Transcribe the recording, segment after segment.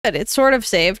But it sort of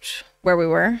saved where we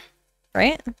were,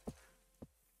 right?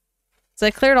 So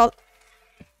I cleared all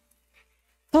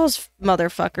those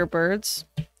motherfucker birds.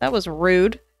 That was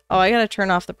rude. Oh, I gotta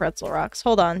turn off the pretzel rocks.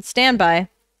 Hold on. Stand by.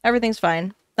 Everything's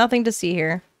fine. Nothing to see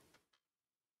here.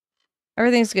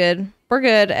 Everything's good. We're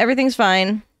good. Everything's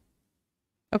fine.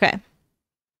 Okay.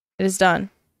 It is done.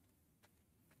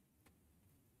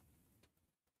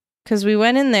 Because we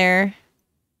went in there.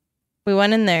 We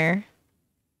went in there.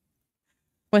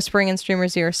 Whispering in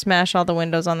Streamer's ear. Smash all the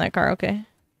windows on that car. Okay.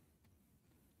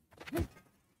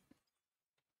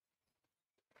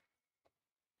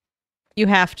 You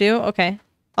have to? Okay.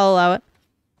 I'll allow it.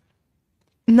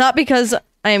 Not because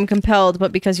I am compelled,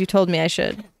 but because you told me I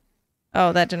should.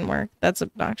 Oh, that didn't work. That's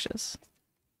obnoxious.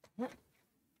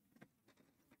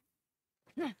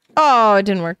 Oh, it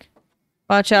didn't work.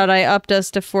 Watch out, I upped us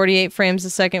to 48 frames a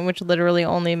second, which literally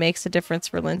only makes a difference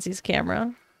for Lindsay's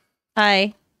camera.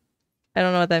 Hi. I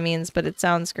don't know what that means, but it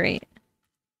sounds great.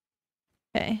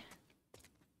 Okay.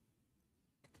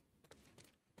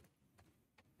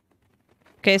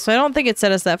 Okay, so I don't think it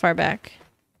set us that far back.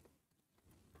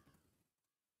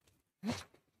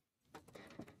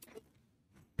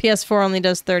 PS4 only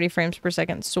does 30 frames per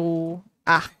second, so...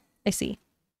 Ah, I see.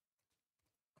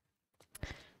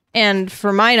 And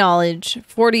for my knowledge,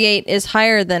 48 is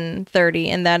higher than 30,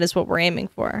 and that is what we're aiming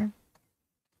for.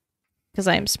 Because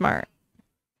I am smart.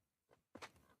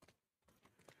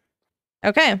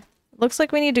 Okay. Looks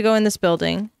like we need to go in this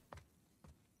building.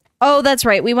 Oh, that's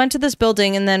right. We went to this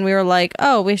building, and then we were like,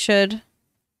 oh, we should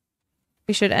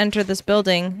enter this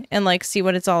building and, like, see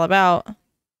what it's all about.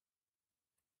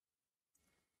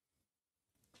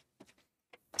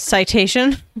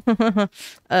 Citation?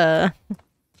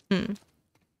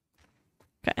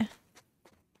 Okay.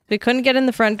 We couldn't get in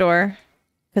the front door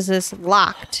because it's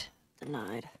locked.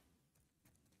 Denied.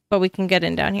 But we can get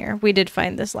in down here. We did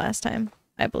find this last time,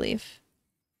 I believe.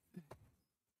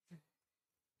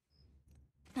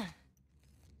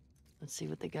 Let's see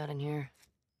what they got in here.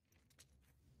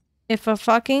 If a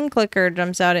fucking clicker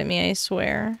jumps out at me, I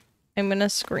swear, I'm gonna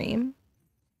scream.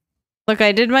 Look,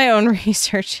 I did my own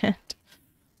research.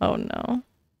 Oh no.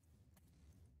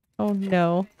 Oh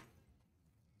no.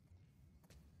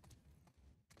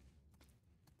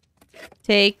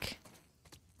 Take.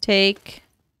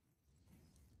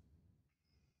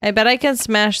 I bet I can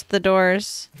smash the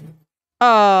doors.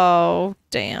 Oh,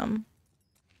 damn.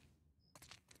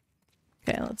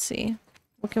 Okay, let's see.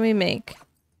 What can we make?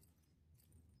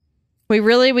 We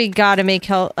gotta make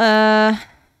hell.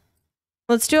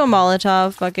 Let's do a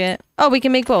Molotov bucket. Oh, we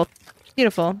can make both.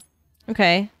 Beautiful.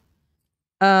 Okay.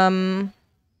 Oh,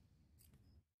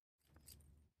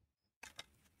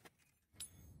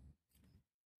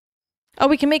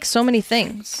 we can make so many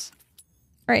things.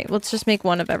 Alright, let's just make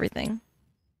one of everything.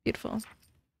 Beautiful.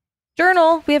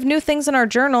 Journal! We have new things in our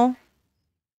journal.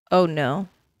 Oh no.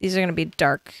 These are gonna be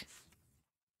dark.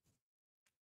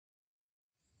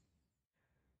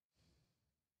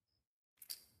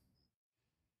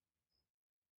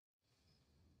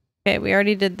 Okay, we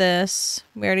already did this.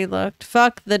 We already looked.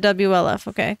 Fuck the WLF.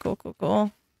 Okay,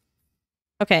 cool.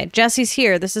 Okay, Jesse's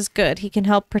here. This is good. He can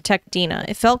help protect Dina.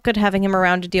 It felt good having him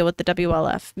around to deal with the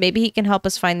WLF. Maybe he can help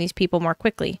us find these people more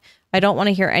quickly. I don't want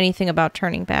to hear anything about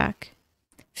turning back.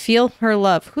 Feel her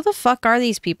love. Who the fuck are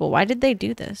these people? Why did they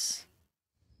do this?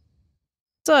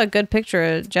 It's a good picture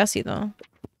of Jesse, though.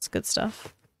 It's good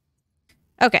stuff.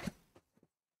 Okay.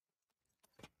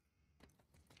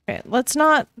 Okay, let's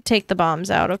not take the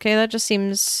bombs out, okay? That just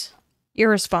seems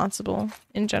irresponsible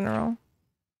in general.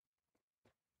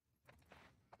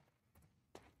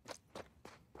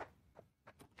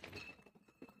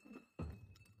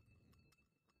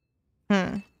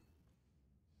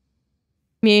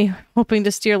 Me hoping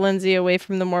to steer Lindsay away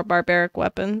from the more barbaric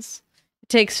weapons. It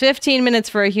takes 15 minutes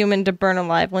for a human to burn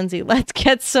alive, Lindsay. Let's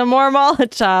get some more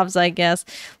Molotovs, I guess.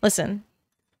 Listen.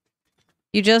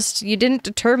 You didn't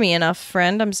deter me enough,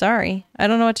 friend. I'm sorry. I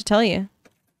don't know what to tell you.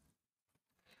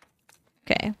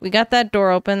 Okay, we got that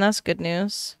door open. That's good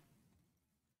news.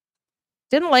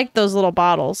 Didn't like those little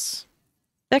bottles.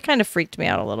 That kind of freaked me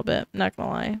out a little bit, not gonna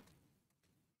lie.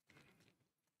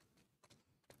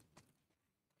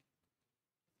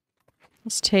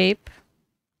 This tape.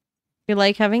 We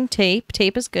like having tape.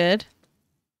 Tape is good.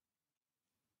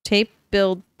 Tape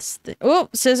builds the— oh,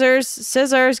 scissors!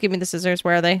 Scissors! Give me the scissors.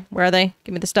 Where are they? Where are they?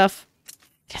 Give me the stuff.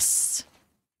 Yes!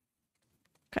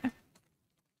 Okay.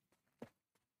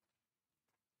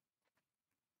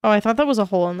 Oh, I thought that was a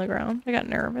hole in the ground. I got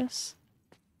nervous.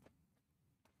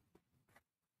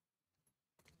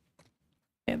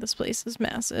 Okay, this place is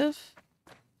massive.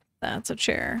 That's a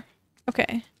chair.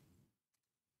 Okay.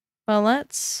 Well,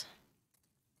 let's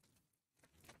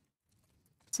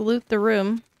loot the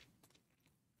room.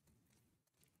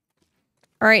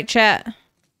 Alright, chat.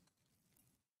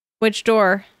 Which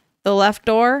door? The left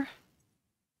door?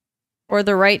 Or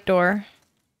the right door?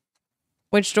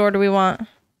 Which door do we want?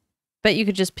 Bet you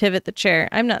could just pivot the chair.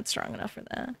 I'm not strong enough for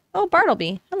that. Oh,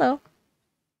 Bartleby. Hello.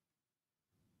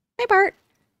 Hey, Bart.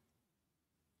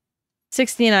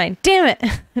 69. Damn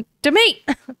it! Demate!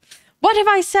 What have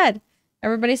I said?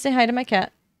 Everybody say hi to my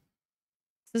cat.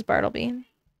 This is Bartleby.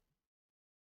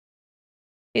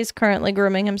 He's currently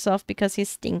grooming himself because he's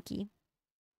stinky.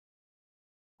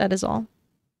 That is all.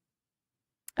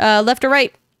 Left or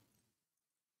right?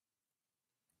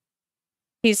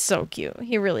 He's so cute.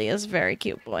 He really is a very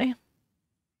cute boy.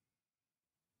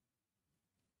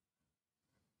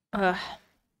 I'm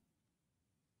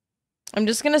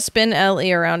just gonna spin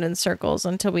LE around in circles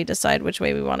until we decide which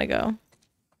way we want to go.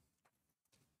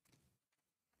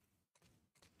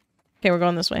 Okay, we're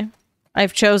going this way.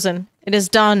 I've chosen. It is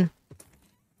done.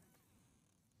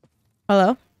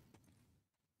 Hello?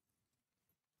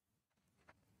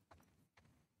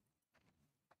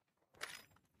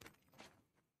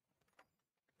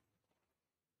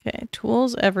 Okay,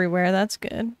 tools everywhere. That's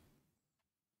good.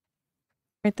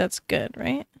 Right, that's good,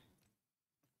 right?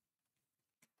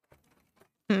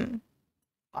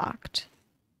 Locked.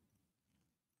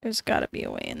 There's gotta be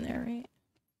a way in there, right?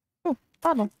 Oh,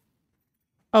 bottle.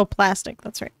 Oh, plastic.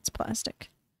 That's right. It's plastic.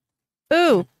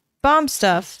 Ooh, bomb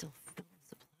stuff. Still filling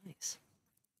supplies.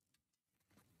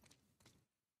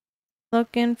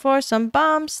 Looking for some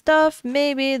bomb stuff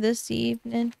maybe this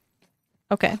evening.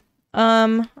 Okay.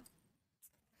 I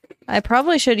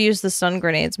probably should use the stun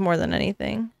grenades more than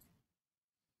anything.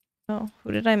 Oh,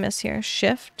 who did I miss here?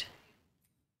 Shift.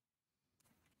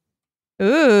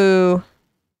 Ooh.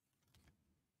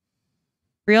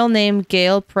 Real name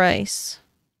Gale Price.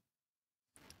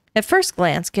 At first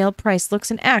glance, Gale Price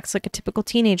looks and acts like a typical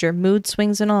teenager, mood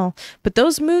swings and all. But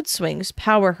those mood swings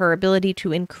power her ability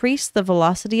to increase the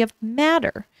velocity of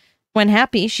matter. When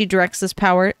happy, she directs this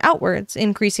power outwards,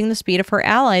 increasing the speed of her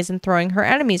allies and throwing her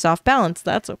enemies off balance.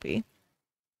 That's OP.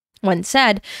 When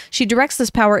sad, she directs this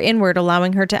power inward,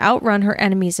 allowing her to outrun her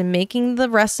enemies and making the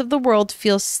rest of the world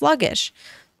feel sluggish.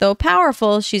 Though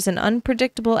powerful, she's an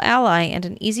unpredictable ally and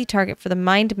an easy target for the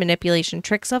mind manipulation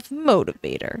tricks of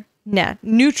Motivator. Nah,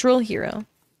 neutral hero.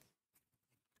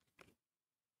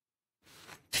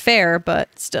 Fair,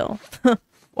 but still.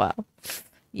 Wow.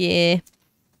 Yeah.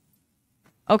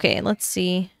 Okay, let's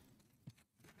see.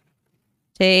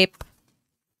 Tape.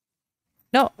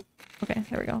 No. Okay,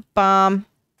 there we go. Bomb.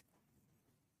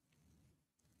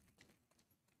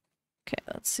 Okay,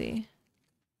 let's see.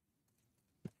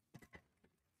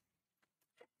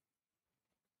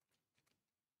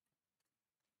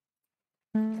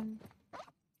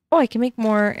 Oh, I can make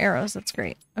more arrows. That's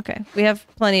great. Okay, we have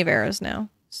plenty of arrows now.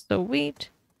 Sweet.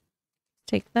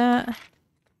 Take that.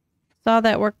 Saw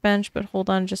that workbench, but hold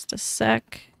on just a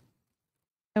sec.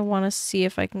 I want to see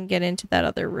if I can get into that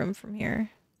other room from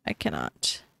here. I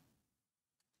cannot.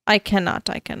 I cannot.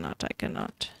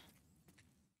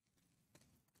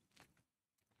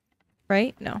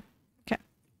 Right? No. Okay.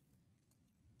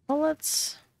 Well,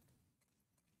 let's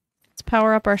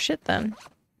power up our shit then.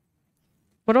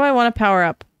 What do I want to power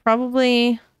up?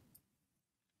 Probably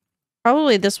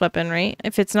this weapon, right?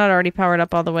 If it's not already powered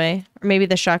up all the way. Or maybe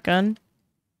the shotgun.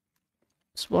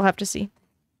 So we'll have to see.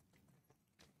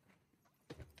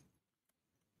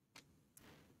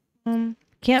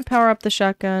 Can't power up the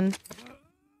shotgun.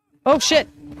 Oh shit!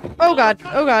 Oh god!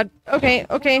 Oh god! Okay,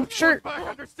 okay, sure. I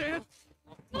understand.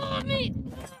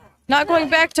 Not going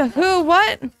back to who?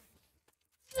 What?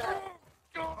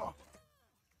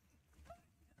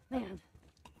 Man,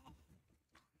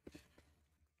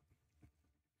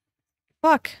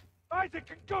 Fuck. Isaac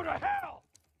can go to hell.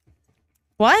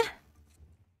 What?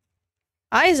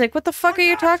 Isaac, what the fuck are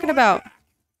you talking about?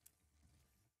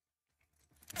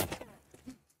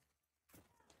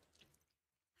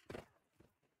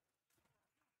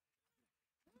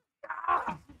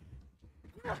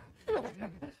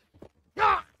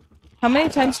 How many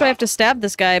times do I have to stab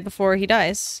this guy before he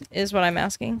dies? Is what I'm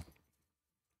asking.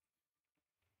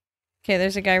 Okay,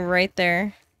 there's a guy right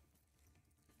there.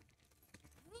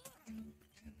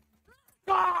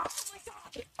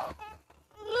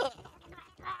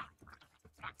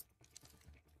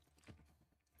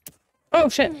 Oh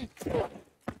shit.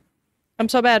 I'm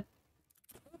so bad.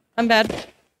 I'm bad.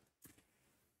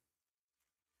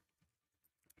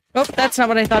 Oh, that's not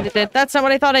what I thought it did. That's not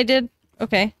what I thought I did.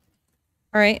 Okay.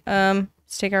 Alright,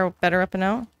 let's take our better weapon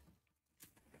out.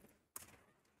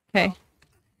 Okay.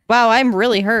 Wow, I'm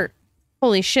really hurt.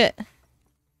 Holy shit.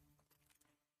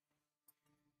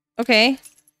 Okay.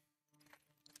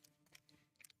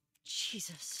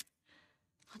 Jesus.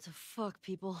 What the fuck,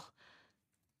 people?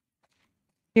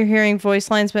 You're hearing voice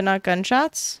lines but not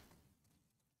gunshots?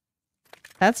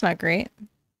 That's not great.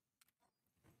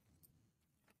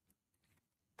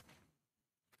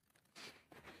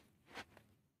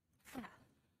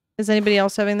 Is anybody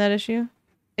else having that issue?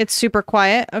 It's super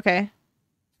quiet. Okay.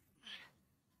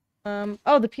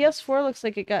 Oh, the PS4 looks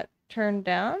like it got turned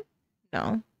down.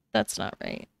 No, that's not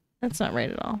right. That's not right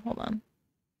at all. Hold on.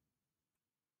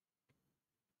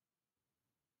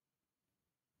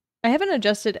 I haven't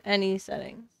adjusted any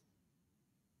settings.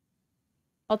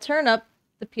 I'll turn up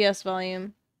the PS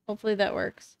volume. Hopefully that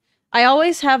works. I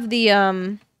always have the,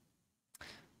 can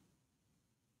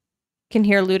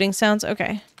hear looting sounds?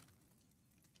 Okay.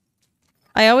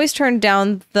 I always turn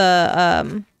down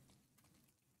the,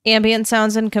 ambient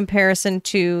sounds in comparison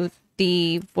to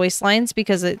the voice lines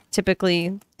because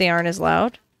typically they aren't as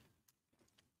loud.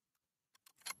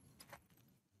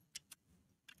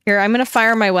 Here, I'm gonna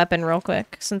fire my weapon real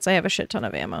quick since I have a shit ton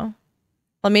of ammo.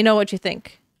 Let me know what you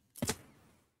think.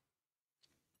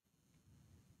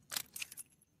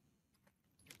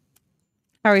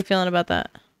 How are we feeling about that?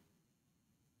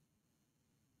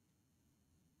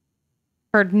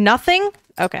 Heard nothing?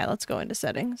 Okay, let's go into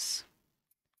settings.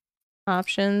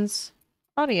 Options.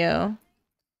 Audio.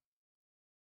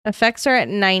 Effects are at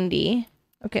 90.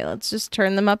 Okay, let's just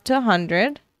turn them up to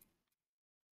 100.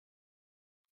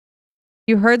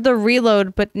 You heard the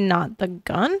reload, but not the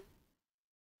gun?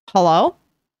 Hello?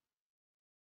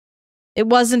 It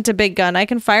wasn't a big gun. I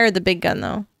can fire the big gun,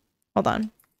 though. Hold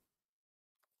on.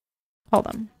 Hold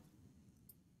on.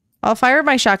 I'll fire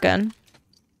my shotgun.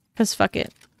 Because fuck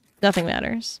it. Nothing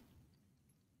matters.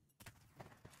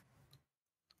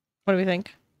 What do we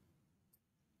think?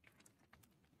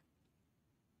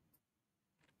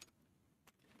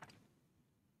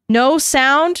 No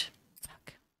sound?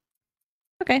 Fuck.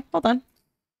 Okay, hold on.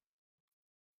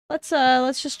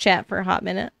 Let's just chat for a hot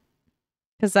minute.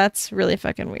 Because that's really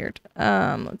fucking weird.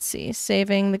 Let's see.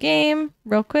 Saving the game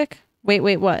real quick.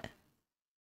 Wait, what?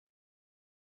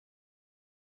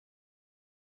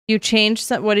 You changed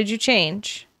some. What did you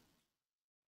change?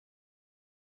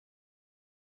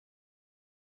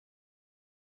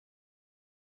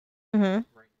 Mm-hmm.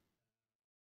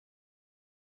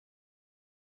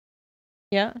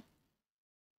 Yeah.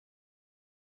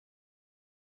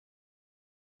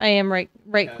 I am right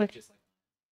click.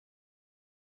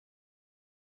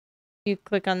 You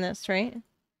click on this, right?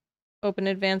 Open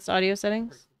advanced audio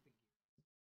settings.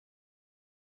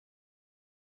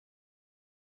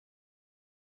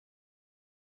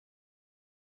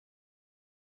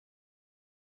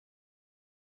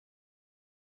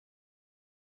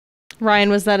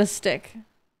 Ryan, was that a stick?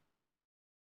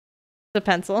 The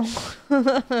pencil.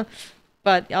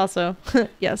 But also,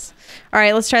 yes. All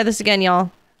right, let's try this again,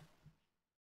 y'all.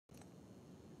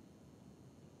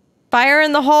 Fire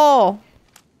in the hole.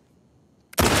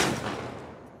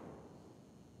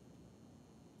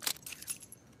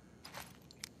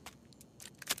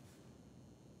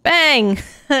 Bang!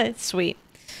 Sweet.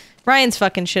 Ryan's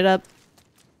fucking shit up.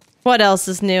 What else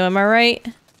is new, am I right?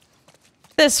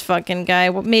 This fucking guy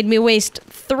made me waste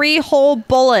 3 whole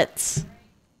bullets.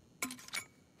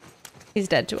 He's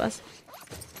dead to us.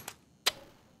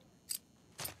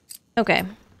 Okay.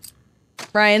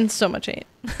 Ryan, so much hate.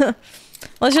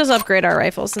 Let's just upgrade our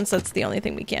rifle since that's the only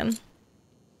thing we can.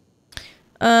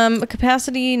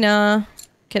 Capacity, nah.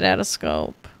 Get out of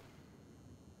scope.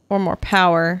 Or more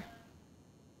power.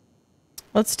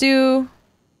 Let's do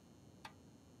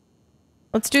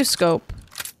scope.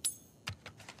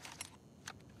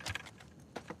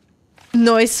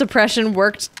 Noise suppression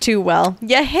worked too well.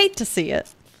 You hate to see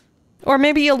it. Or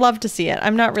maybe you'll love to see it.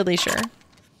 I'm not really sure.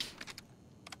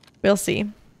 We'll see.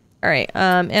 Alright,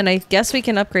 and I guess we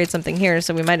can upgrade something here,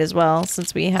 so we might as well,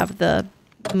 since we have the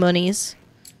monies.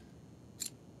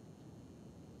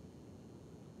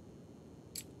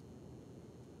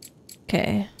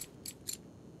 Okay.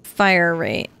 Fire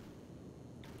rate.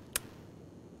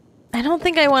 I don't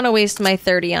think I want to waste my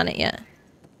 30 on it yet.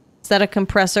 Is that a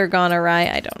compressor gone awry?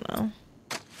 I don't know.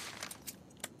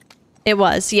 It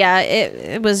was, yeah,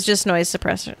 it was just noise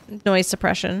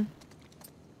suppression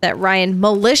that Ryan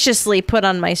maliciously put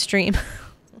on my stream.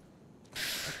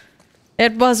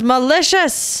 It was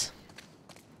malicious.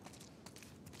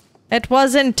 It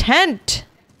was intent.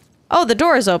 Oh, the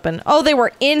door is open. Oh, they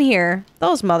were in here.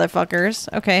 Those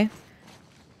motherfuckers. Okay.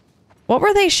 What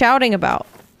were they shouting about?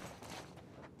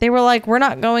 They were like, we're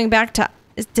not going back to...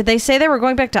 Did they say they were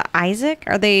going back to Isaac?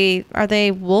 Are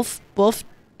they wolf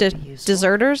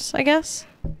deserters, I guess?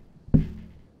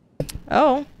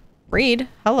 Oh. Read.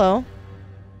 Hello.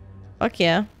 Fuck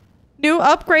yeah. New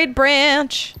upgrade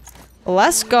branch.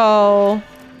 Let's go.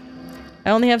 I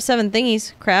only have 7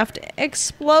 thingies. Craft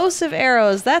explosive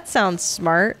arrows. That sounds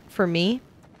smart for me.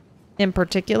 In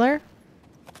particular.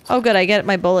 Oh good, I get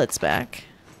my bullets back.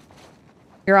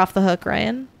 You're off the hook,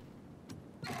 Ryan.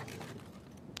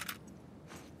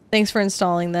 Thanks for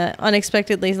installing that.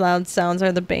 Unexpectedly loud sounds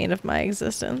are the bane of my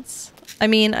existence. I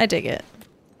mean, I dig it.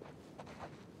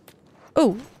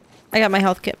 Oh, I got my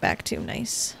health kit back too.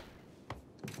 Nice.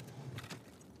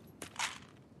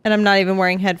 And I'm not even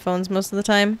wearing headphones most of the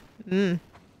time.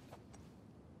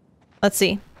 Let's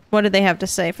see. What do they have to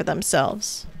say for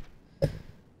themselves?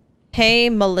 Hey,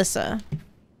 Melissa.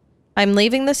 I'm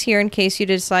leaving this here in case you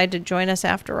decide to join us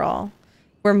after all.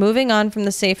 We're moving on from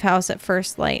the safe house at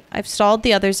first light. I've stalled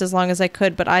the others as long as I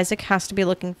could, but Isaac has to be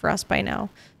looking for us by now.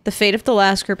 The fate of the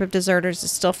last group of deserters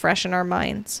is still fresh in our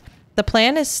minds. The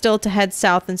plan is still to head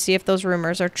south and see if those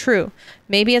rumors are true.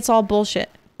 Maybe it's all bullshit,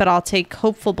 but I'll take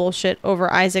hopeful bullshit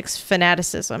over Isaac's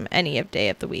fanaticism any day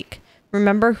of the week.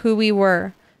 Remember who we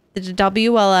were. The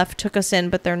WLF took us in,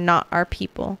 but they're not our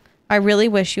people. I really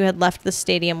wish you had left the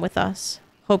stadium with us.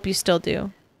 Hope you still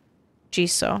do.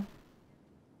 Jisoo.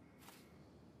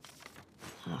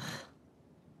 Ugh.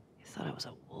 You thought I was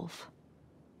a wolf?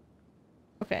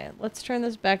 Okay, let's turn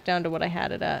this back down to what I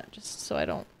had it at, just so I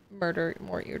don't murder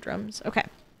more eardrums. Okay.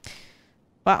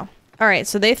 Wow. Alright,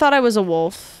 so they thought I was a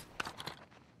wolf,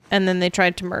 and then they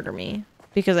tried to murder me,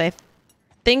 because I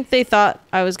think they thought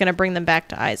I was going to bring them back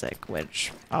to Isaac,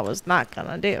 which I was not going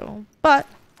to do. But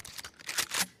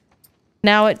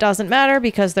now it doesn't matter,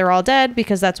 because they're all dead,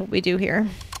 because that's what we do here.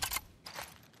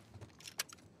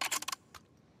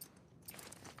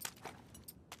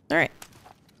 Alright.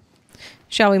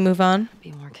 Shall we move on?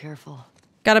 Be more careful.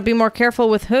 Gotta be more careful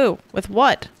with who? With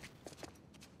what?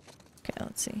 Okay,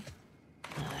 let's see.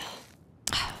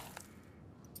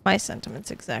 My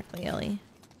sentiments exactly, Ellie.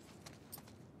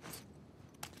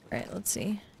 Alright, let's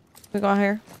see. We go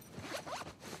here.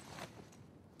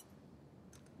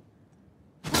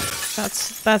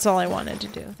 That's all I wanted to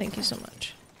do. Thank you so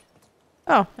much.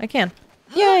 Oh, I can.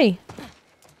 Yay!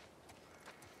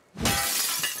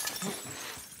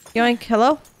 Yoink,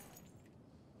 hello?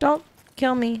 Don't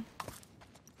kill me.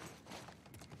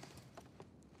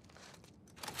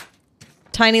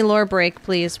 Tiny lore break,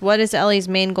 please. What is Ellie's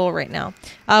main goal right now?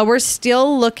 We're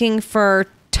still looking for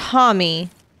Tommy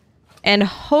and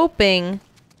hoping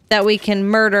that we can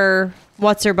murder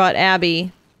what's-her-butt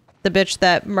Abby, the bitch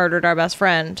that murdered our best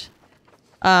friend.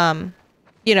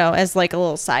 You know, as like a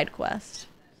little side quest.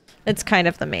 It's kind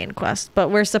of the main quest, but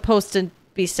we're supposed to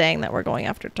be saying that we're going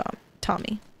after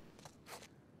Tommy.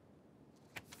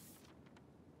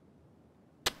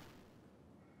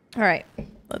 Alright,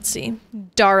 let's see.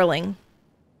 Darling.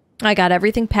 I got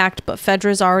everything packed, but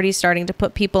Fedra's already starting to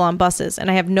put people on buses, and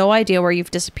I have no idea where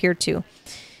you've disappeared to.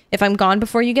 If I'm gone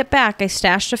before you get back, I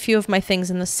stashed a few of my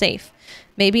things in the safe.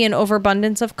 Maybe an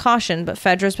overabundance of caution, but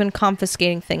Fedra's been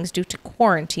confiscating things due to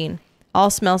quarantine. All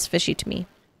smells fishy to me.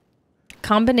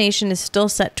 Combination is still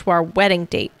set to our wedding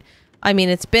date. I mean,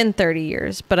 it's been 30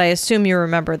 years, but I assume you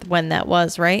remember when that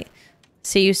was, right?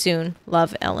 See you soon.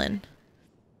 Love, Ellen.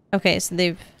 Okay, so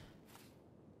they've...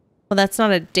 Well, that's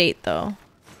not a date, though.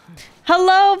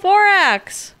 Hello,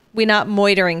 Vorax! We not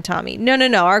moitering Tommy. No, no,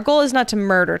 no. Our goal is not to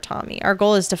murder Tommy. Our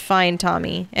goal is to find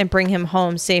Tommy and bring him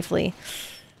home safely.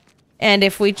 And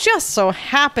if we just so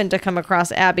happen to come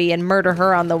across Abby and murder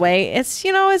her on the way, it's,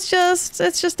 you know, it's just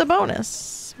a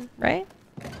bonus, right?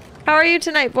 How are you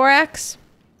tonight, Vorax?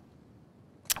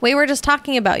 We were just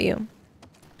talking about you.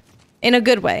 In a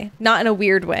good way, not in a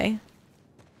weird way.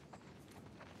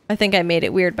 I think I made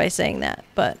it weird by saying that,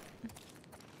 but...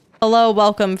 Hello,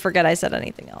 welcome, forget I said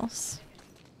anything else.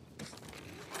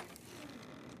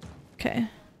 Okay.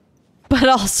 But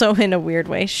also in a weird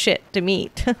way. Shit, to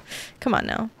meet. Come on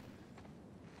now.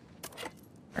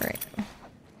 Alright.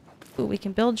 Ooh, we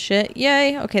can build shit.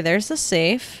 Yay! Okay, there's the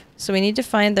safe. So we need to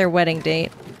find their wedding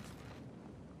date.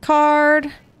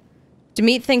 Card.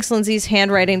 Demeet thinks Lindsay's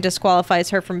handwriting disqualifies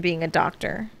her from being a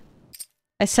doctor.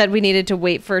 I said we needed to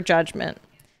wait for judgment.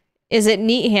 Is it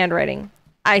neat handwriting?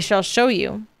 I shall show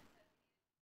you.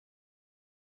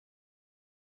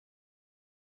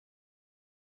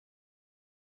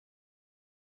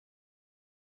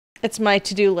 It's my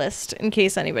to-do list, in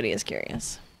case anybody is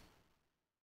curious.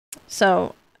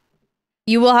 So,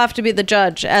 you will have to be the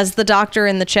judge, as the doctor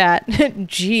in the chat.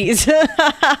 Jeez.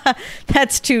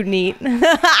 That's too neat.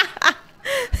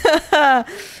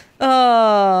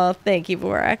 Oh, thank you,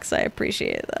 Vorax. I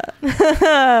appreciate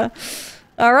that.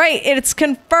 All right, it's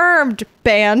confirmed,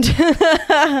 band.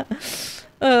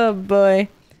 Oh, boy.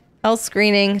 Health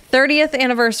screening. 30th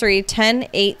anniversary,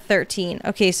 10/8/13.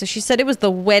 Okay, so she said it was the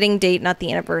wedding date, not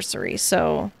the anniversary.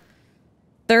 So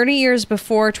 30 years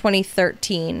before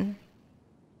 2013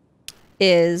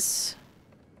 is...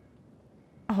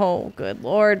 Oh, good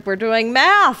Lord. We're doing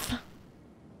math.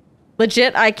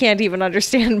 Legit, I can't even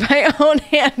understand my own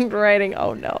handwriting.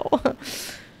 Oh, no.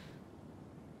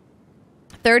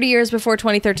 30 years before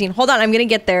 2013. Hold on, I'm going to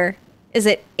get there. Is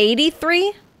it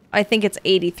 83? I think it's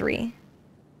 83.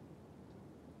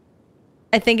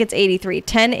 I think it's 83.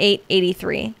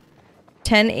 10/8/83.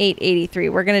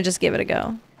 10/8/83. We're going to just give it a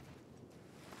go.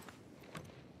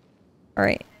 All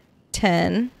right.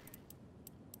 10.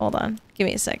 Hold on. Give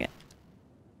me a second.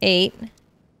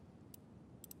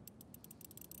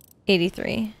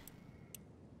 8/83.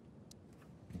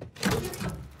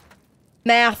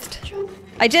 Mathed.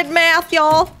 I did math,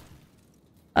 y'all.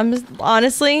 I'm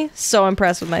honestly so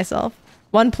impressed with myself.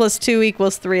 1 + 2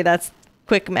 = 3. That's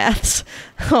quick maths.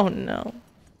 Oh no.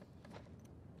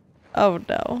 Oh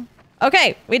no.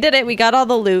 Okay, we did it. We got all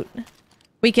the loot.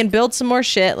 We can build some more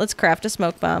shit. Let's craft a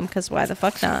smoke bomb, because why the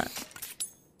fuck not?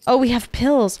 Oh, we have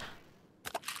pills.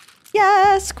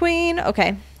 Yes, queen.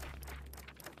 Okay.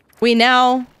 We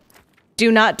now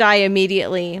do not die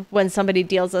immediately when somebody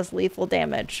deals us lethal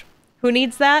damage. Who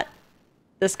needs that?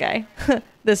 This guy.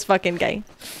 This fucking guy.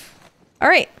 All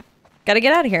right. Gotta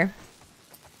get out of here.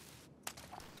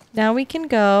 Now we can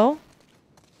go.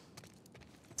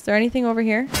 Is there anything over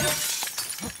here?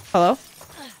 Hello?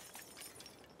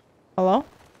 Hello?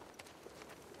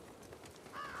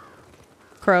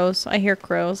 Crows. I hear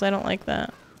crows. I don't like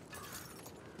that.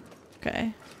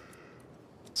 Okay.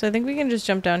 So I think we can just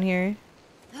jump down here.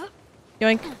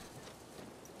 Yoink.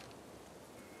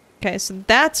 Okay, so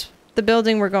that's the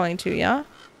building we're going to, yeah?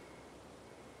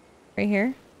 Right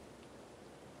here.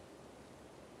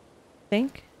 I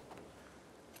think.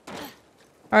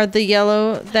 Are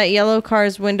that yellow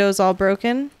car's windows all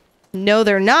broken? No,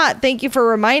 they're not. Thank you for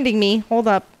reminding me. Hold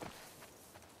up.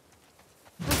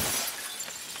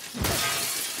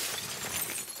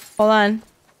 Hold on.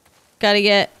 Gotta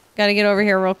get over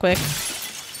here real quick.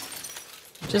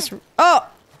 Just, oh!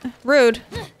 Rude.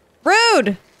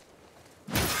 Rude!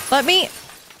 Let me...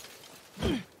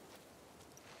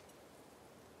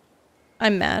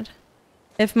 I'm mad.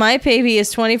 If my baby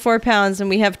is 24 pounds and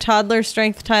we have toddler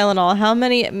strength Tylenol, how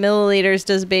many milliliters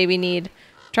does baby need?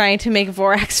 Trying to make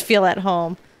Vorax feel at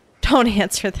home. Don't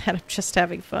answer that. I'm just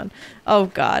having fun. Oh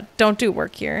god. Don't do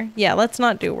work here. Yeah, let's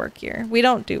not do work here. We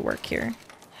don't do work here.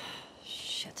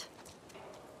 Shit.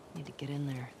 Need to get in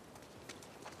there.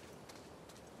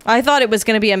 I thought it was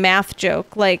going to be a math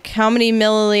joke. Like, how many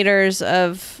milliliters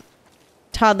of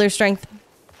toddler strength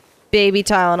baby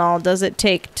Tylenol does it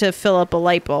take to fill up a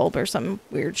light bulb or some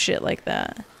weird shit like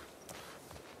that?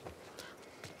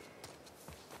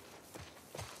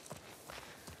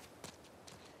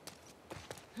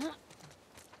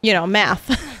 You know, math.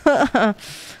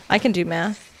 I can do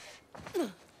math.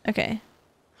 Okay.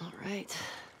 All right.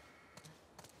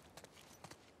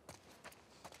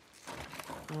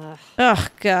 Oh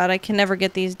god, I can never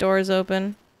get these doors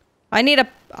open. I need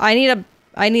an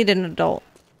adult.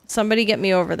 Somebody get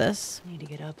me over this. Need to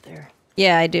get up there.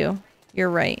 Yeah, I do. You're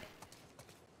right.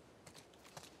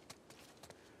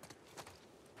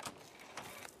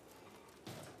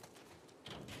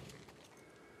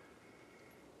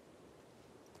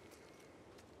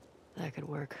 That could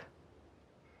work.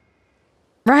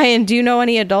 Ryan, do you know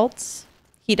any adults?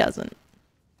 He doesn't.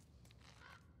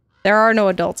 There are no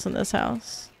adults in this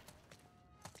house.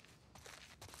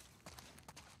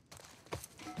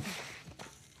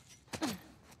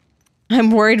 I'm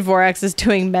worried Vorax is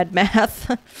doing med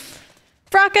math.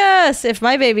 Fracas! If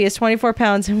my baby is 24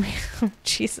 pounds and we... Oh,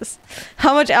 Jesus.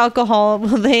 How much alcohol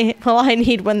will I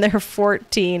need when they're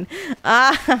 14?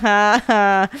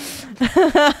 Ah,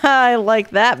 I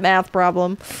like that math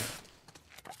problem.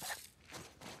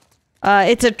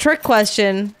 It's a trick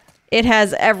question. It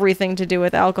has everything to do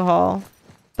with alcohol,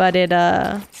 but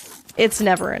it's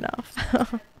never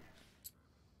enough.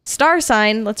 Star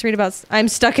sign. Let's read about... I'm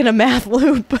stuck in a math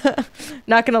loop.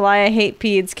 Not gonna lie, I hate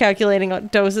peds. Calculating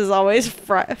doses always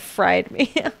fried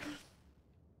me.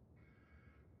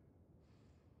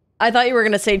 I thought you were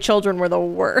gonna say children were the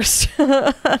worst.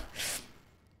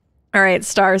 Alright,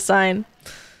 star sign.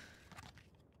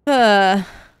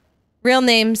 Real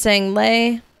name, Zhang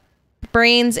Lei.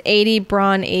 Brains 80,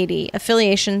 Brawn 80.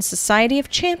 Affiliation, Society of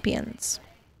Champions.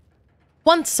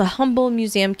 Once a humble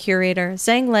museum curator,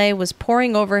 Zhang Lei was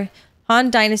poring over Han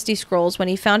Dynasty scrolls when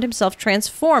he found himself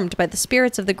transformed by the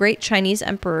spirits of the great Chinese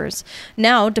emperors.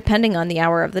 Now, depending on the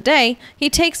hour of the day, he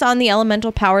takes on the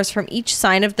elemental powers from each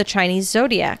sign of the Chinese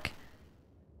zodiac.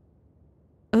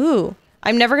 Ooh,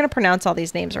 I'm never gonna pronounce all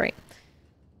these names right.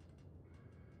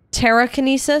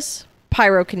 Terrakinesis,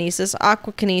 pyrokinesis,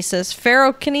 aquakinesis,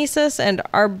 ferrokinesis, and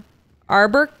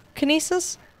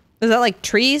arborkinesis. Is that like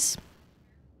trees?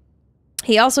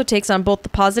 He also takes on both the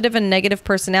positive and negative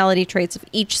personality traits of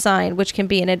each sign, which can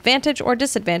be an advantage or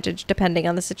disadvantage depending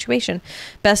on the situation.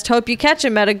 Best hope you catch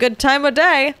him at a good time of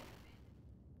day.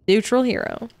 Neutral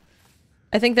hero.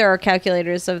 I think there are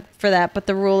calculators for that, but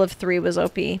the rule of 3 was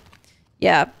OP.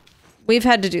 Yeah, we've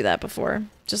had to do that before.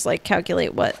 Just like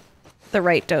calculate what the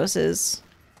right dose is.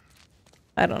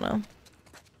 I don't know.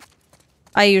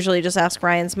 I usually just ask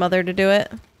Ryan's mother to do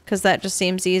it, because that just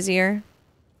seems easier,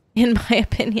 in my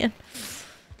opinion.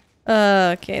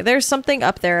 Okay, there's something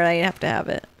up there and I have to have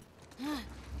it.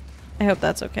 I hope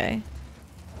that's okay.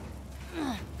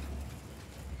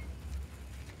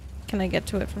 Can I get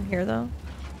to it from here, though?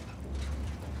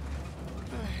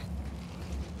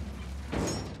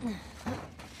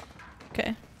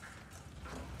 Okay.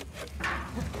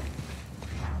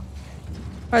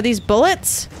 Are these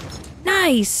bullets?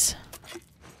 Nice!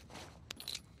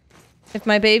 If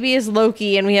my baby is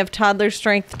Loki and we have toddler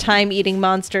strength time-eating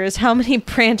monsters, how many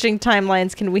branching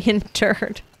timelines can we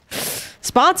endure?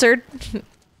 Sponsored!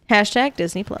 Hashtag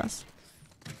Disney Plus.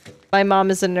 My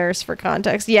mom is a nurse, for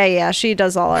context. Yeah, she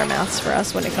does all our maths for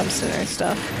us when it comes to nurse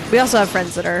stuff. We also have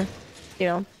friends that are, you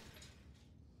know,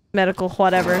 medical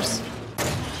whatevers.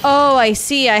 Oh, I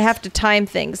see. I have to time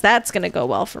things. That's gonna go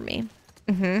well for me.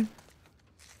 Mm-hmm.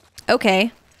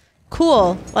 Okay.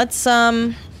 Cool.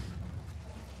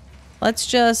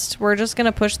 We're just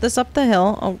gonna push this up the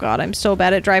hill. Oh god, I'm so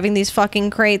bad at driving these fucking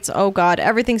crates. Oh god,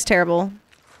 everything's terrible.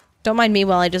 Don't mind me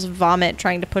while I just vomit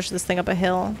trying to push this thing up a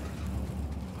hill.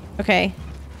 Okay.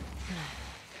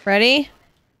 Ready?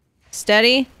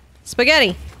 Steady?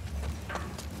 Spaghetti!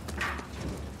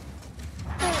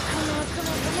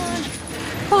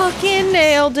 Fucking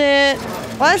nailed it!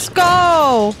 Let's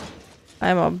go!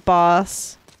 I'm a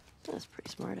boss. That's pretty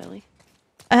smart, Ellie.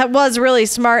 That was really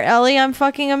smart, Ellie. I'm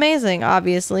fucking amazing,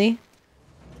 obviously.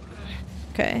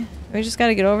 Okay. We just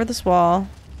gotta get over this wall.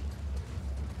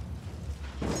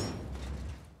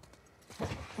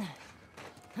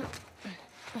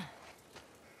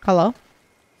 Hello?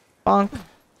 Bonk.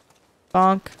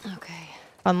 Bonk. Okay.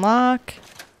 Unlock.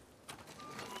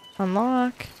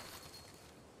 Unlock.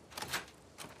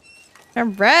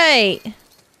 Alright!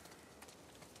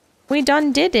 We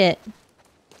done did it.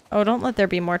 Oh, don't let there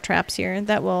be more traps here.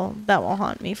 That will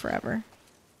haunt me forever.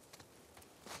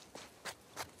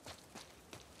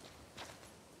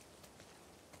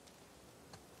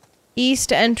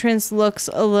 East entrance looks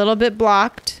a little bit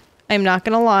blocked. I'm not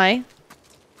gonna lie.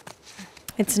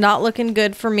 It's not looking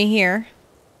good for me here.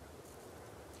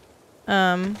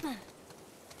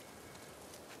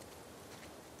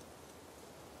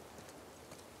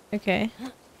 Okay.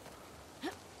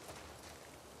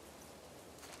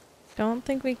 Don't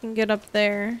think we can get up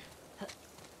there.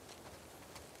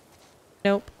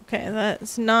 Nope. Okay,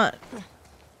 that's not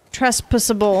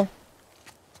trespassable.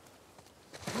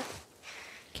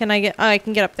 Can I get... Oh, I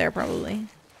can get up there probably.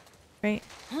 Right?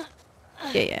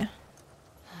 Yeah.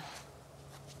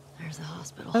 There's the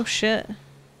hospital. Oh shit.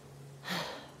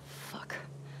 Fuck.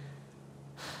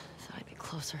 Thought I'd be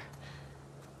closer.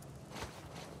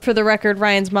 For the record,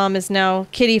 Ryan's mom is now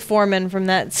Kitty Foreman from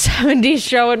that 70s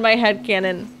show in my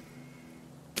headcanon.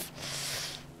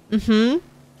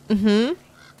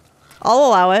 I'll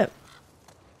allow it.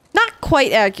 Not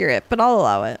quite accurate, but I'll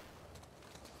allow it.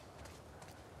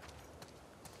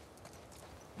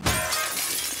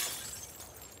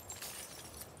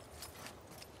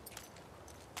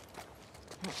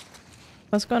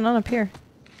 What's going on up here?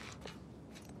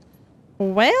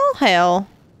 Well, hell.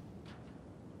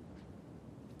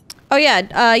 Oh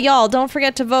yeah, y'all, don't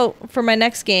forget to vote for my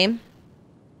next game.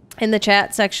 In the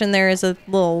chat section, there is a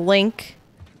little link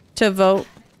to vote.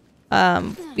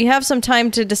 You have some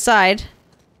time to decide.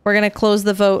 We're gonna close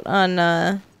the vote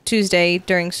on Tuesday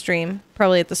during stream,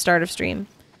 probably at the start of stream.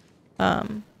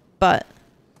 But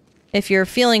if you're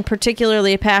feeling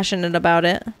particularly passionate about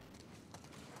it,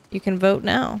 you can vote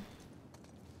now.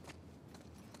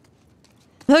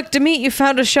 Look, Demeet, you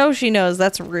found a show she knows.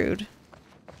 That's rude.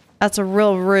 That's a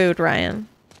real rude, Ryan.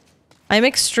 I'm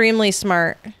extremely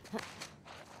smart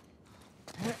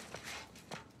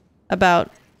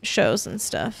about shows and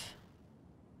stuff.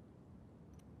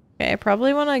 Okay, I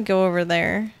probably want to go over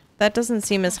there. That doesn't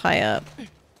seem as high up.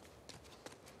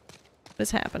 What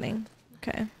is happening?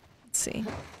 Okay, let's see.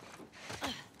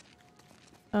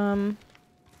 I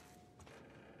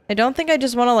don't think I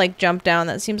just want to, like, jump down.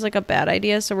 That seems like a bad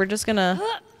idea, so we're just gonna...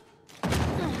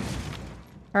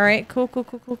 Alright, cool,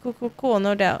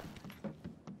 no doubt.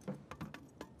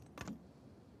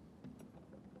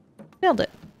 Nailed it.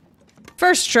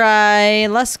 First try.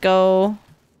 Let's go.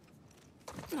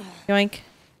 Yoink.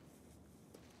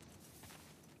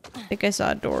 I think I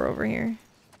saw a door over here.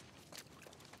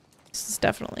 This is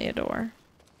definitely a door.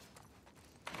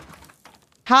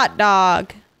 Hot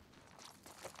dog.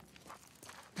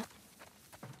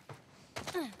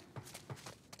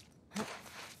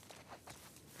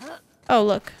 Oh,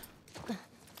 look.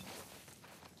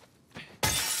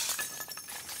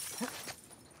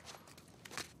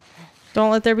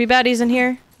 Don't let there be baddies in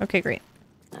here. Okay, great.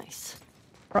 Nice.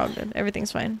 We're all good.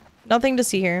 Everything's fine. Nothing to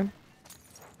see here.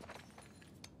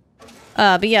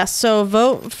 But yeah, so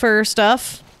vote for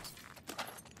stuff.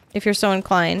 If you're so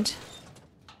inclined.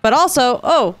 But also,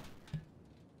 oh!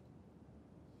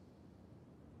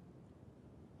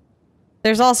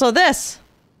 There's also this!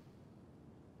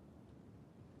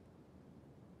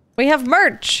 We have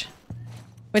merch!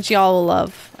 Which y'all will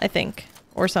love, I think.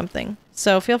 Or something.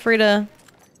 So feel free to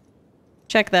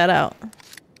check that out.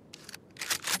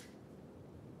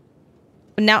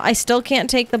 But now I still can't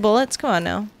take the bullets? Come on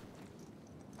now.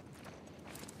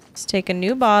 Let's take a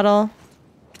new bottle.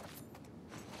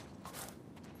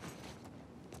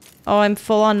 Oh, I'm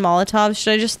full on Molotovs.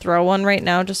 Should I just throw one right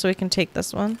now just so we can take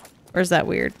this one? Or is that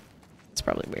weird? It's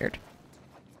probably weird.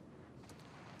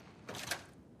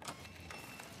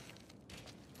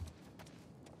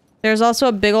 There's also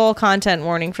a big ol' content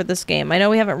warning for this game. I know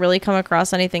we haven't really come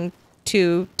across anything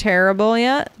too terrible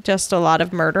yet. Just a lot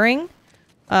of murdering.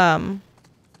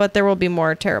 But there will be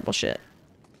more terrible shit.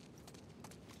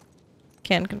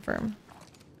 Can confirm.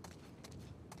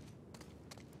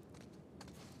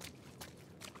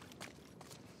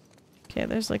 Okay,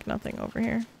 there's like nothing over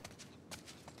here.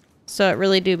 So it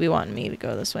really do be wanting me to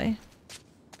go this way.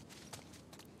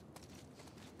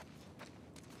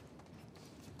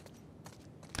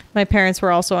 My parents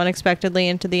were also unexpectedly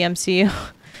into the MCU,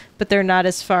 but they're not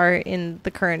as far in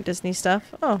the current Disney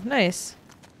stuff. Oh, nice.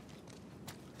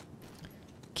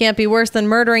 Can't be worse than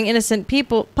murdering innocent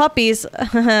people, puppies.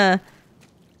 Uh-huh.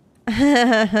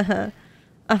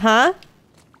 Uh-huh.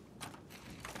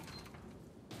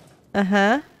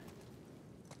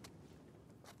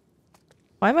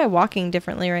 Why am I walking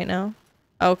differently right now?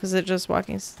 Oh, because it's just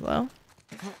walking slow.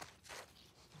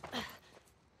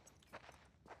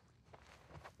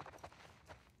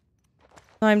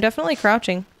 Oh, I'm definitely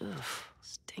crouching. Ugh,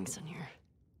 stinks in here.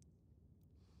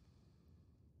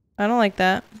 I don't like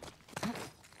that.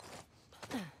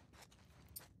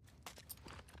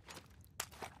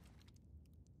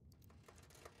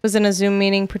 Was in a Zoom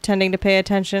meeting pretending to pay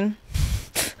attention.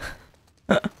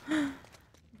 But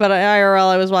IRL,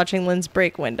 I was watching Lynn's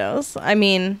break windows. I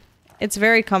mean, it's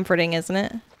very comforting, isn't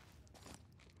it?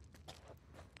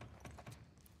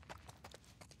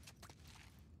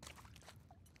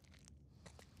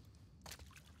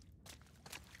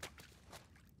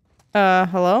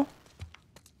 Hello?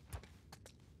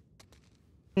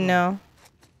 No.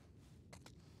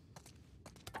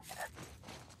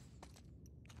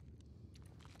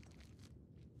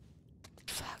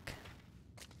 Fuck.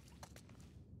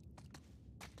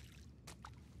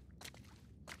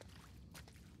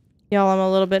 Y'all, I'm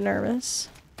a little bit nervous.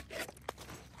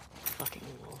 Fucking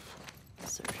wolf.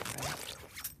 So trapped.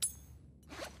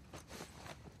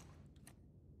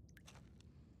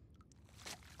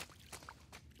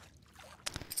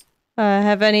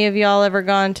 Have any of y'all ever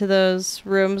gone to those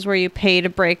rooms where you pay to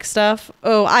break stuff?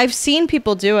 Oh, I've seen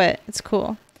people do it. It's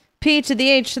cool. P to the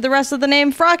H to the rest of the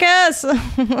name, Fracas!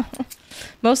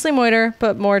 Mostly Moiter,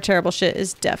 but more terrible shit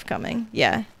is def coming.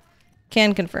 Yeah.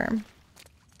 Can confirm.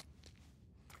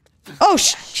 Oh,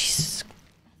 Jesus.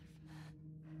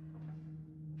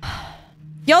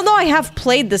 Y'all know I have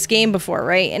played this game before,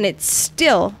 right? And it's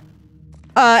still...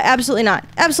 absolutely not.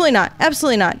 Absolutely not.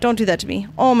 Absolutely not. Don't do that to me.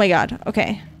 Oh my god.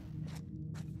 Okay.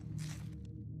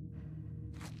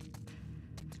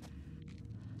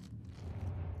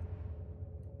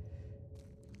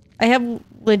 I have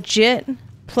legit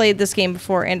played this game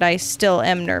before and I still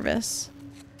am nervous.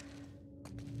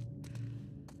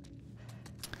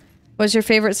 What's your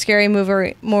favorite scary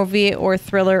movie or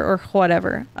thriller or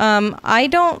whatever? I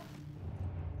don't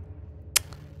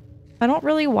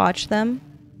really watch them.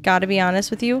 Gotta be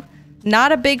honest with you.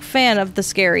 Not a big fan of the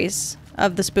scaries,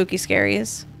 of the spooky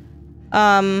scaries.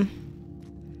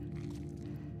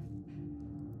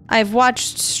 I've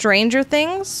watched Stranger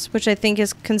Things, which I think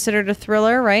is considered a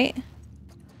thriller, right?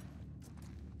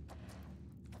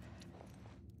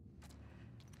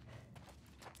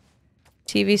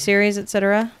 TV series,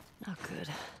 etc. Not good.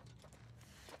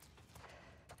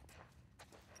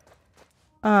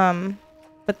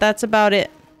 But that's about it.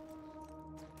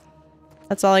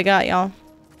 That's all I got, y'all.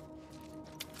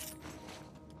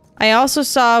 I also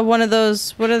saw one of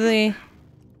those, what are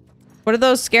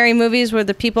those scary movies where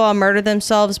the people all murder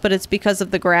themselves, but it's because of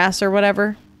the grass or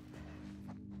whatever?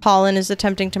 Pollen is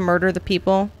attempting to murder the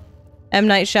people. M.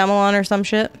 Night Shyamalan or some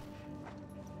shit.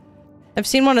 I've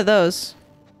seen one of those.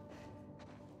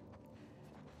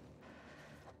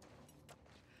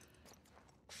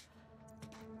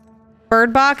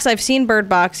 Bird Box? I've seen Bird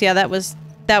Box. Yeah, that was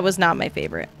not my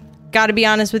favorite. Gotta be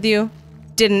honest with you.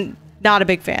 Not a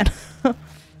big fan.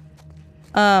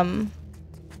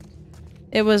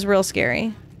 It was real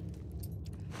scary.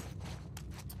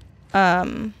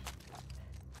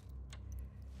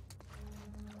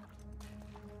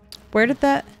 Where did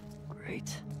that...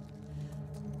 Great.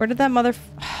 Where did that mother...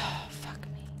 Oh, fuck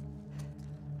me.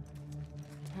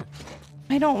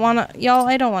 I don't wanna... Y'all,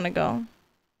 I don't wanna go.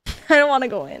 I don't wanna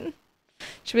go in.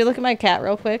 Should we look at my cat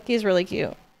real quick? He's really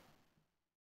cute.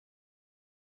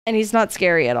 And he's not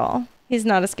scary at all. He's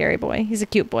not a scary boy. He's a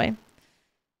cute boy.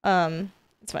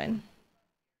 It's fine.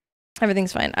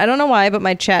 Everything's fine. I don't know why, but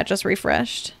my chat just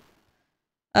refreshed.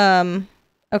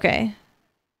 Okay.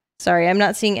 Sorry, I'm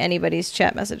not seeing anybody's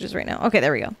chat messages right now. Okay,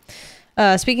 there we go.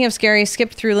 Speaking of scary,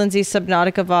 skipped through Lindsay's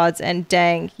Subnautica VODs and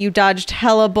dang, you dodged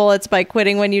hella bullets by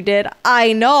quitting when you did.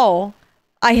 I know!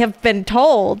 I have been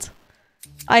told.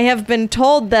 I have been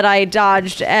told that I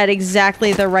dodged at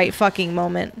exactly the right fucking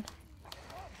moment.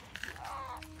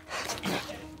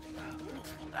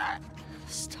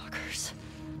 Stalkers.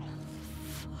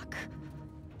 Fuck.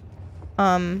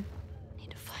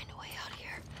 Need to find a way out of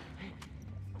here.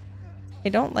 I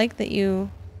don't like that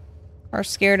you are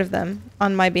scared of them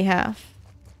on my behalf.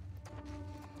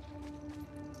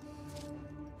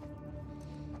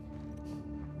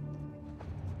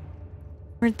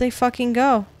 Where'd they fucking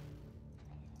go?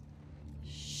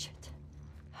 Shit.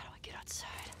 How do I get outside?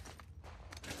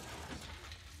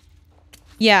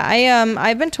 Yeah,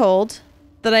 I've been told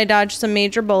that I dodged some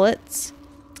major bullets.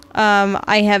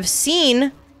 I have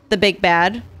seen the big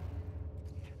bad.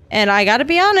 And I gotta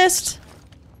be honest,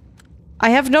 I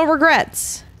have no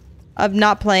regrets of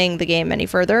not playing the game any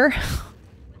further.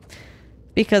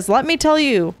 Because let me tell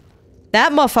you,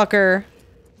 that motherfucker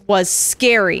was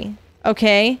scary,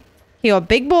 okay? He was a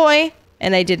big boy,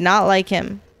 and I did not like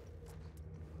him.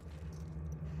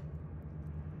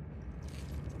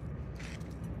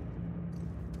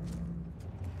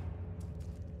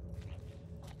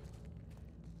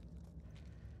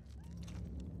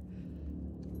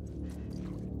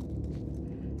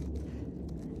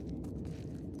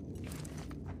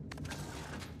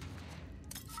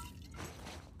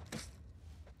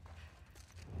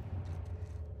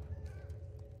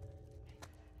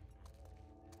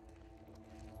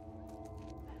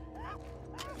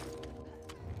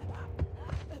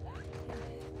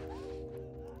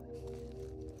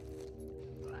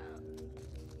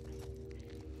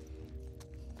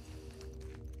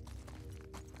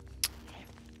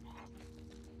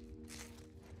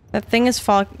 That thing is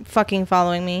fucking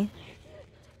following me.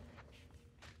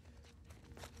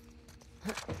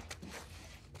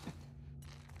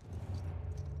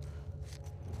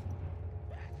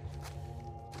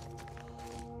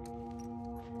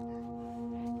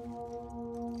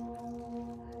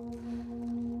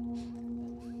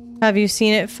 Have you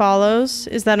seen It Follows?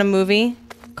 Is that a movie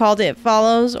called It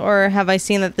Follows? Or have I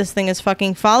seen that this thing is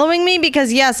fucking following me?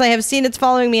 Because yes, I have seen it's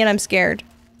following me and I'm scared.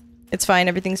 It's fine.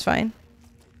 Everything's fine.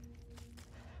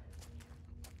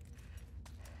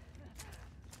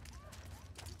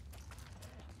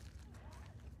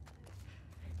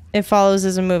 It Follows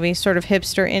is a movie, sort of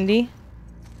hipster indie.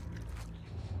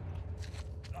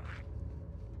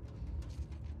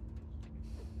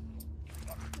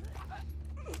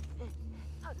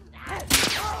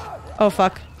 Oh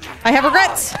fuck. I have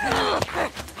regrets!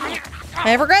 I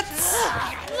have regrets!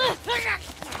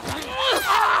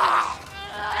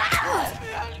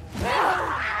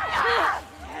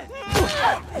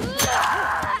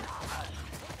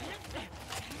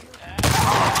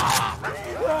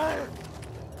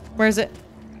 Where is it?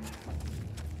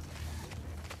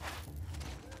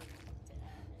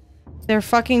 They're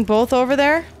fucking both over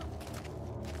there?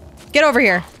 Get over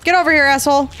here. Get over here,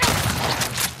 asshole.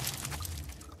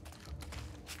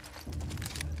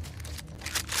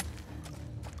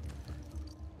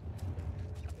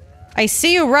 I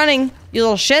see you running, you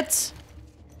little shits.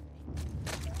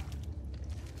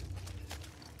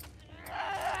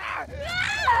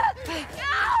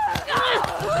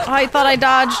 Oh, I thought I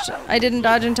dodged. I didn't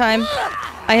dodge in time.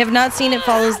 I have not seen It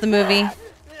Follows the movie.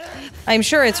 I'm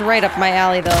sure it's right up my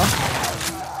alley, though.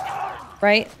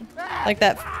 Right? Like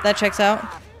that checks out.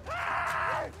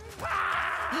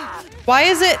 Why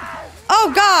is it?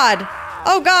 Oh, God!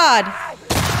 Oh, God!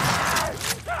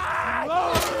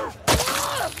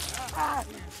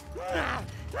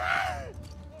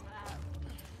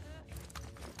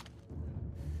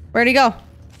 Where'd he go?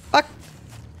 Fuck.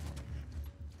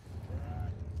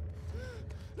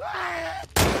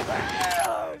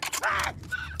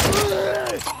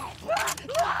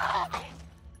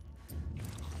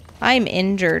 I'm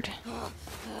injured.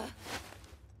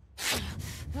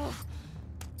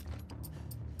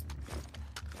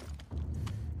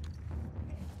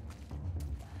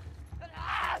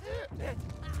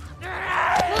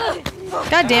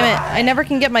 God damn it. I never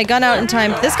can get my gun out in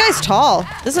time. This guy's tall.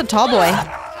 This is a tall boy.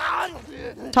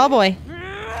 Tall boy.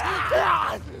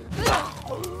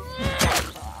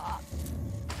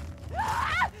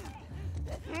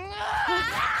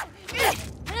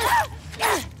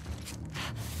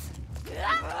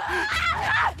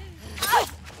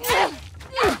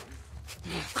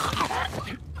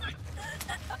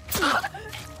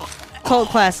 Cult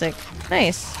classic.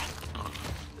 Nice.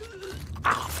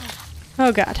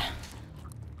 Oh god.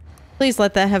 Please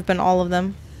let that have been all of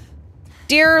them.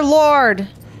 Dear Lord!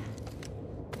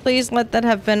 Please let that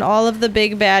have been all of the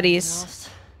big baddies.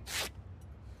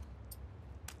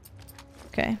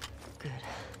 Okay. Good.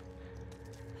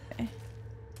 Okay.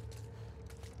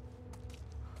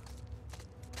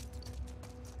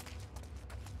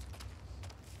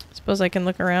 Suppose I can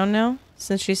look around now,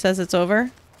 since she says it's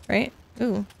over, right?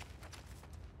 Ooh.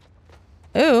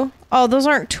 Ooh. Oh, those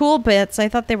aren't tool bits. I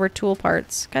thought they were tool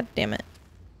parts. God damn it.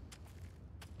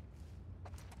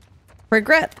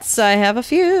 Regrets. I have a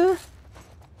few.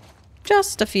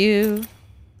 Just a few.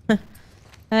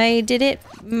 I did it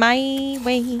my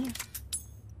way.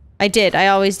 I did. I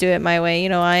always do it my way. You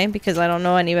know why? Because I don't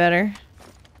know any better.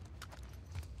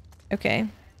 Okay.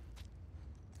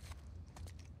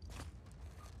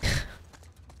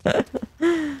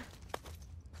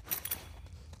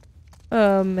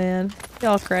 Oh man,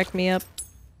 y'all crack me up.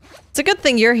 It's a good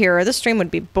thing you're here or this stream would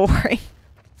be boring.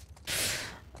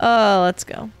 Oh, let's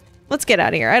go. Let's get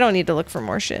out of here. I don't need to look for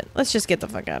more shit. Let's just get the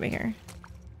fuck out of here.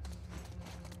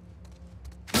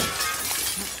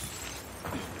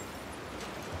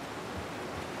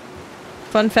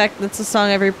 Fun fact, that's a song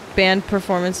every band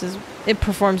performs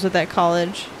with at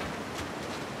college.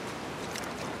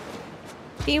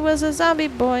 He was a zombie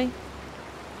boy.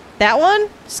 That one?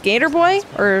 Skater Boy?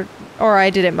 Or I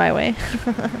did it my way.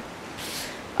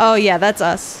 Oh yeah, that's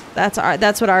us.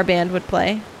 That's what our band would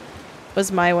play.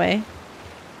 Was My Way.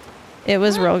 It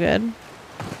was real good.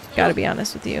 Gotta be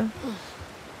honest with you.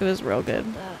 It was real good.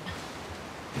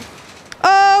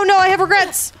 Oh no, I have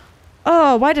regrets!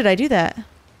 Oh, why did I do that?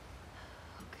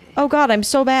 Okay. Oh god, I'm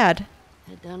so bad.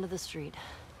 Head down to the street.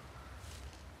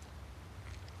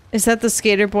 Is that the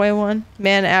Skater Boy one?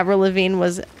 Man, Avril Lavigne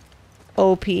was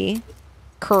OP.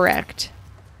 Correct.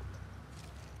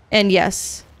 And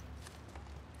yes.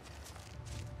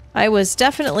 I was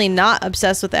definitely not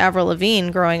obsessed with Avril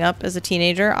Lavigne growing up as a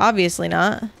teenager. Obviously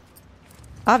not.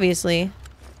 Obviously.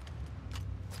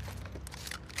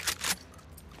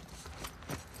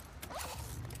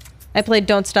 I played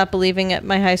Don't Stop Believing at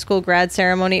my high school grad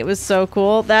ceremony. It was so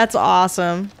cool. That's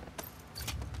awesome.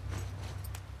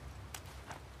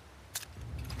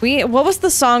 What was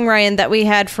the song, Ryan, that we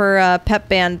had for pep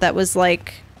band that was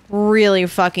like really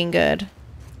fucking good?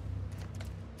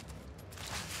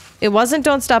 It wasn't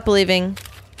Don't Stop Believing,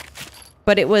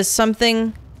 but it was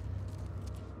something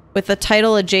with a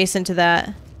title adjacent to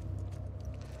that.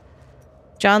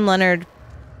 John Leonard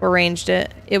arranged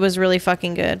it. It was really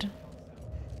fucking good.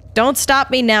 Don't Stop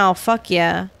Me Now. Fuck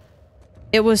yeah.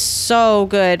 It was so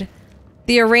good.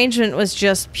 The arrangement was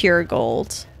just pure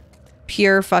gold.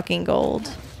 Pure fucking gold.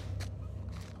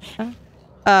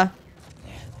 I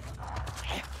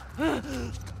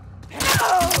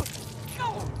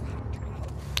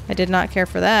did not care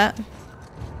for that.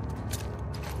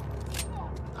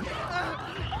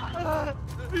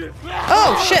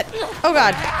 Oh, shit! Oh,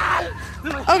 God.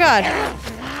 Oh, God.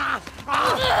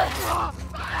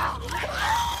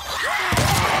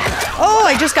 Oh,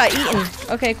 I just got eaten.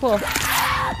 Okay, cool.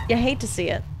 You hate to see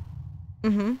it.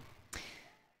 Mm-hmm.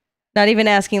 Not even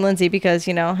asking Lindsay because,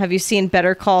 you know, have you seen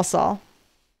Better Call Saul?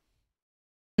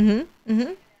 Mm-hmm.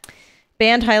 Mm-hmm.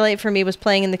 Band highlight for me was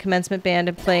playing in the commencement band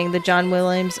and playing the John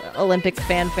Williams Olympic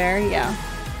fanfare. Yeah.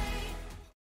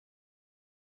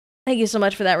 Thank you so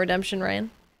much for that redemption,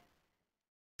 Ryan.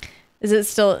 Is it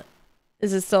still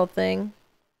a thing?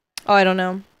 Oh, I don't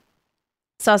know.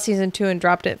 Saw season 2 and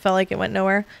dropped it. Felt like it went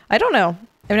nowhere. I don't know.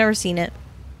 I've never seen it.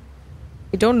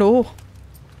 I don't know.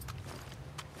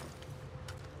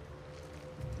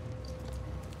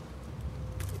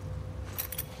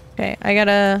 Okay, I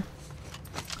gotta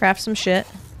craft some shit.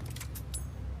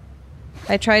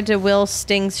 I tried to will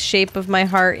Sting's Shape of My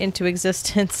Heart into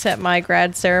existence at my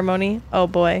grad ceremony. Oh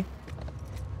boy.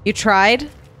 You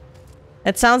tried?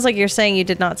 It sounds like you're saying you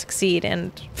did not succeed,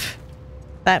 and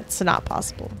that's not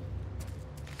possible.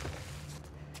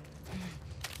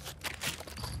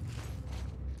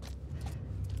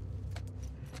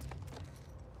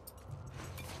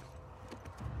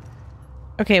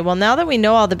 Okay, well now that we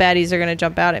know all the baddies are gonna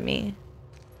jump out at me.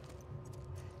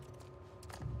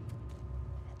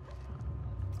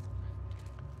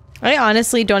 I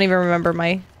honestly don't even remember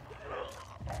my...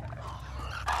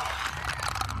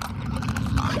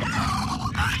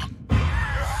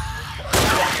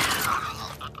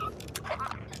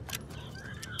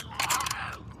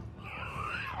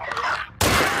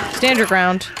 Stand your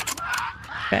ground.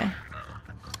 Okay.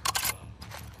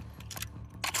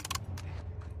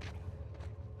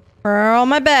 Where are all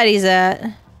my baddies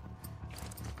at?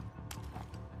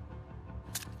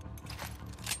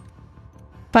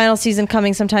 Final season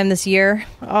coming sometime this year.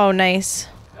 Oh, nice.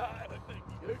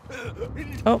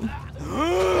 Oh.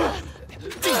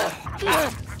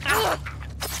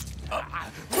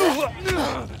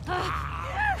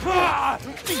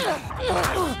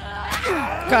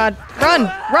 God.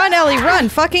 Run! Run, Ellie! Run!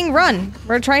 Fucking run!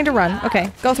 We're trying to run.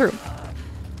 Okay, go through.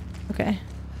 Okay.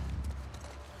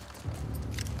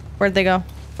 Where'd they go?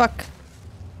 Fuck.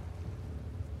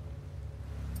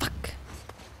 Fuck.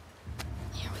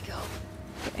 Here we go.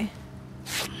 Okay.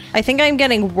 I think I'm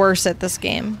getting worse at this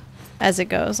game as it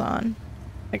goes on.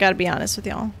 I gotta be honest with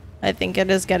y'all. I think it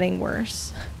is getting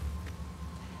worse.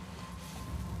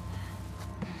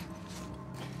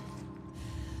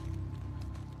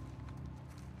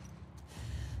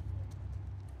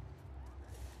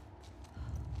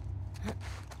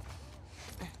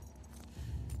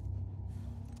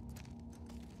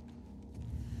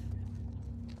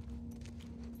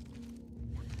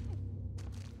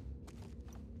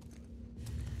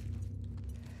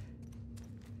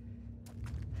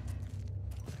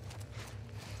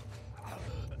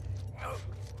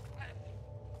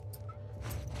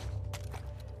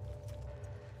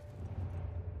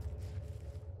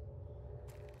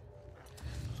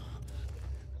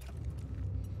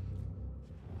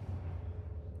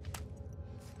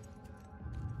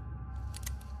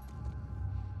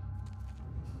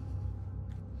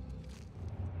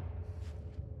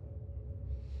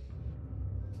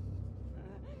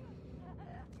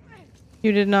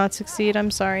 You did not succeed,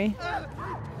 I'm sorry.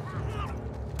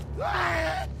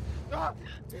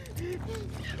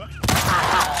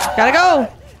 Gotta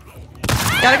go!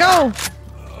 Gotta go!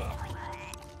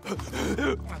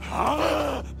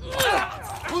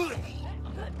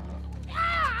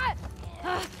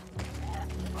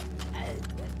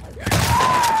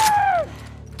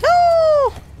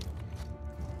 No!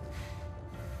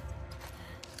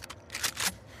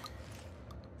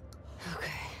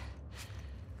 Okay.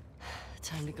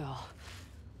 Time to go.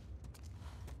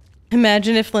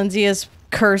 Imagine if Lindsay is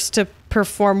cursed to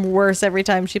perform worse every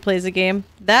time she plays a game.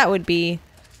 That would be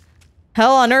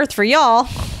hell on earth for y'all.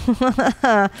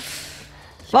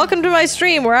 Welcome to my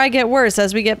stream where I get worse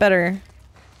as we get better.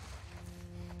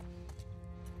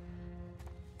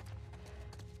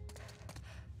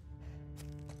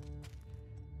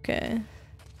 Okay.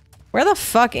 Where the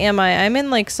fuck am I? I'm in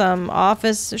like some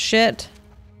office shit.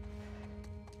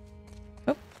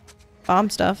 Oh, bomb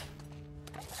stuff.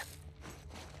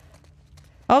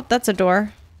 Oh, that's a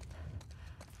door.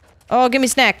 Oh, give me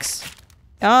snacks.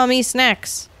 Oh, me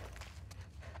snacks.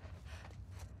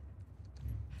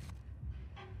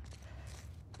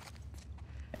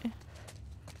 Okay.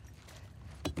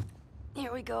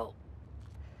 Here we go.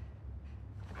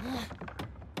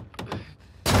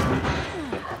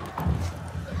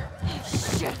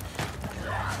 Shit.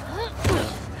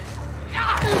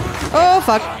 Oh,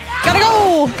 fuck. Gotta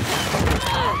go!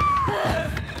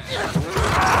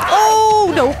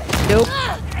 Oh, nope. Nope.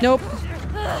 Nope.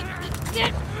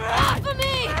 Get off of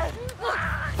me!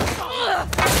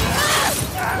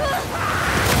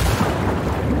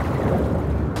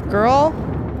 Girl?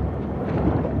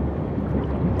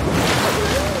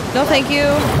 No, thank you.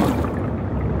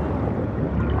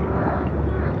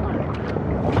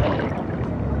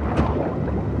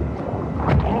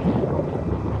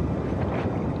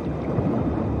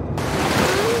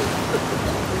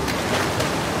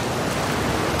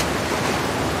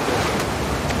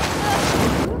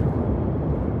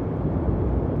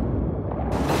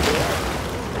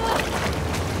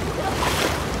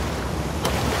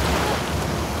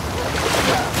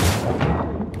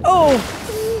 Oh!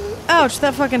 Ouch,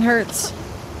 that fucking hurts.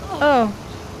 Oh.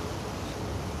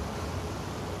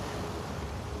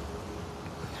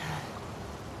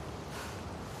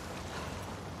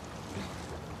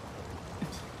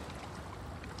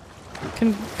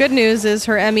 Good news is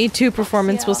her ME2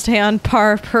 performance will stay on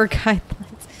par per guidelines.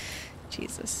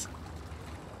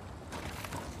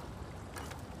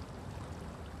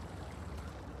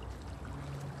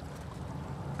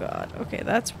 god. Okay,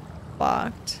 that's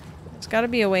locked. There's gotta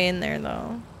be a way in there,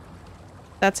 though.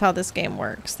 That's how this game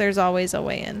works. There's always a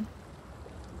way in.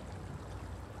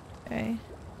 Okay.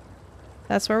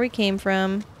 That's where we came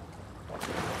from.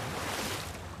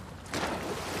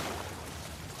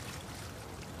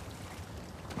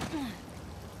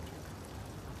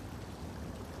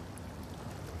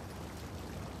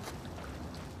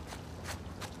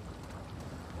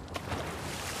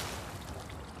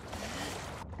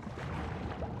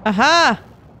 Aha!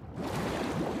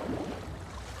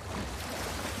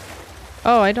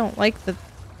 Oh, I don't like this.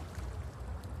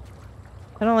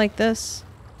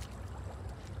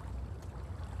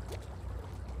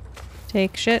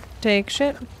 Take shit, take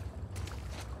shit.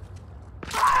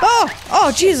 Oh!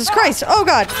 Oh, Jesus Christ! Oh,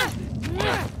 God!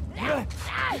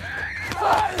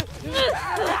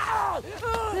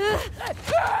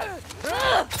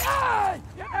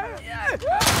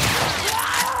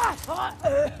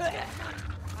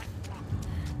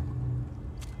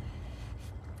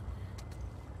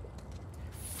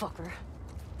 Fucker.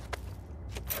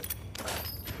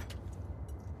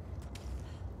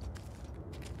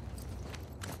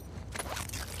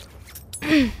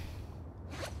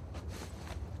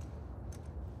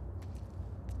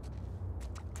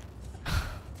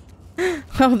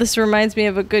 Oh, this reminds me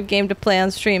of a good game to play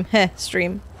on stream. Heh,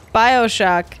 stream.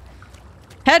 BioShock.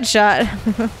 Headshot.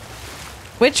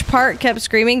 Which part kept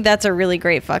screaming? That's a really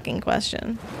great fucking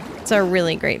question. It's a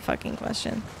really great fucking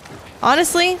question.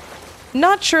 Honestly,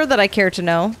 not sure that I care to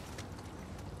know.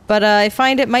 But I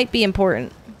find it might be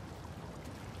important.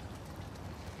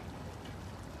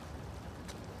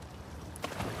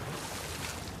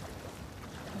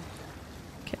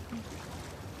 Okay.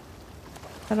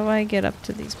 How do I get up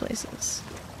to these places?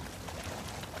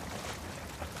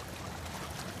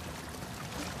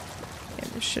 Okay,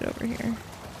 there's shit over here.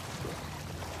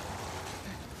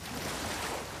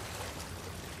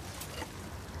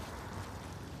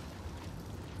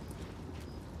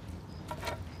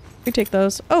 We take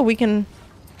those. Oh, we can...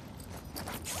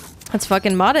 Let's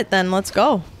fucking mod it then. Let's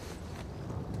go.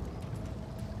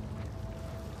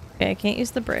 Okay, I can't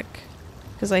use the brick.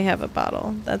 Because I have a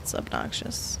bottle. That's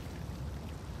obnoxious.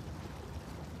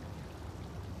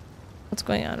 What's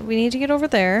going on? We need to get over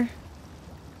there.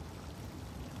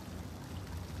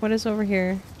 What is over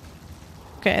here?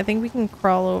 Okay, I think we can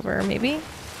crawl over, maybe?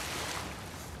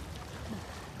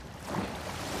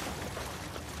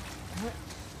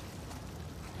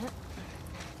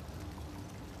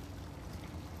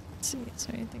 Let's see, is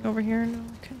there anything over here? No,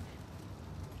 okay.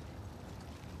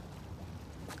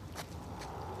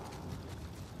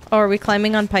 Oh, are we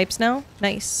climbing on pipes now?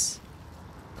 Nice.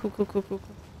 Cool, cool, cool, cool,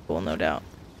 cool. Cool, no doubt.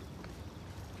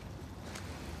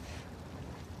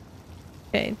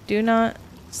 Okay, do not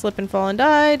slip and fall and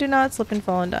die. Do not slip and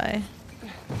fall and die.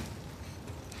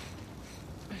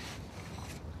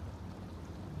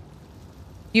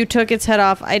 You took its head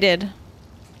off. I did.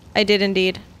 I did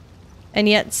indeed. And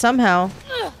yet, somehow,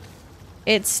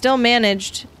 it still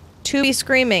managed to be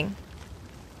screaming.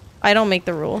 I don't make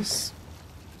the rules.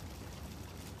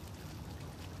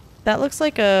 That looks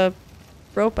like a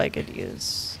rope I could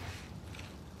use.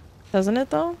 Doesn't it,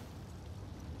 though?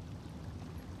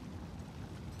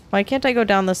 Why can't I go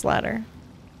down this ladder?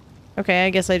 Okay, I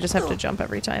guess I just have to jump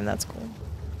every time. That's cool.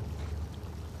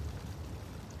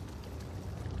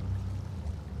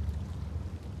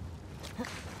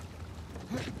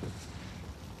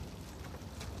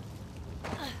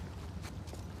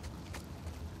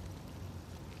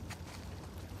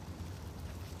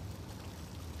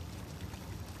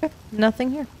 Okay,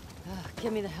 nothing here.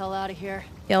 Get me the hell out of here.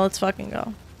 Yeah, let's fucking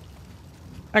go.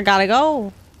 I gotta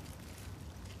go.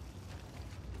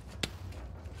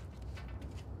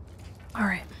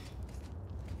 Alright.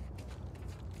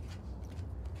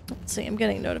 Let's see, I'm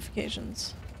getting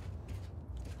notifications.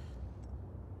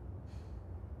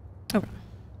 Okay.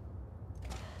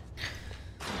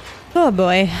 Oh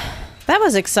boy. That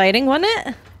was exciting, wasn't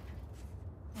it?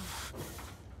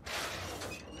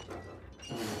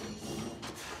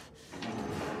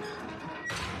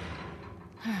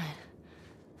 Alright.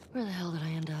 Where the hell did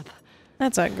I end up?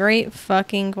 That's a great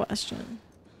fucking question.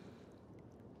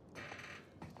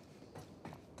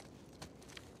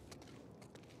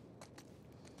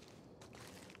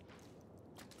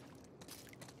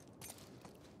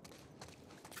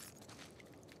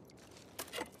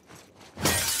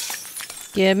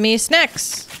 Give me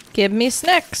snacks. Give me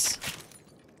snacks.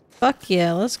 Fuck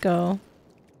yeah, let's go.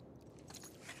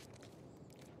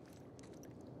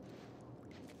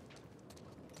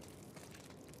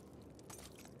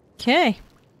 Okay.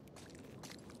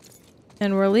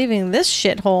 And we're leaving this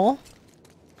shithole.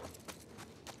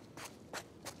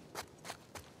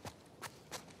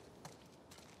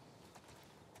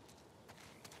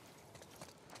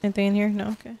 Anything in here? No,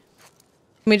 okay.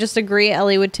 Can we just agree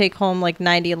Ellie would take home like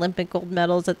 90 Olympic gold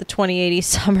medals at the 2080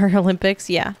 Summer Olympics?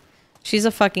 Yeah. She's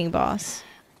a fucking boss.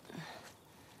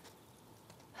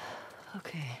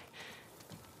 Okay.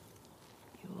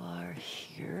 You are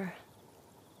here.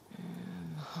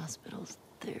 And the hospital's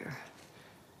there.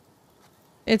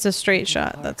 It's a straight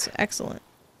shot. That's excellent.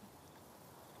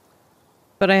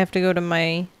 But I have to go to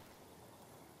my...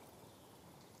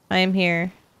 I am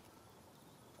here.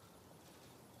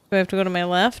 Do I have to go to my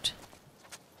left?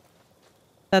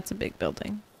 That's a big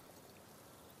building.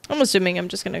 I'm assuming I'm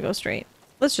just gonna go straight.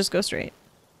 Let's just go straight.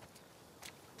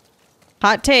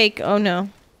 Hot take. Oh no.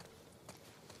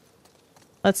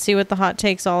 Let's see what the hot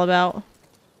take's all about.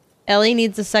 Ellie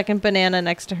needs a second banana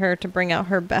next to her to bring out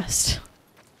her best.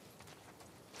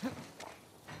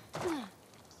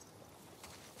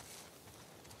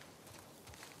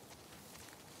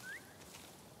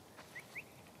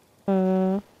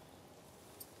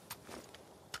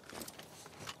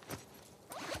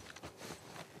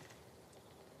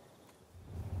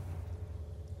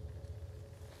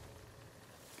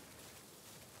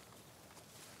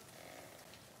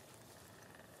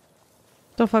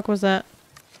 The fuck was that?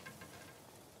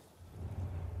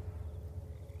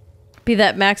 Be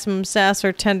that maximum sass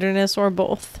or tenderness or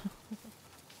both.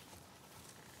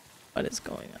 What is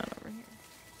going on over here?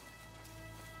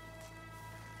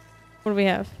 What do we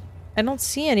have? I don't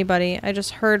see anybody. I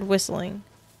just heard whistling.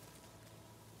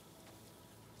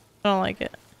 I don't like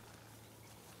it.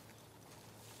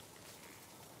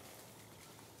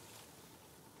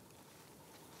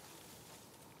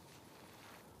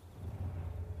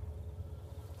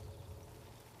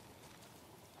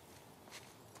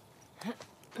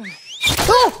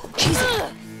 Oh!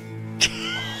 Jesus!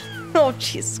 Oh,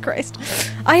 Jesus Christ.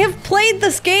 I have played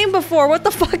this game before. What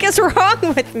the fuck is wrong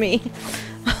with me?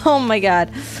 Oh my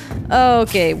god.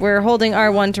 Okay, we're holding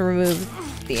R1 to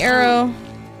remove the arrow.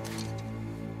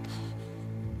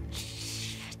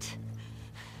 Shit.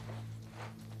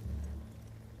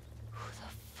 Who the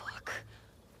fuck?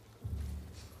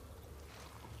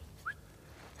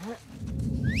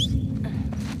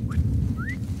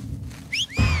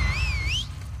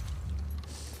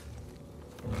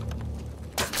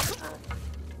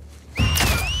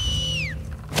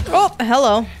 Oh,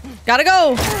 hello. Gotta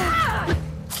go.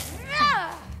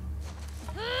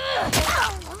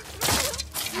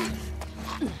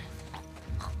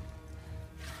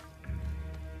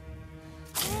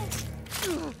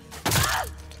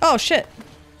 Oh shit.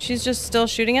 She's just still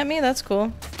shooting at me? That's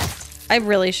cool. I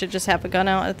really should just have a gun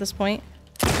out at this point.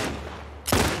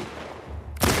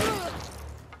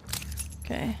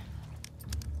 Okay.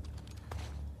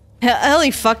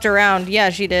 Ellie fucked around. Yeah,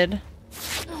 she did.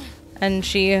 And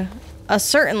she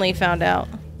certainly found out.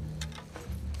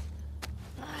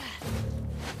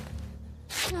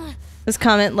 This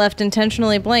comment left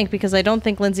intentionally blank because I don't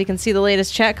think Lindsay can see the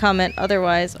latest chat comment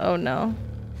otherwise. Oh no.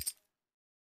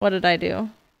 What did I do?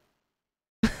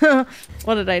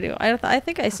 What did I do? I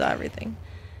think I saw everything.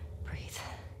 Breathe.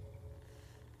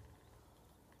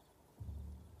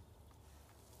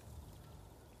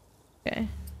 Okay.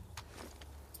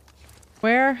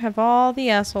 Where have all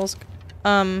the assholes...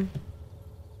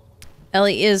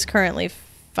 Ellie is currently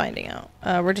finding out.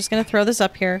 We're just gonna throw this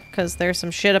up here, because there's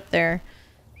some shit up there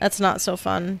that's not so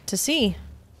fun to see.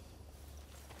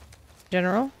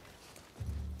 General?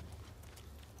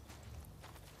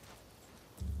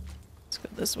 Let's go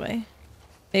this way.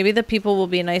 Maybe the people will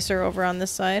be nicer over on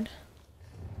this side.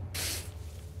 It's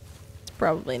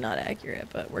probably not accurate,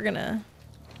 but we're gonna...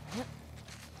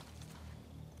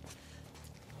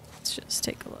 Let's just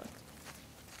take a look.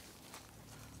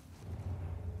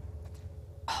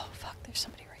 Oh, fuck, there's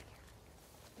somebody right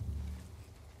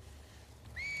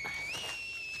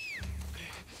here.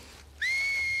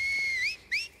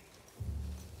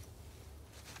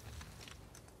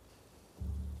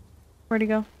 Where'd he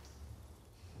go?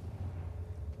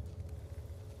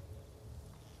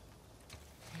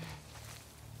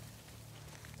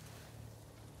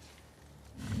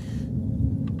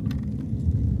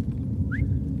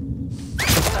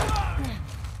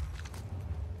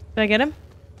 Did I get him?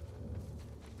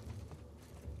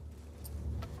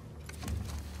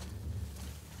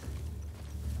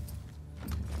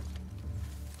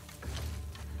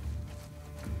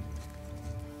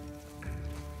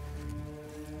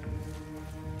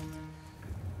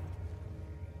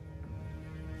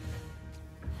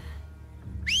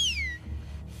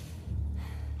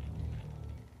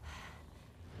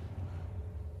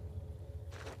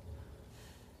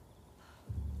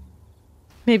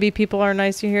 Maybe people are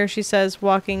nicer here, she says,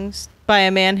 walking by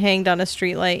a man hanged on a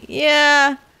streetlight.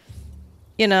 Yeah.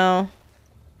 You know.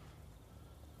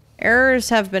 Errors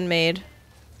have been made.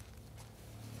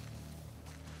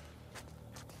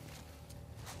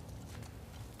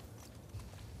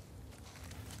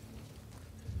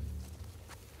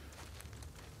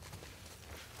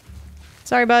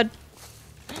 Sorry, bud.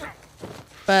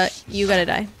 But you gotta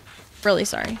die. Really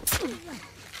sorry.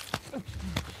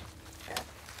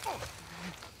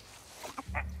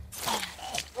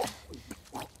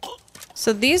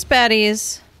 So these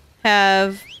baddies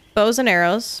have bows and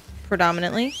arrows,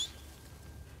 predominantly.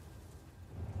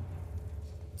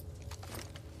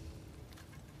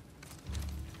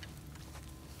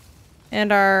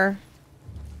 And are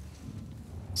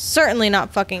certainly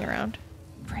not fucking around.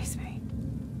 Brace me.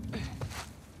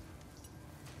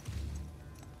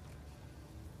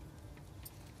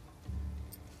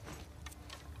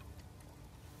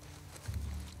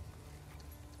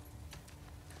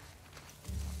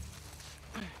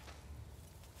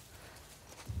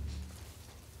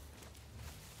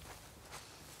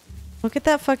 Look at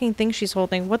that fucking thing she's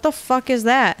holding. What the fuck is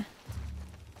that?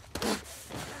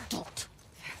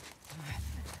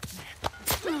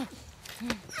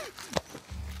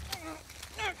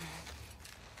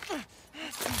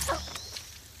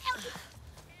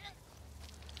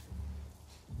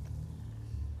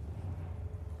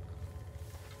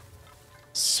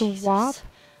 Swap?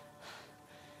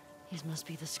 These must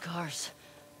be the scars.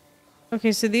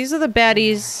 Okay, so these are the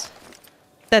baddies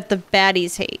that the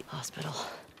baddies hate. Hospital.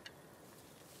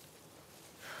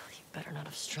 You better not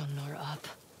have strung Nora up.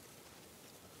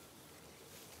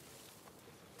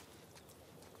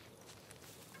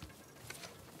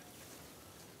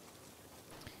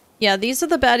 Yeah, these are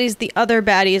the baddies the other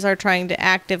baddies are trying to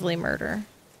actively murder.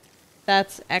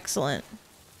 That's excellent.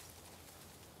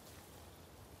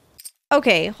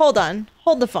 Okay, hold on.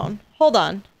 Hold the phone. Hold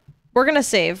on. We're gonna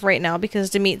save right now because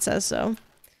Demeet says so.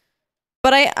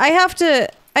 But I have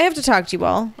to talk to you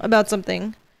all about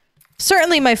something.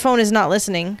 Certainly my phone is not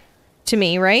listening to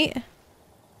me, right?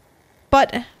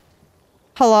 But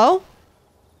hello?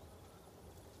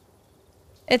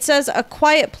 It says A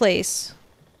Quiet Place.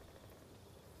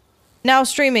 Now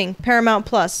streaming Paramount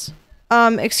Plus.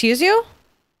 Excuse you?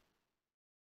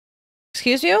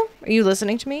 Excuse you? Are you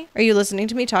listening to me? Are you listening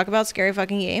to me talk about scary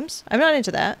fucking games? I'm not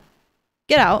into that.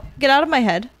 Get out. Get out of my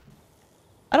head.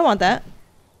 I don't want that.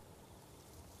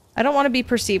 I don't want to be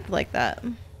perceived like that.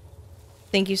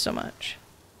 Thank you so much.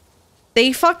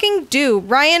 They fucking do.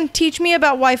 Ryan, teach me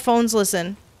about why phones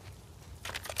listen.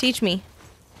 Teach me.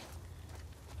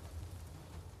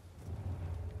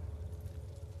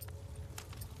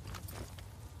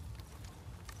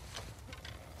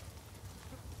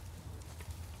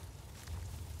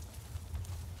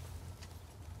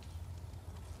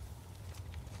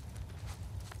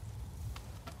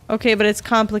 Okay, but it's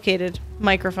complicated.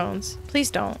 Microphones. Please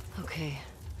don't. Okay.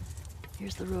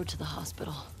 Here's the road to the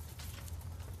hospital.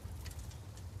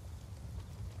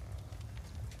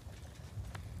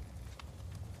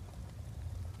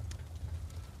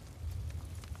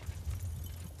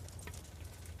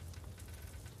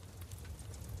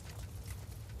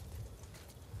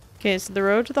 Okay, so the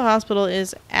road to the hospital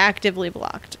is actively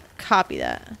blocked. Copy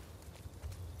that.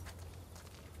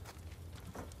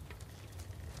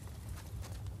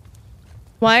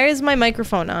 Why is my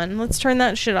microphone on? Let's turn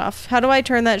that shit off. How do I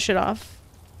turn that shit off?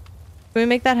 Can we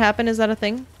make that happen? Is that a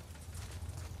thing?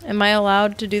 Am I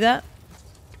allowed to do that?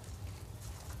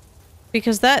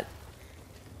 Because that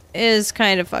is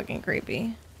kind of fucking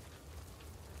creepy.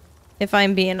 If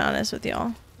I'm being honest with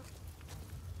y'all.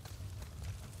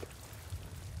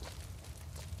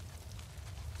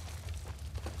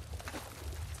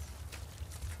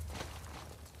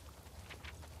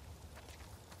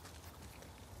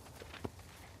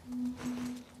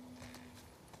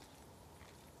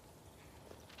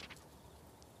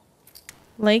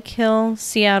 Lake Hill,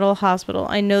 Seattle Hospital.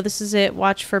 I know this is it.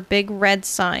 Watch for big red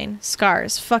sign.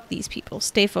 Scars. Fuck these people.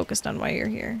 Stay focused on why you're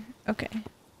here. Okay.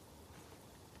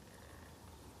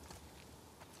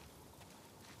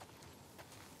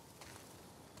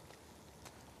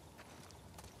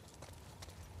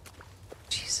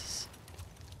 Jesus.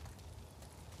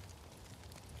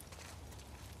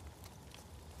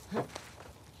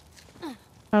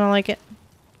 I don't like it.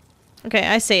 Okay,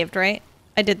 I saved, right?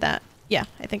 I did that. Yeah,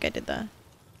 I think I did that.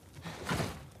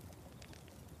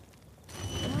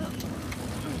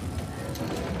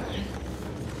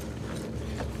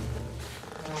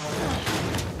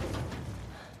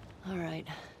 All right.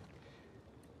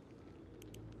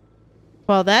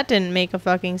 Well, that didn't make a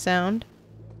fucking sound.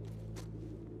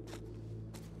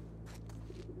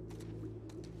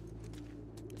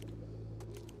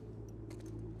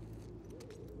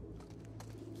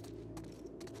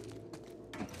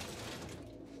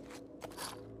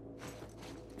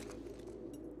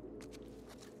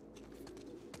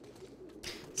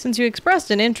 Since you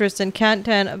expressed an interest in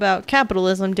content about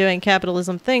capitalism doing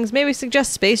capitalism things, maybe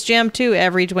suggest Space Jam 2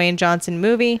 every Dwayne Johnson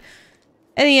movie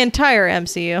and the entire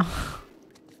MCU.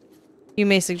 You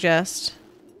may suggest.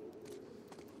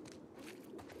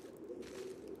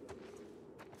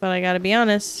 But I gotta be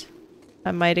honest,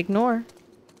 I might ignore.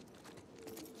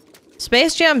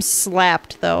 Space Jam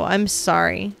slapped, though. I'm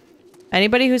sorry.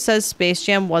 Anybody who says Space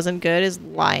Jam wasn't good is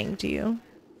lying to you.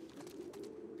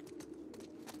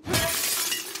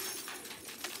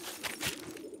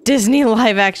 Disney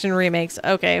live-action remakes.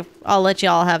 Okay, I'll let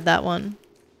y'all have that one.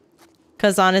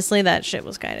 Because honestly, that shit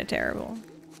was kind of terrible.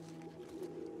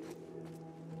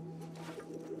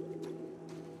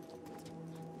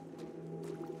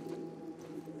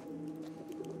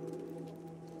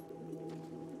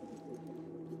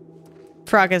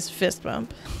 Frogga's fist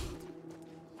bump.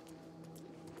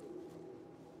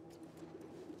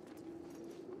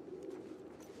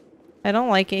 I don't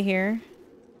like it here.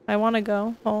 I want to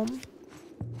go home.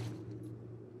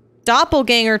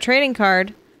 Doppelganger trading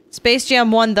card. Space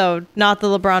Jam 1 though, not the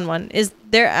LeBron one. Is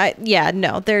there yeah,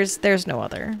 no, there's no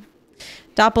other.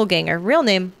 Doppelganger. Real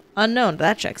name unknown.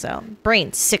 That checks out.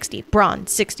 Brain 60. Brawn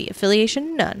 60.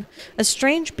 Affiliation none. A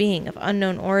strange being of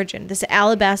unknown origin. This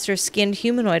alabaster-skinned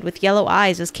humanoid with yellow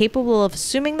eyes is capable of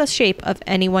assuming the shape of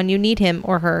anyone you need him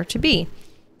or her to be.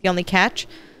 The only catch?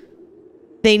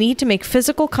 They need to make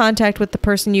physical contact with the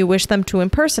person you wish them to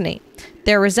impersonate.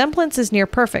 Their resemblance is near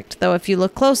perfect, though if you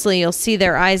look closely, you'll see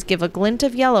their eyes give a glint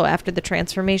of yellow after the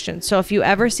transformation. So if you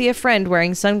ever see a friend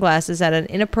wearing sunglasses at an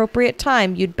inappropriate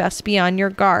time, you'd best be on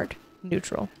your guard.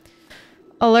 Neutral.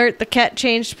 Alert, the cat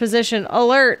changed position.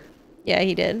 Alert! Yeah,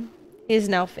 he did. He's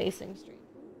now facing street.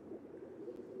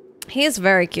 He is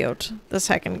very cute, the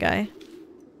second guy.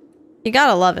 You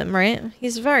gotta love him, right?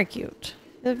 He's very cute.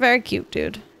 He's a very cute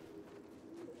dude.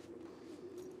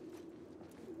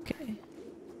 Okay.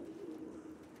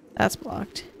 That's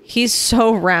blocked. He's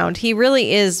so round. He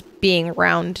really is being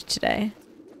round today.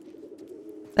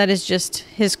 That is just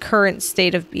his current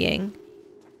state of being.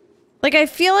 Like, I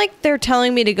feel like they're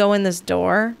telling me to go in this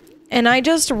door, and I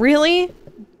just really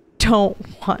don't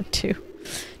want to.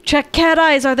 Check cat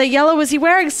eyes. Are they yellow? Is he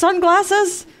wearing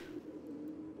sunglasses?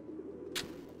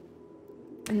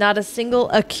 Not a single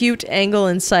acute angle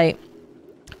in sight,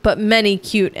 but many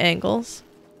cute angles.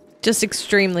 Just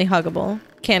extremely huggable.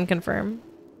 Can confirm.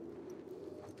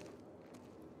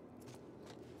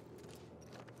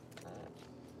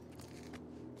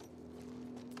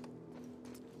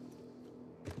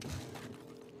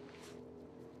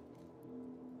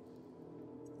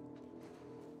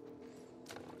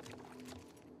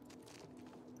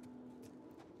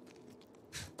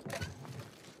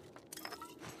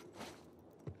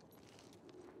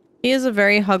 He is a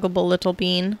very huggable little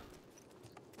bean.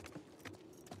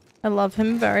 I love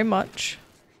him very much.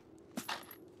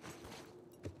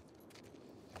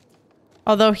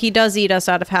 Although he does eat us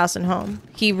out of house and home.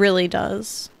 He really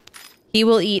does. He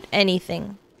will eat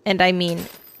anything. And I mean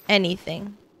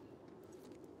anything.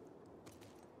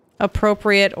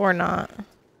 Appropriate or not.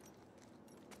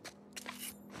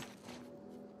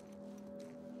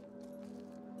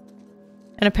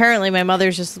 And apparently my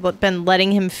mother's just been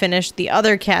letting him finish the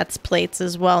other cat's plates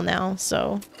as well now,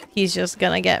 so he's just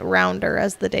gonna get rounder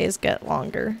as the days get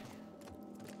longer.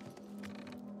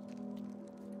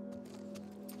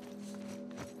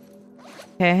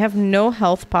 Okay, I have no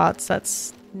health pots.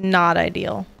 That's not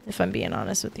ideal, if I'm being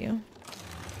honest with you.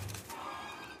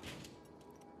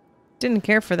 Didn't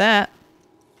care for that.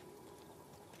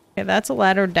 Okay, that's a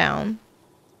ladder down.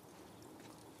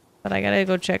 But I gotta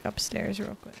go check upstairs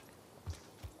real quick.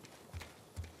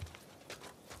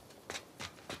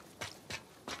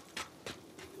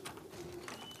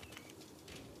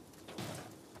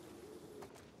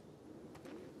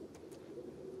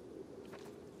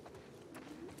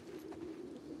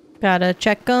 Gotta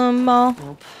check them all.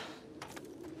 Nope.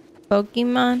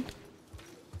 Pokemon.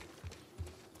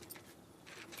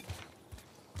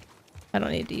 I don't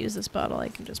need to use this bottle. I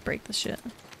can just break the shit.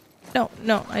 No,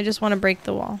 no. I just want to break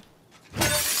the wall.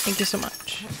 Thank you so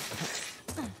much.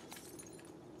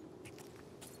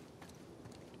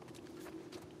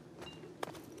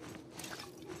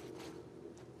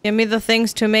 Give me the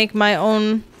things to make my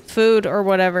own food or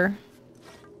whatever.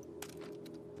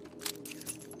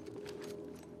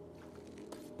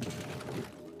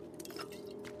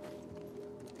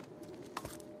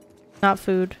 Not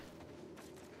food.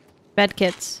 Bed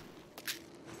kits.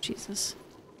 Jesus.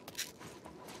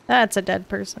 That's a dead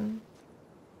person.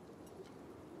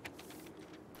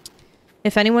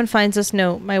 If anyone finds this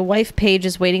note, my wife Paige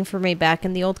is waiting for me back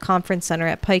in the old conference center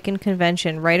at Pike and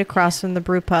Convention, right across from the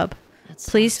brew pub.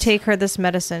 Please take her this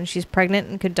medicine. She's pregnant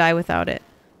and could die without it.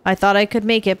 I thought I could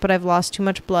make it, but I've lost too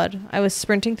much blood. I was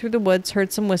sprinting through the woods,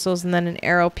 heard some whistles, and then an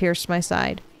arrow pierced my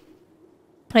side.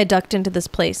 I ducked into this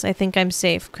place. I think I'm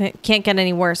safe. Can't get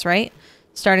any worse, right?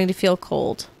 Starting to feel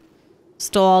cold.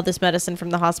 Stole all this medicine from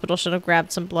the hospital. Should have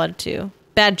grabbed some blood, too.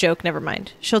 Bad joke, never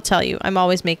mind. She'll tell you. I'm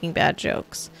always making bad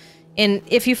jokes. And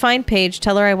if you find Paige,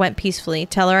 tell her I went peacefully.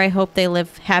 Tell her I hope they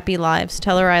live happy lives.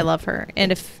 Tell her I love her.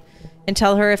 And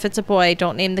tell her if it's a boy,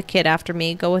 don't name the kid after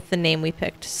me. Go with the name we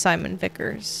picked. Simon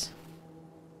Vickers.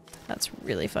 That's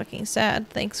really fucking sad.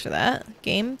 Thanks for that,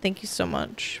 game. Thank you so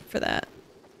much for that.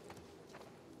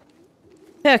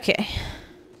 Okay.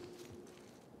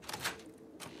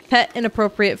 Pet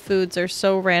inappropriate foods are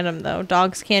so random, though.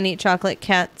 Dogs can't eat chocolate,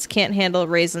 cats can't handle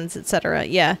raisins, etc.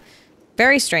 Yeah.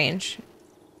 Very strange.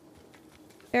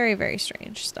 Very, very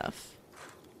strange stuff.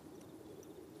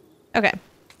 Okay.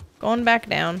 Going back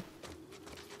down.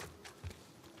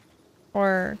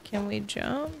 Or can we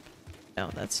jump?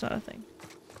 No, that's not a thing.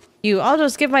 I'll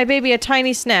just give my baby a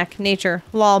tiny snack. Nature.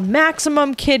 Lol.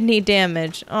 Maximum kidney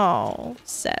damage. Oh,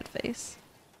 sad face.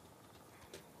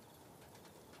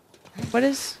 What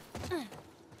is...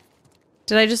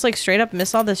 Did I just like straight up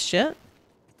miss all this shit?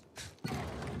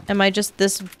 Am I just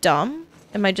this dumb?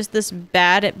 Am I just this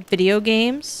bad at video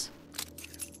games?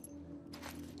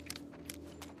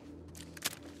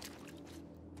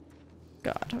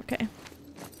 God, okay.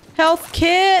 Health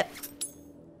kit!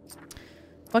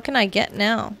 What can I get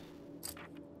now?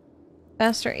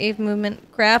 Faster aim movement.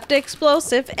 Craft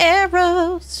explosive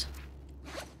arrows!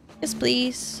 Yes,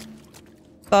 please.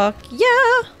 Fuck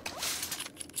yeah!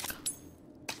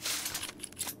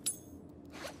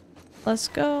 Let's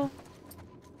go.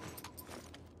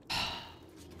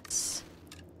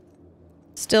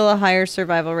 Still a higher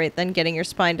survival rate than getting your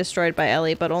spine destroyed by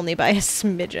Ellie, but only by a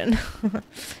smidgen.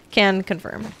 Can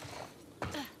confirm.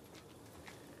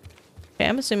 Okay,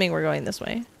 I'm assuming we're going this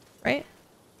way, right?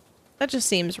 That just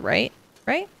seems right,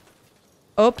 right?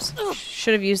 Oops.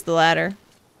 Should have used the ladder.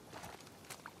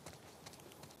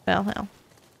 Well, hell.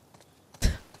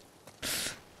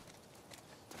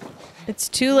 It's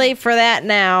too late for that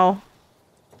now.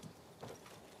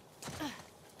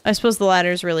 I suppose the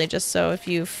ladder is really just so if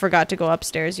you forgot to go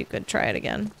upstairs, you could try it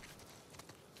again.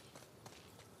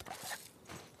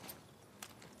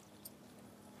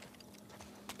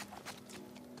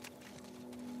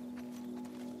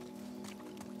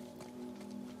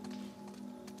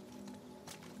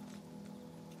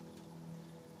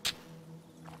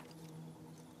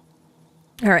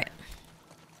 All right.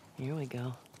 Here we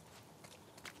go.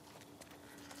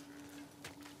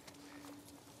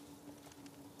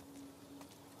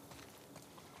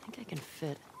 I think I can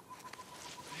fit.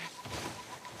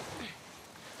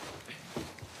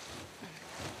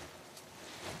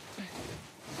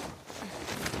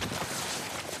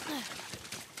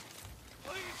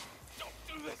 Please, don't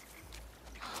do this.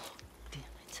 Damn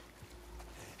it.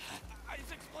 I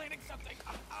was explaining something.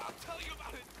 I'll tell you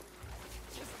about it.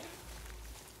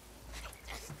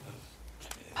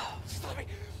 Stop me.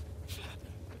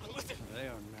 Listen. They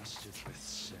are masters with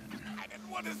sin. I didn't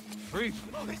want to. Free.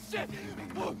 Holy shit.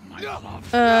 Oh, my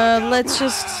love. Let's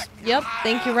just... Yep,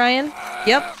 thank you, Ryan.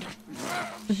 Yep.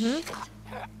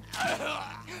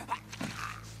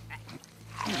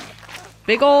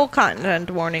 Big ol'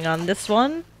 content warning on this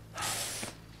one.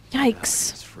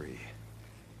 Yikes. It's free.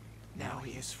 Now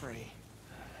he is free.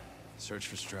 Search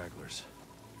for stragglers.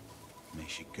 May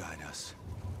she guide us.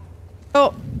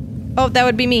 Oh. Oh, that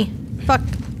would be me. Fuck.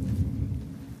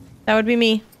 That would be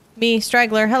me. Me,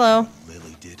 straggler. Hello.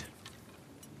 Lily did.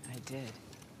 I did.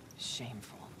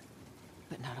 Shameful.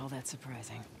 But not all that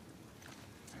surprising.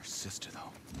 Her sister,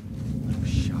 though. I was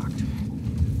shocked.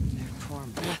 They're poor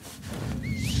me.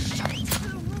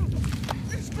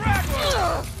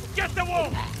 Straggler! Get the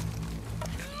wolf!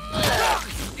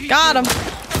 Got him.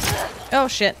 Oh,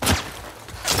 shit.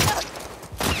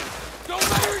 Don't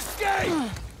let her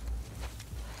escape!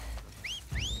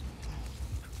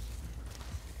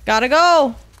 Gotta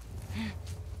go.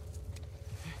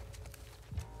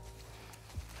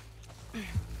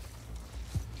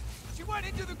 She went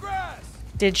into the grass!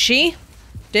 Did she?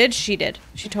 Did? She did.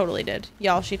 She totally did.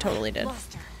 Y'all, she totally did.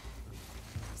 Lost her.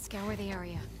 Scour the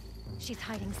area. She's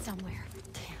hiding somewhere.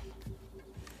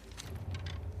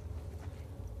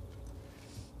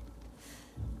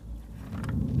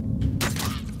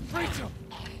 Rachel!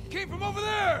 Came from over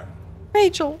there!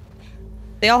 Rachel.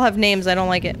 They all have names. I don't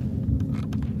like it.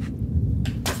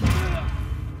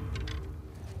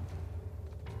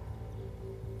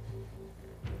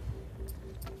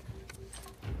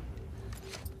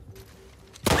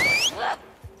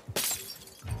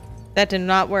 That did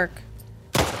not work.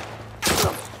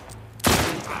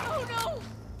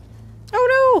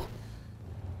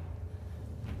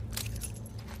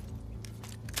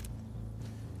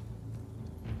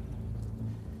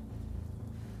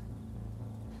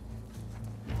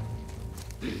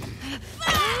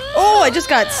 I just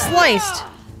got sliced.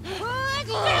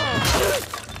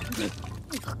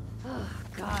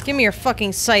 Give me your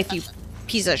fucking scythe, you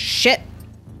piece of shit.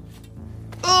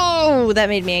 Oh, that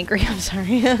made me angry. I'm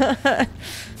sorry.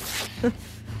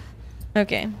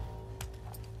 Okay.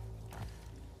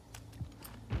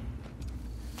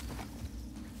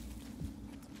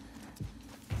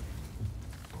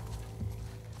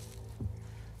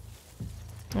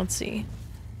 Let's see.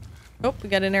 Oh, we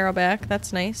got an arrow back.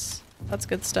 That's nice. That's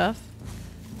good stuff.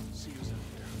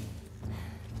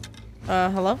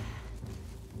 Hello?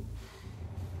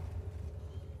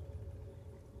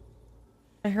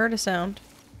 I heard a sound.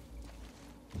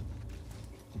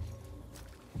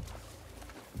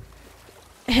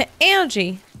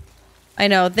 Angie! I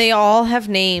know, they all have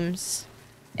names.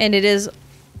 And it is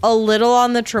a little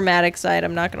on the traumatic side,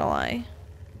 I'm not gonna lie.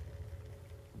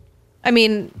 I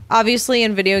mean, obviously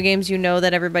in video games you know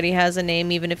that everybody has a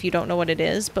name even if you don't know what it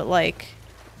is, but like...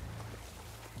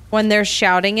 when they're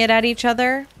shouting it at each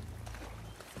other...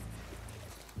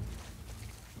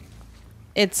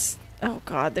 it's... oh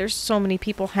god, there's so many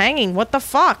people hanging. What the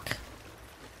fuck?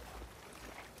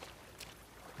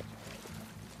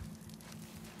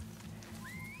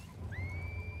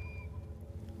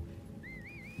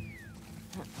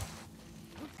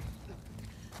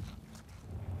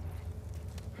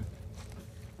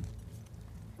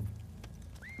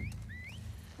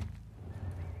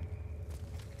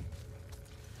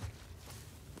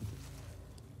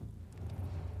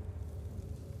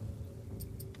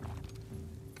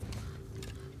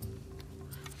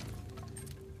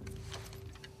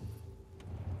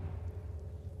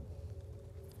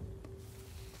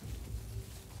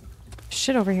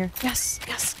 Shit over here. Yes,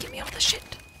 yes, give me all the shit.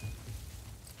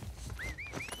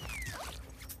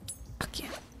 Fuck yeah.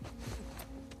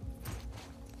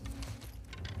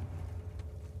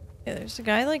 Yeah, there's a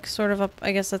guy like sort of up,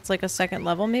 I guess that's like a second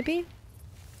level maybe?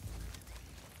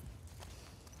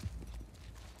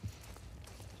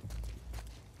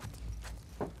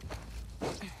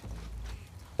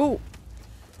 Ooh.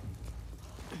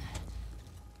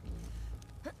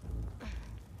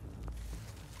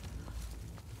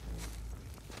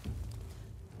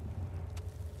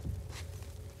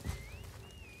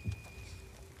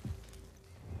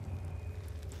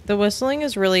 The whistling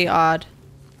is really odd,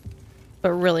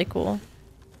 but really cool.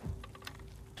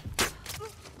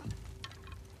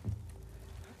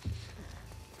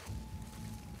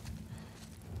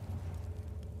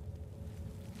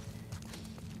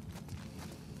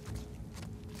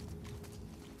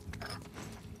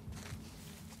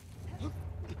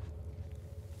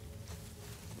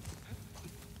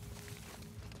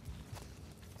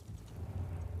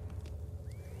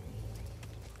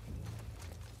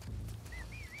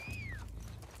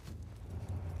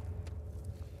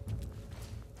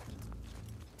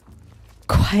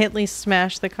 Quietly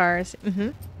smash the cars.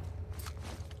 Mm-hmm.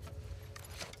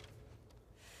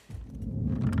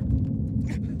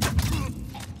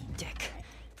 Dick.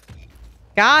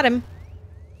 Got him.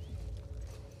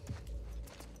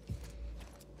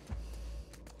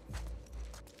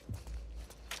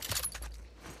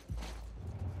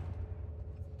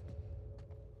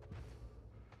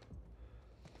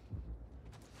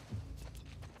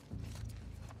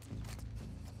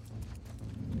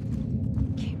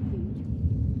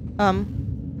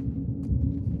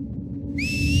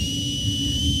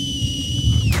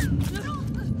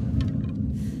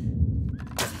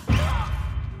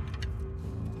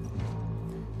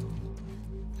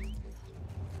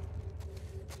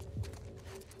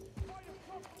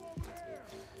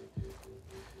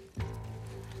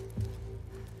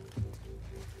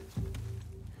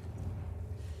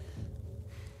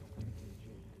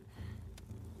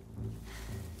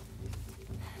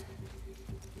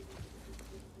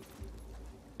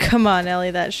 Come on,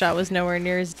 Ellie, that shot was nowhere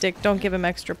near his dick. Don't give him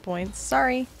extra points.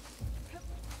 Sorry.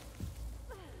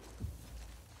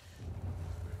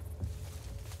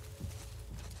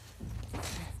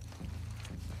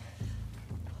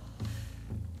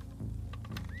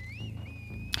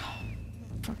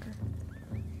 Fucker.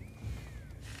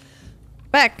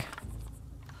 Beck!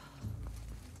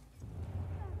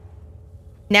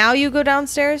 Now you go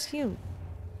downstairs? You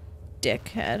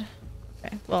dickhead.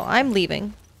 Okay, well, I'm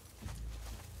leaving.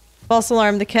 False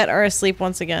alarm, the Ket are asleep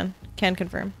once again. Can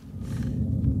confirm.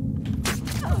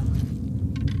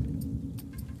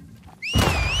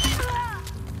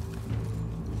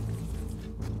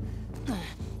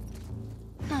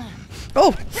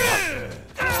 Oh!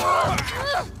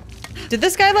 Did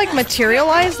this guy, like,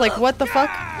 materialize? Like, what the fuck?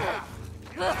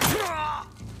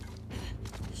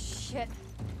 Shit.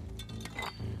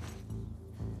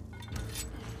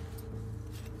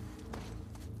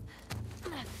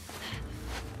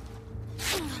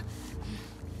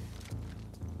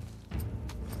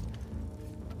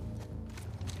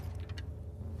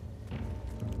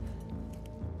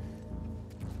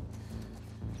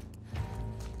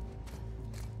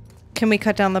 Can we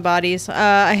cut down the bodies?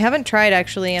 I haven't tried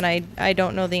actually, and I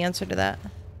don't know the answer to that.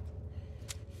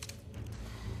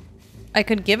 I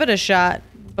could give it a shot,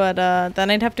 but then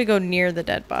I'd have to go near the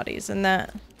dead bodies, and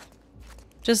that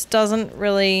just doesn't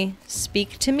really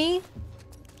speak to me.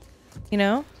 You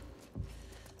know?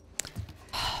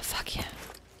 Oh, fuck yeah.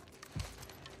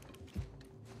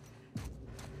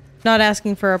 Not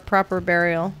asking for a proper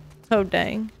burial. Oh,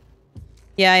 dang.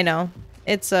 Yeah, I know.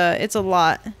 It's a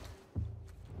lot.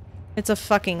 It's a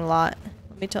fucking lot,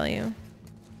 let me tell you.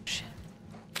 Shit.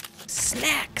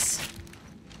 Snacks!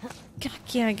 God,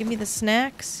 yeah, give me the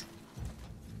snacks.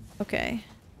 Okay.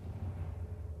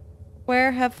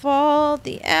 Where have all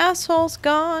the assholes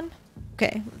gone?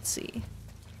 Okay, let's see.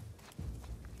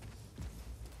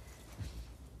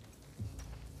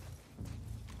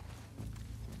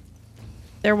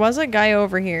 There was a guy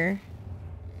over here.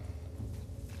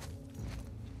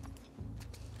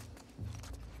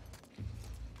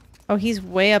 Oh, he's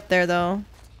way up there, though.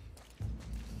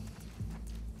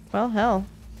 Well, hell.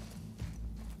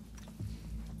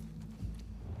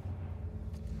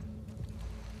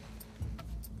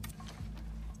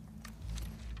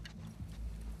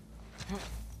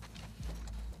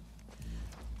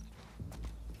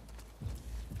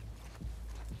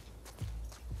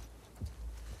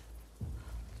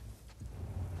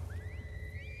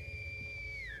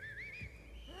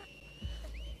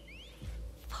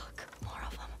 Fuck, more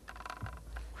of them.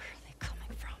 Where are they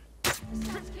coming from? The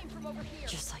sounds came from over here.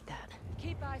 Just like that.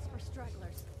 Keep eyes for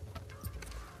stragglers.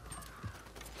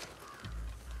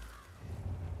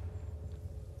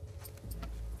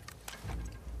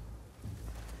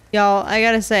 Y'all, I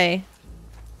gotta say,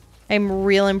 I'm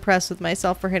real impressed with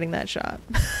myself for hitting that shot.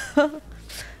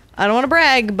 I don't want to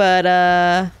brag, but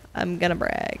I'm gonna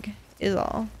brag. Is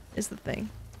all. Is the thing.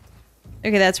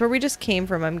 Okay, that's where we just came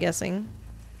from, I'm guessing.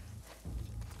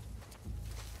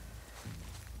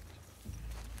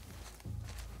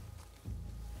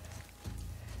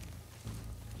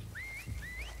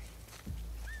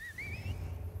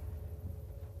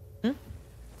 Hmm?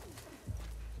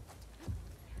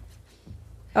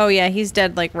 Oh yeah, he's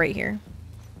dead like right here.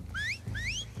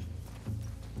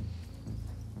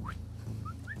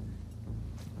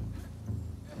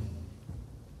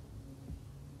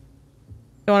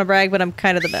 Don't want to brag, but I'm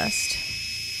kind of the best.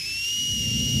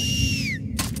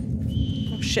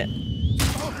 Oh shit.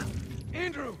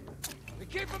 Andrew! It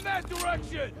came from that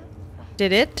direction!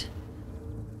 Did it?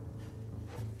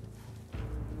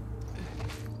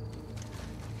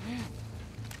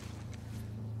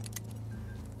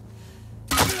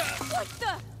 What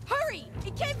the? Hurry!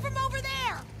 It came from over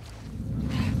there!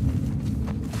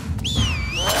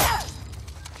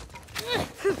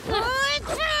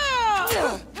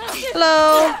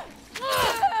 Hello.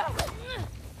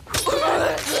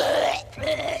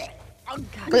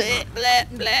 Bleh, bleh,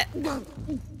 bleh.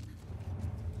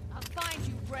 I'll find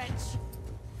you, wrench.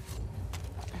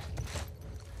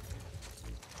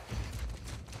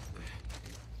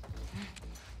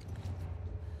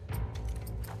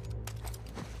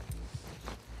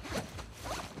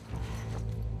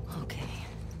 Okay.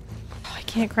 Oh, I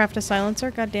can't craft a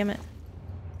silencer? God damn it.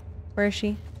 Where is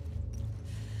she?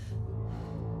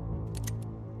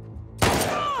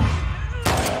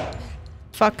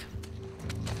 Fuck.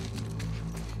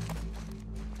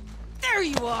 There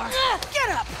you are! Get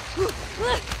up!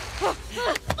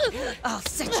 I'll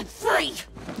set you free!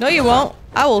 No, you won't.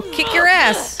 I will kick your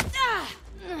ass.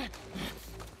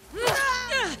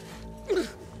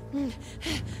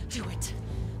 Do it.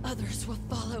 Others will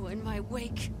follow in my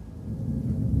wake.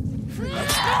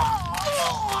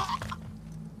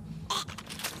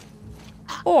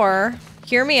 Or,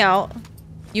 hear me out,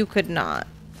 you could not.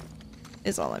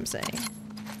 Is all I'm saying.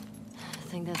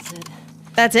 I think that's it.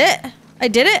 That's it? I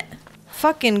did it?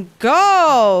 Fucking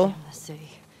go! The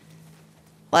city.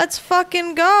 Let's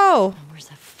fucking go! Where's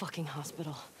that fucking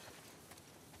hospital?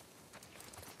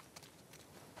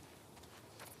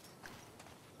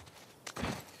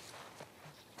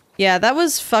 Yeah, that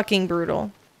was fucking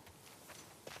brutal.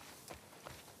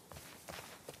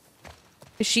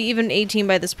 Is she even 18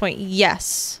 by this point?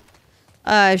 Yes.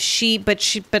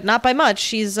 But not by much.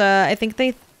 She's, I think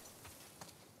they,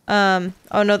 oh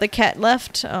no, the cat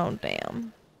left. Oh,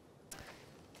 damn.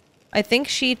 I think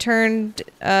she turned,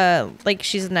 like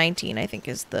she's 19, I think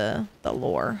is the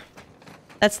lore.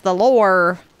 That's the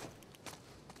lore.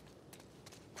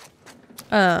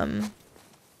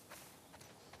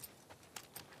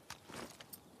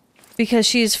 Because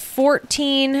she's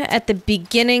 14 at the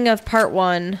beginning of part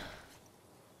 1.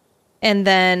 And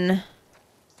then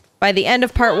by the end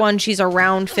of part 1, she's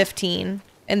around 15.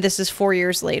 And this is 4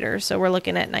 years later, so we're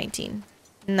looking at 19.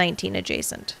 19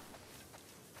 adjacent.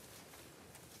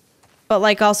 But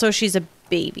like also she's a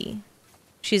baby.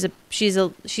 She's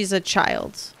a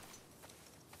child.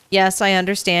 Yes, I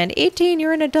understand. 18,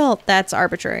 you're an adult. That's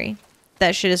arbitrary.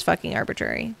 That shit is fucking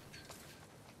arbitrary.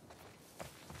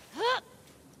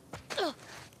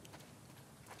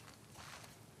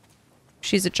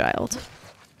 She's a child.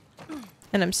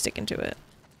 And I'm sticking to it.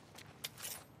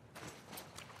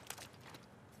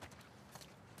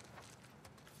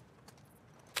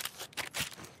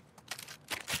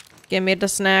 Give me the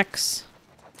snacks.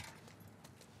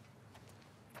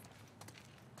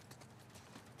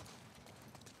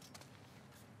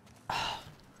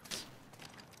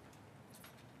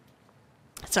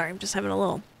 Sorry, I'm just having a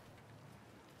little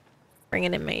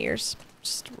ringing in my ears.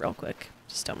 Just real quick.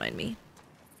 Just don't mind me.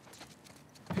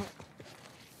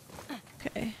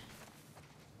 Okay.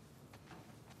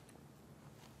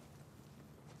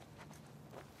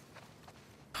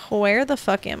 Where the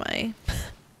fuck am I?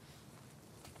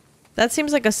 That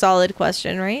seems like a solid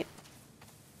question, right?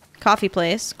 Coffee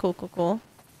place. Cool, cool, cool.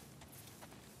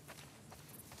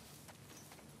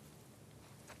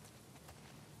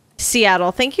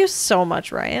 Seattle. Thank you so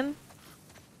much, Ryan.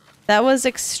 That was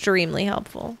extremely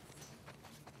helpful.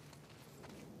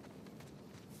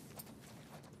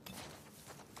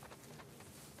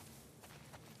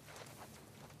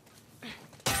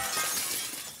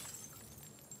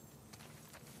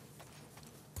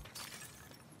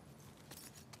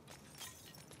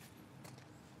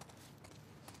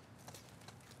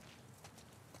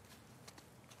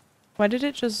 Why did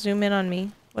it just zoom in on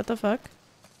me? What the fuck?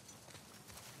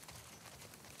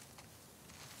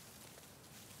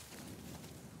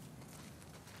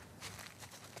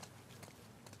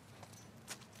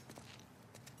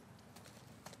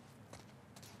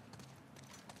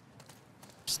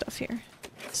 Stuff here.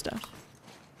 Stuff.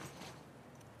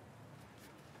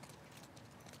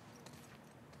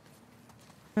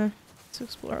 Let's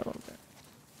explore a little bit.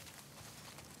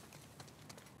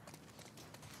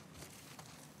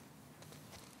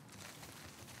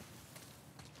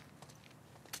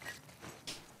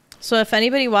 So if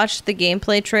anybody watched the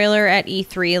gameplay trailer at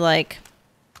E3 like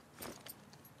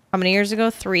how many years ago?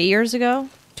 3 years ago?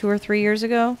 2 or 3 years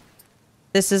ago?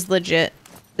 This is legit.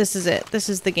 This is it. This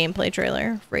is the gameplay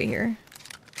trailer right here.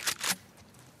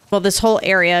 Well, this whole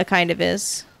area kind of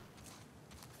is.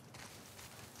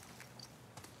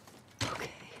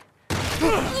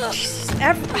 Jesus,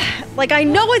 like, I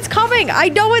know it's coming! I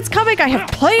know it's coming! I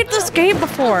have played this game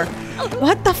before!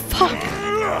 What the fuck?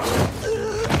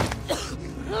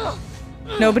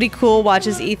 Nobody cool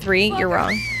watches E3? You're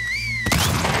wrong.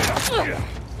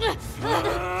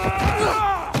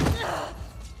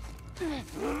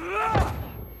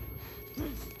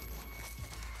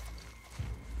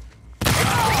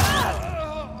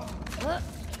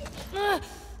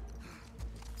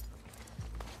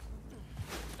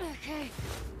 Okay.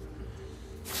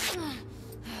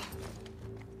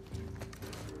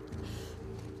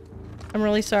 I'm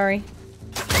really sorry.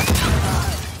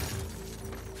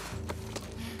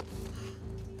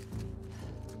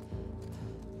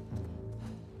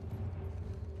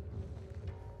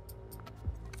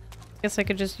 Guess I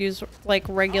could just use like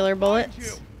regular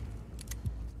bullets.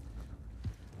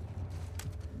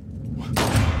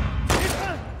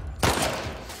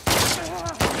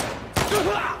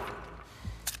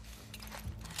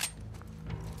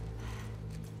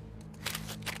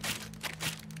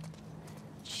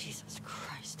 Jesus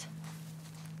Christ.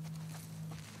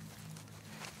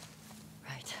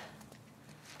 Right.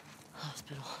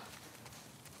 Hospital.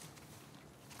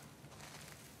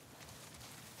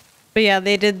 But yeah,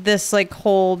 they did this like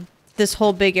this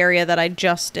whole big area that I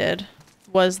just did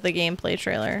was the gameplay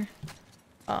trailer.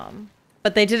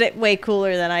 But they did it way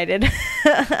cooler than I did.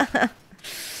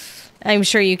 I'm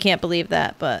sure you can't believe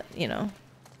that, but you know,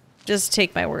 just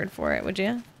take my word for it, would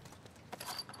you?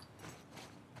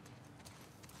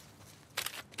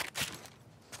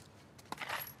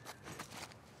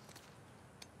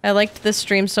 I liked this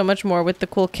stream so much more with the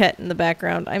cool cat in the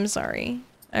background. I'm sorry.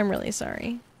 I'm really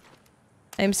sorry.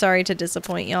 I'm sorry to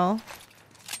disappoint y'all.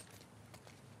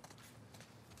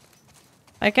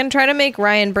 I can try to make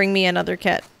Ryan bring me another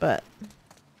cat, but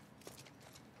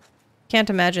can't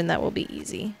imagine that will be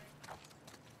easy.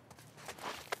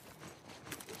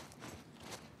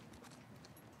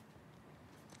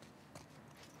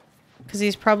 Because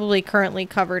he's probably currently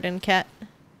covered in cat.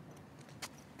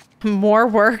 More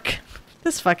work.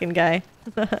 This fucking guy.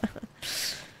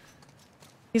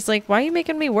 He's like, why are you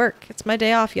making me work? It's my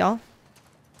day off, y'all.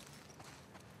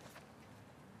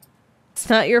 It's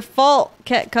not your fault.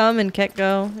 Cat come and cat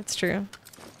go. It's true.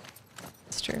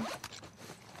 It's true.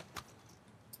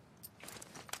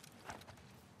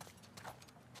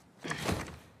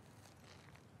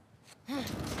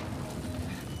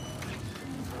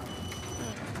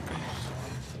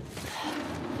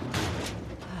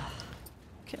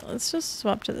 let's just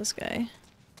swap to this guy.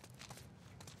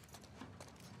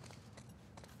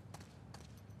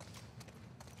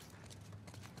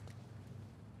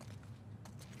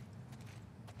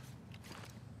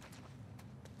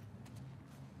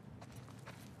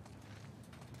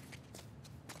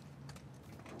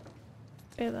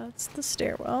 Okay, that's the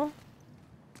stairwell.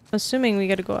 Assuming we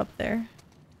gotta go up there.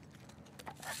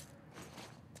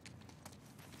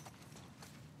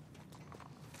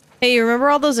 Hey, you remember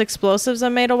all those explosives I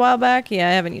made a while back? Yeah,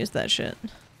 I haven't used that shit.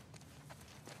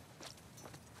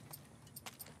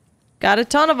 Got a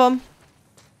ton of them.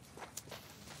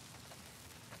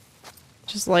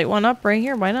 Just light one up right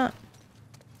here, why not?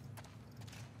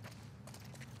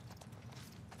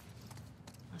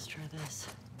 Let's try this.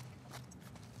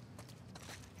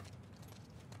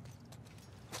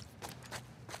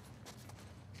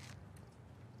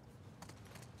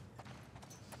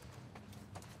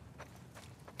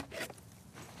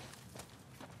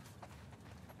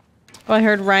 Oh, I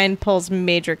heard Ryan pulls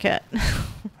major cat.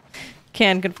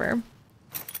 Can confirm.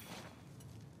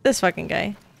 This fucking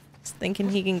guy. He's thinking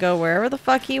he can go wherever the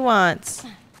fuck he wants.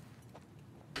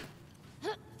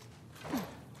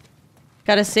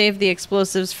 Gotta save the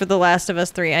explosives for The Last of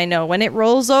Us 3. I know. When it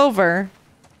rolls over,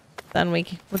 then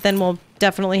we'll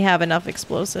definitely have enough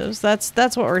explosives. That's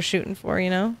what we're shooting for, you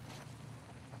know?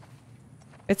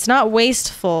 It's not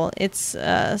wasteful. It's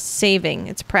saving.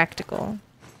 It's practical.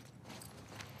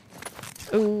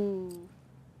 Ooh.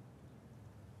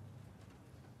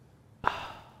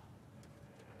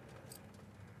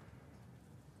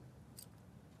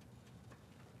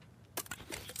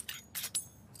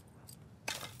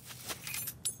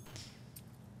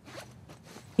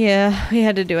 Yeah, we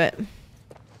had to do it.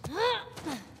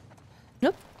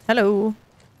 Nope. Hello.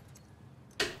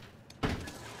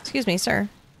 Excuse me, sir.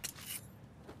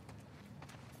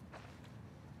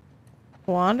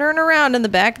 Wandering around in the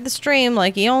back of the stream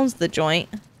like he owns the joint.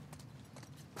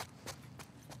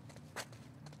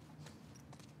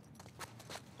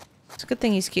 It's a good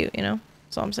thing he's cute, you know?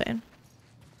 That's all I'm saying.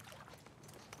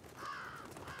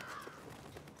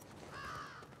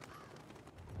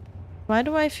 Why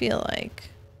do I feel like...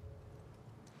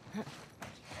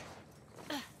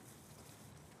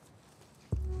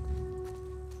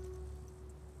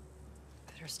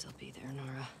 Better still be there,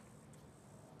 Nora.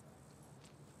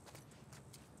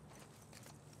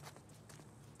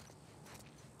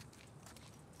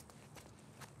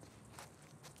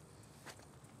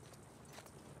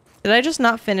 Did I just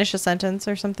not finish a sentence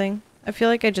or something? I feel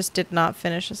like I just did not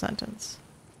finish a sentence.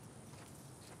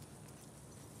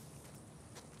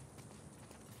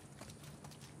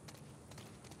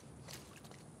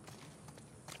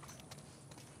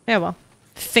 Yeah, well.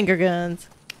 Finger guns.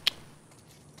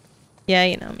 Yeah,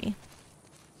 you know me.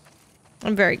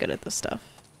 I'm very good at this stuff.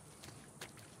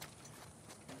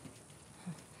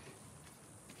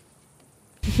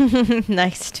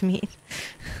 Nice to meet.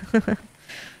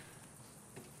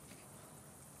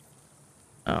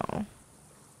 Oh.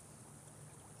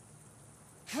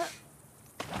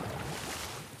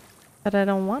 But I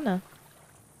don't wanna.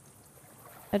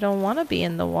 I don't wanna be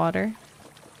in the water.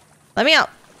 Let me out!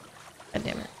 God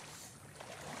damn it.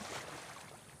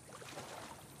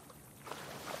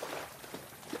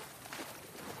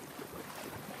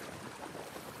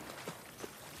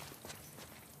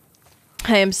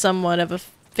 I am somewhat of a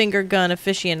finger gun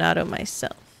aficionado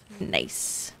myself.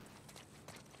 Nice.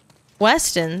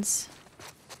 Weston's?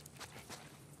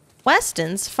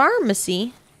 Weston's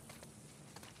Pharmacy?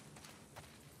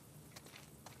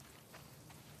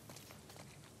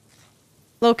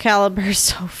 Low caliber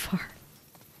so far.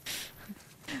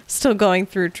 Still going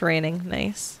through training.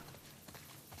 Nice.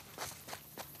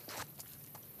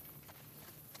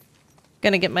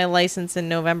 Gonna get my license in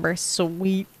November.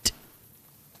 Sweet.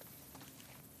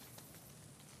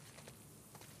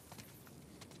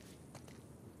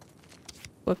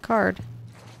 What card?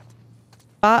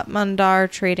 Bot Mandar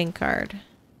trading card.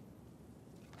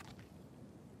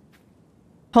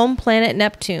 Home planet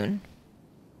Neptune.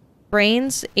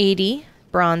 Brains 80,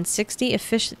 bronze 60,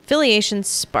 affiliation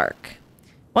Spark.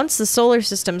 Once the solar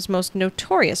system's most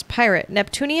notorious pirate,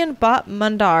 Neptunian Bot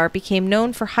Mandar became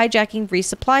known for hijacking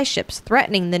resupply ships,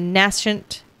 threatening the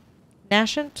nascent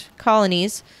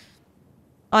colonies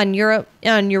on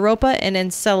Europa and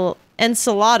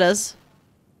Enceladus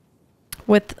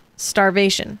with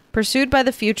starvation. Pursued by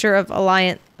the future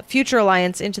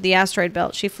alliance into the asteroid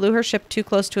belt, she flew her ship too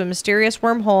close to a mysterious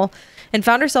wormhole and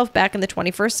found herself back in the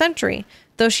 21st century.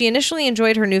 Though she initially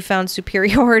enjoyed her newfound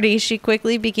superiority, she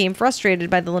quickly became frustrated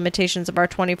by the limitations of our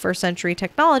 21st century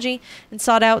technology and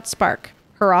sought out Spark.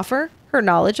 Her offer, her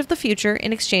knowledge of the future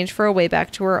in exchange for a way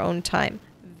back to her own time.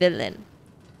 Villain.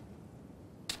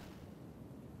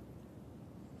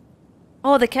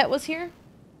 Oh, the cat was here?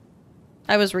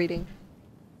 I was reading.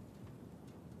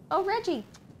 Oh, Reggie.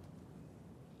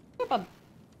 Here, bub.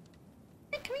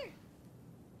 Hey, come here.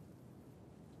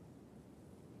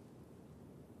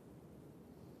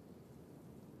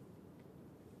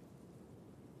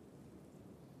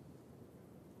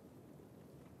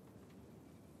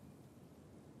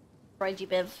 Reggie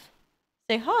Biv.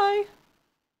 Say hi.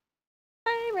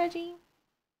 Hi, Reggie.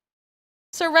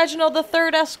 Sir Reginald the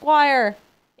Third Esquire.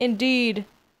 Indeed.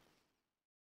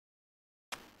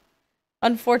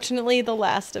 Unfortunately, the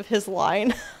last of his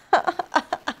line.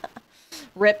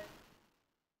 Rip.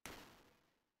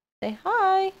 Say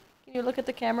hi. Can you look at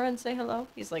the camera and say hello?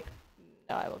 He's like,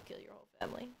 no, I will kill your whole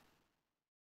family.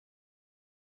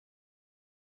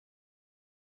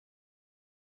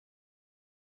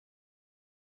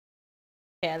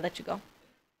 Okay, I let you go.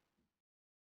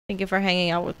 Thank you for hanging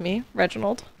out with me,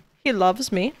 Reginald. He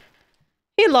loves me.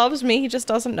 He loves me, he just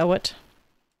doesn't know it.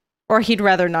 Or he'd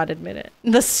rather not admit it.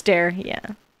 The stare, yeah.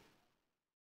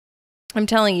 I'm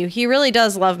telling you, he really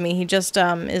does love me. He just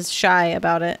is shy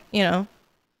about it, you know.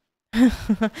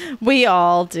 We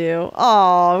all do.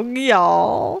 Oh,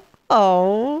 y'all.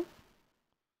 Oh.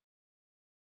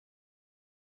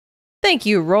 Thank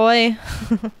you, Roy.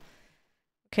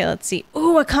 Okay, let's see.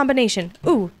 Ooh, a combination.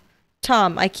 Ooh.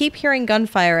 Tom, I keep hearing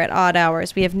gunfire at odd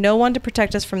hours. We have no one to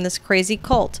protect us from this crazy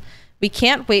cult. We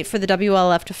can't wait for the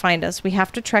WLF to find us. We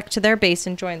have to trek to their base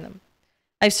and join them.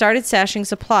 I've started stashing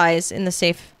supplies in the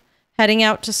safe. Heading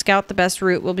out to scout the best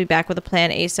route. We'll be back with a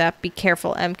plan ASAP. Be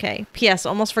careful, MK. P.S.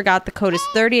 Almost forgot the code is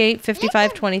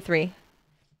 385523.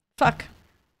 Fuck.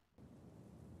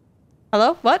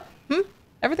 Hello? What?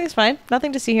 Everything's fine.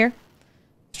 Nothing to see here.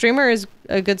 Streamer is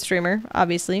a good streamer,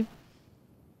 obviously.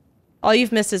 All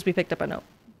you've missed is we picked up a note.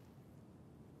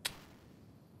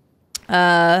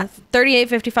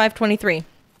 385523.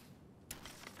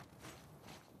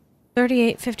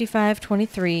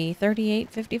 385523.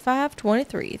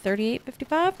 385523.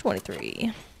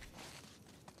 385523.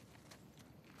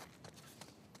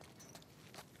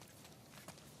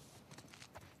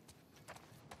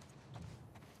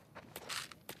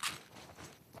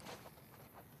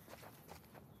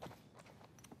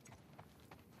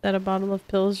 Is that a bottle of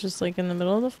pills just like in the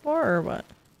middle of the floor or what?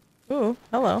 Ooh,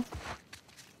 hello.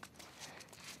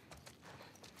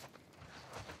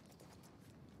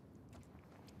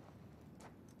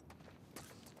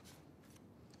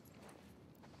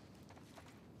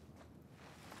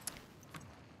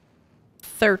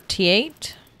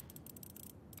 $38.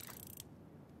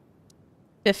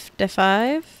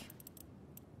 $55.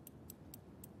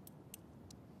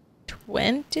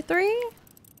 $23.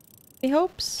 He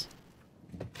hopes.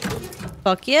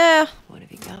 Fuck yeah. What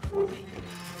have you got for me?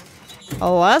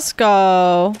 Oh, let's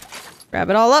go.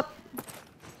 Grab it all up.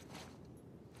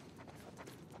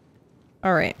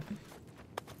 All right.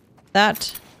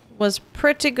 That was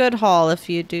pretty good haul if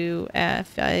you do,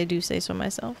 if I do say so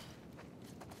myself.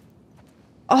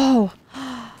 Oh,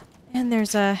 and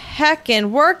there's a heckin'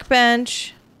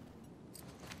 workbench.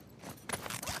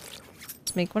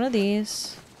 Let's make one of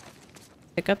these.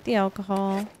 Pick up the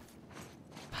alcohol.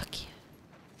 Fuck yeah.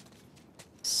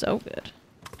 So good.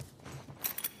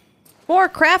 More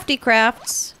crafty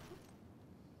crafts.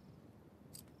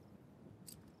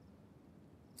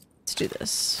 Let's do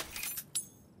this.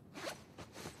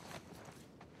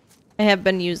 I have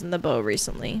been using the bow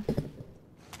recently.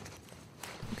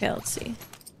 Okay, let's see.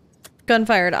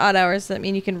 Gunfire at odd hours. Does that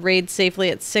mean you can raid safely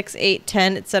at 6, 8,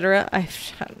 10, etc.? I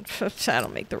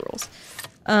don't make the rules.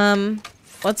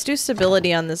 Let's do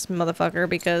stability on this motherfucker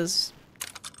because...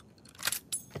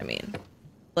 I mean,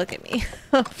 look at me.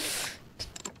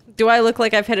 Do I look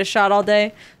like I've hit a shot all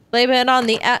day? Blame it on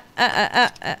the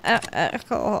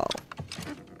alcohol.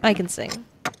 I can sing.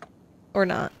 Or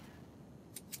not.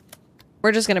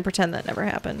 We're just gonna pretend that never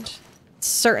happened. It's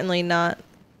certainly not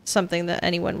something that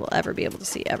anyone will ever be able to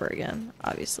see ever again,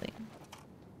 obviously.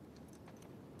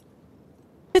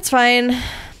 It's fine.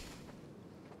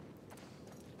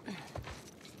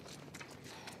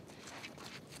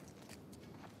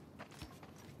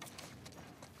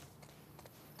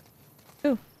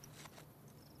 Ooh.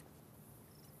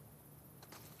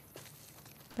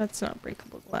 That's not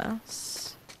breakable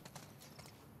glass.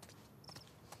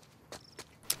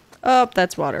 Oh,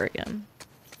 that's water again.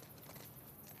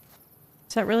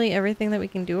 Is that really everything that we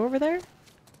can do over there?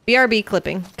 BRB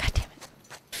clipping. God damn it.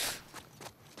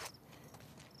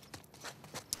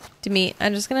 Demi,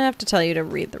 I'm just gonna have to tell you to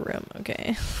read the room,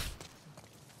 okay?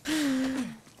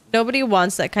 Nobody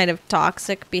wants that kind of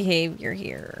toxic behavior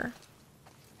here.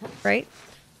 Right?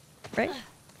 Right?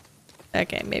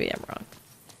 Okay, maybe I'm wrong.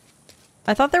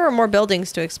 I thought there were more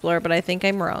buildings to explore, but I think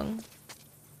I'm wrong.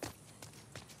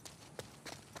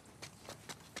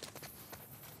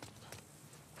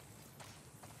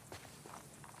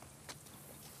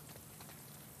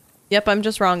 Yep, I'm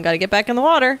just wrong. Gotta get back in the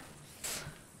water.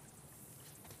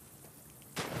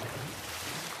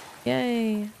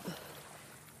 Yay.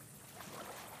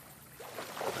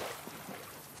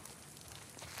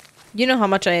 You know how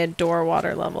much I adore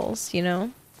water levels, you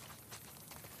know?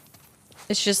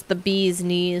 It's just the bee's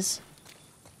knees.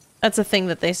 That's a thing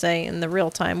that they say in the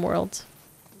real-time world.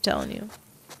 I'm telling you.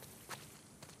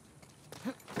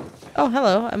 Oh,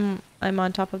 hello. I'm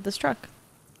on top of this truck.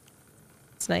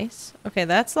 It's nice. Okay,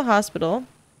 that's the hospital.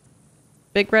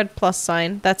 Big red plus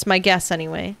sign. That's my guess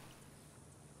anyway.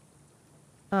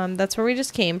 That's where we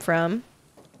just came from.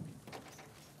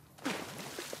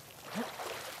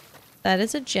 That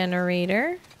is a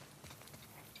generator.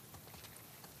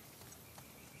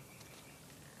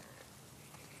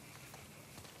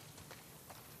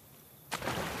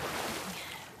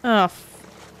 Oh,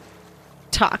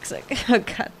 toxic. Oh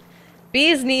god.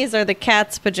 Bee's knees are the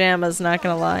cat's pajamas, not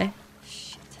gonna lie.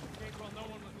 Okay, well, no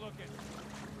one was looking.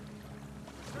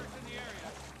 Search in the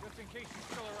area, just in case she's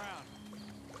still around.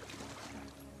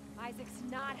 Isaac's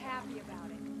not happy about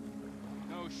it.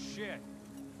 No shit.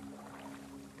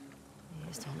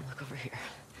 Please don't look over here.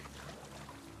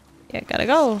 Yeah, gotta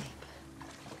go. What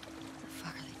the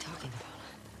fuck are they talking about?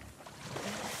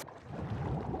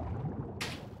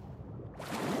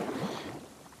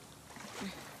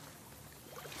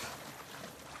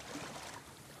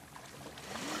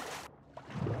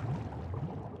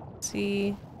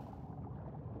 See.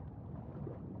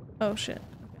 Oh shit.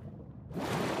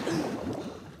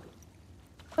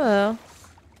 Hello.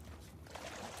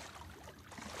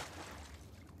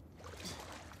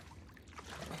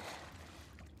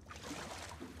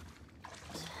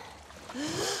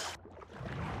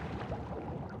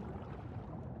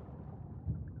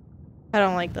 I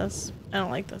don't like this. I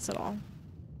don't like this at all.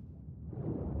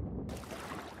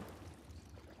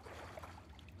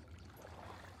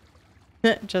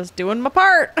 Just doing my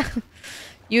part.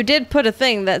 You did put a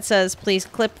thing that says please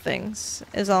clip things,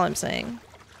 is all I'm saying.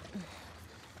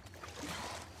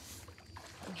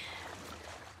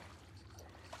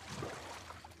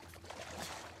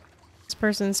 This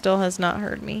person still has not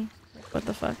heard me. What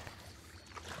the fuck?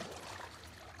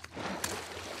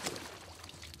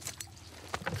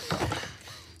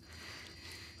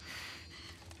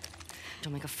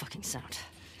 Don't make a fucking sound.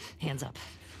 Hands up.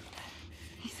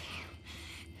 Easy.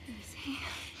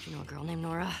 Do you know a girl named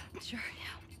Nora? Sure,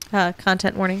 yeah.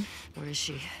 Content warning. Where is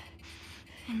she?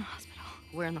 In the hospital.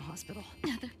 Where in the hospital?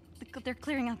 Yeah, they're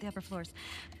clearing out the upper floors.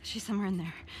 She's somewhere in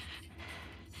there.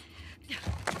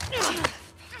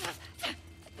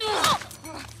 That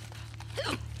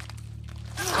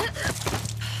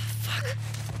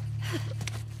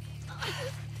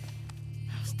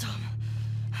was dumb.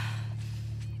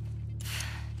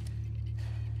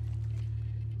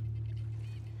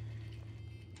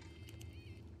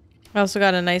 I also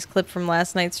got a nice clip from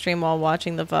last night's stream while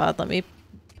watching the VOD. Let me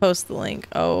post the link.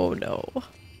 Oh no.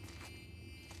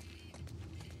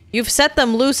 You've set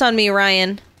them loose on me,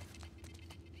 Ryan.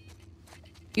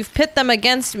 You've pit them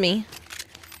against me.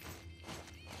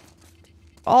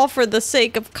 All for the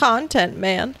sake of content,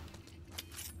 man.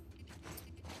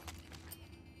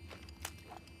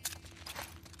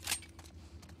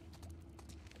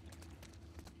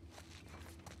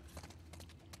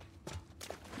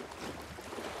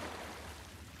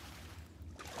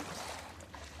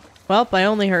 Well, I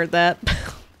only heard that.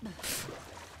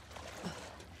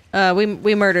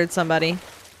 We murdered somebody.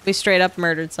 We straight up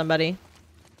murdered somebody.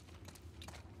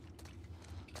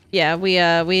 Yeah, we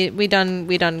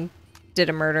done did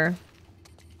a murder.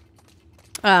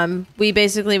 We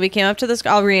came up to this.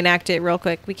 I'll reenact it real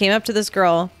quick. We came up to this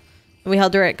girl, and we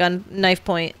held her at knife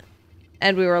point,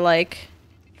 and we were like,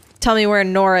 "Tell me where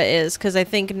Nora is," because I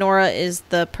think Nora is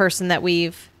the person that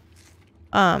we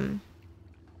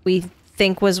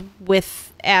think was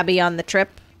with Abby on the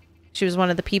trip. She was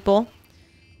one of the people.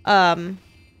 So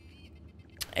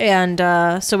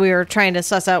we were trying to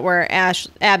suss out where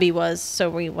Abby was. So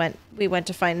we went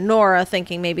to find Nora,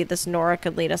 thinking maybe this Nora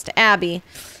could lead us to Abby.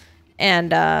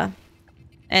 And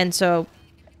so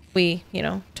we,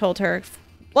 told her,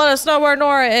 let us know where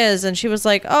Nora is. And she was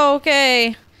like, oh,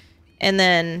 okay. And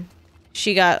then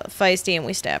she got feisty and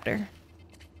we stabbed her.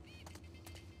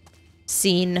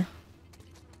 Scene.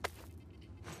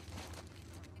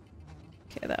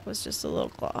 Okay, that was just a little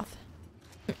cloth.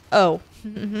 Oh.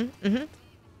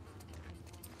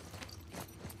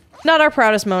 Not our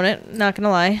proudest moment, not gonna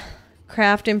lie.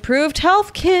 Craft improved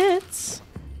health kits.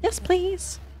 Yes,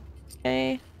 please.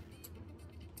 Okay.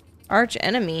 Arch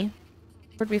enemy.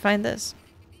 Where'd we find this?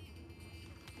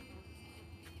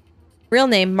 Real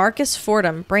name, Marcus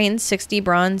Fordham. Brains, 60.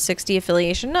 Brawn, 60.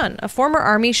 Affiliation, none. A former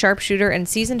army sharpshooter and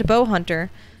seasoned bow hunter,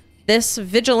 this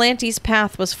vigilante's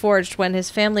path was forged when his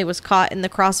family was caught in the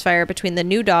crossfire between the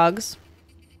New Dogs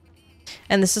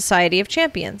and the Society of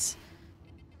Champions.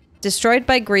 Destroyed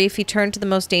by grief, he turned to the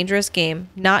most dangerous game.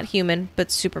 Not human,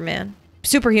 but Superman.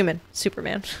 Superhuman.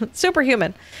 Superman.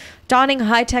 Superhuman. Donning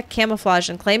high-tech camouflage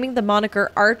and claiming the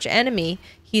moniker Arch Enemy,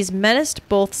 he's menaced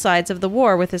both sides of the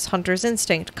war with his hunter's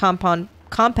instinct, compound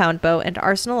bow, and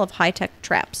arsenal of high-tech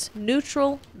traps.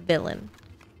 Neutral villain.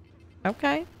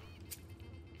 Okay.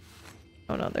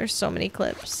 Oh no, there's so many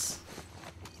clips.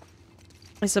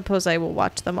 I suppose I will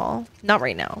watch them all. Not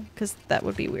right now, because that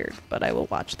would be weird, but I will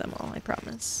watch them all, I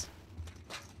promise.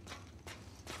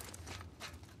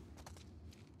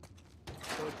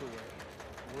 So it's away.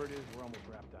 Word is we're almost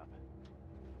wrapped up.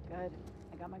 Good.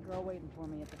 I got my girl waiting for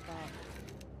me at the fab.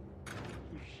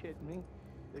 You shit me?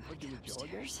 They put you with Joe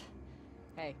again? Upstairs.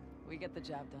 Hey, we get the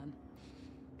job done.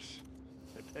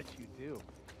 I bet you do.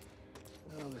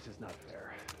 Oh, this is not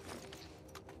fair.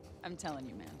 I'm telling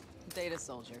you, man. Data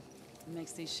soldier. It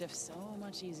makes these shifts so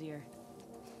much easier.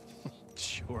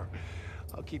 Sure.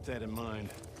 I'll keep that in mind.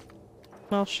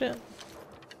 Well, shit.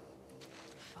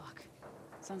 Fuck.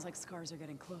 Sounds like scars are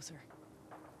getting closer.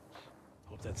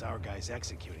 Hope that's our guys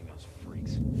executing those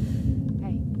freaks.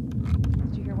 Hey,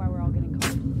 did you hear why we're all getting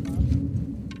called to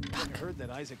the club? I heard that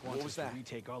Isaac wants us to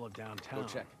retake all of downtown. Go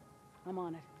check. I'm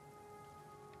on it.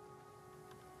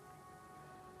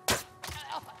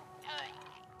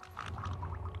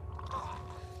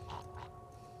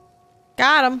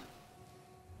 Got him.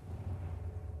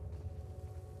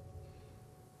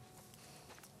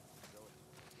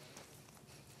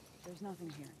 There's nothing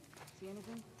here. See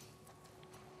anything?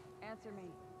 Answer me.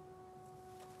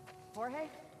 Jorge?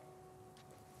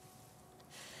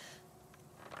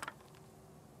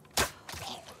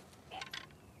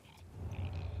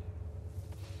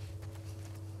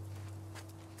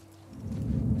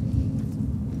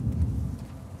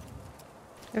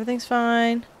 Everything's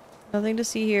fine. Nothing to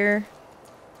see here.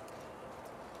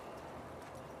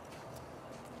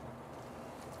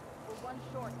 We're one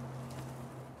short.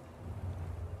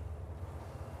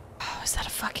 Oh, is that a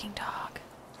fucking dog?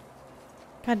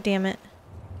 God damn it.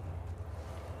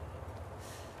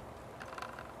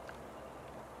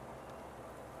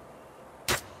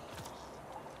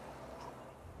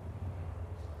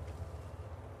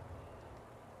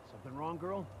 Something wrong,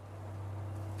 girl?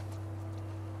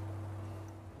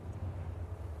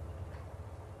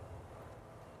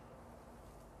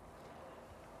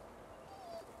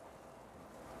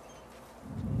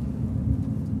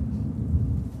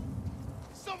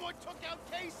 Someone took out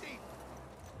Casey!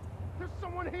 There's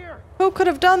someone here! Who could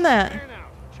have done that? Man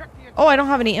out. Check the Oh, I don't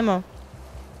have any ammo.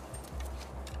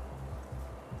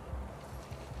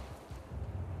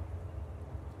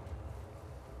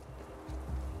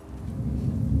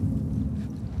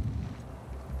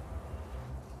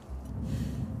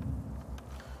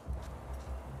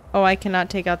 Oh, I cannot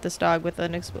take out this dog with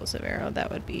an explosive arrow.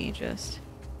 That would be just...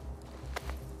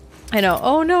 I know.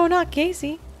 Oh no, not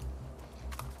Casey.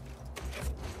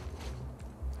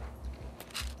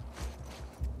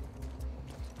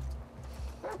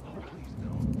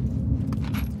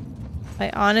 I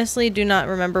honestly do not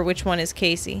remember which one is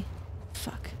Casey.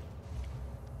 Fuck.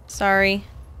 Sorry.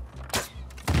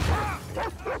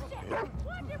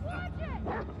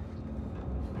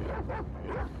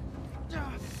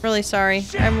 Really sorry.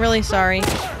 I'm really sorry.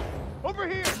 Over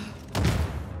here!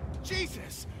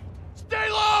 Jesus! Stay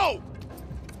low!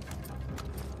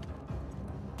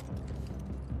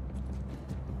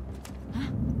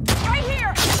 Right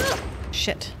here!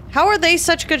 Shit. How are they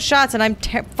such good shots and I'm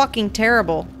fucking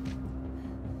terrible?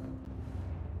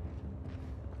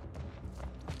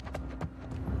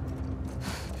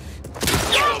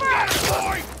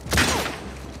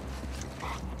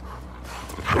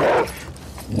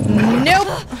 Nope.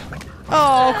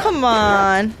 Oh, come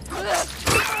on.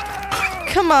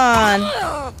 Come on.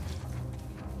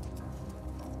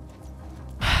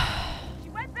 She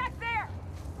went back there.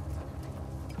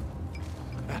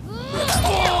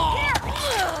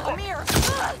 Amir!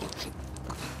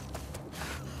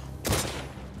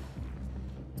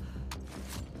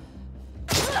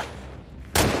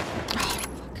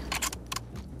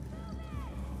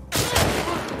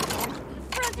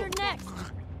 Friends are next!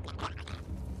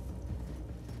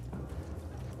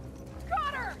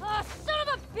 Got her! Son of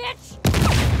a bitch!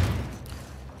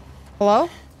 Hello?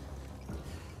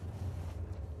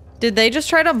 Did they just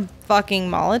try to fucking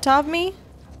Molotov me?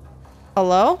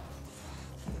 Hello?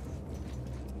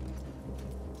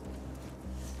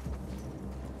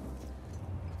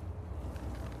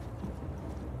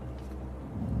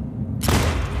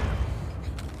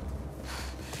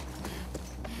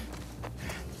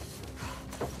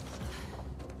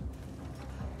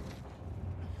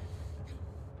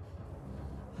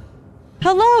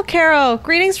 hello, Caro.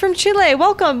 Greetings from Chile.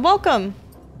 Welcome, welcome.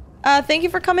 Thank you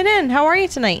for coming in. How are you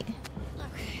tonight?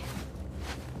 Okay.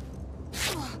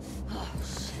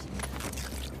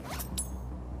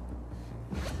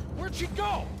 Where'd she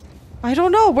go? I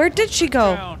don't know. Where did she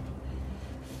go? Down.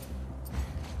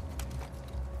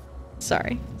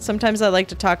 Sorry. Sometimes I like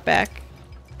to talk back.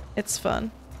 It's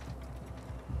fun.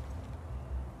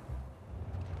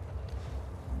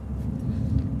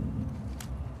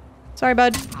 Sorry,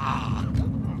 bud.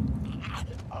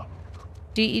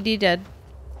 GED dead.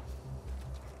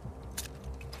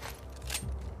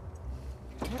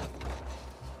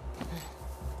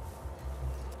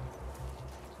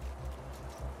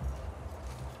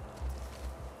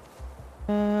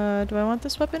 Do I want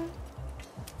this weapon?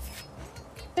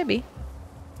 Maybe.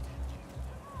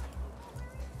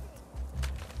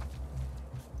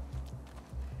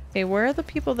 Okay, where are the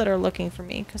people that are looking for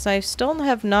me? Because I still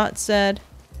have not said...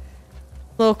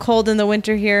 A little cold in the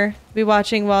winter here. Be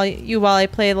watching while I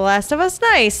play The Last of Us.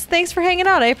 Nice! Thanks for hanging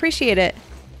out. I appreciate it.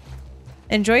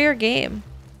 Enjoy your game.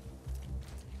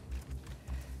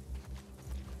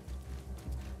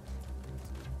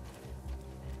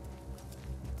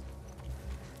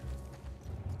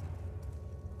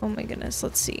 Oh my goodness,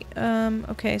 let's see.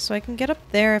 Okay, so I can get up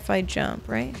there if I jump,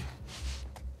 right?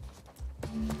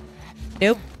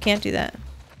 Nope, can't do that.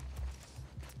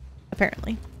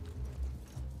 Apparently.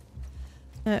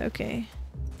 Okay.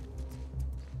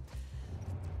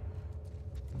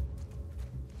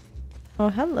 Oh,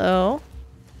 hello.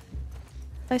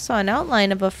 I saw an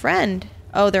outline of a friend.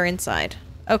 Oh, they're inside.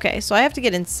 Okay, so I have to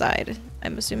get inside,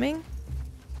 I'm assuming.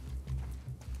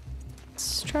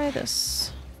 Let's try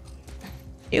this.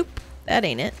 Nope, that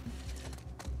ain't it.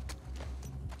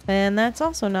 And that's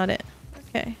also not it.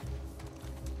 Okay.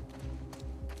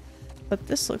 But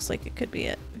this looks like it could be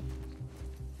it.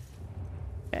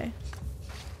 Okay.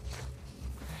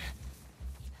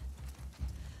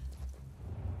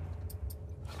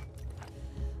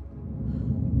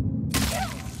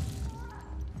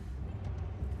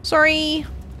 Sorry.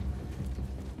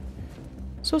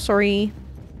 So sorry.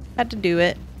 Had to do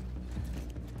it.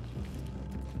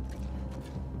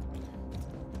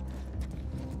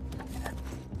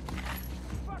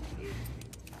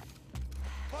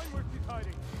 Find where she's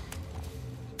hiding.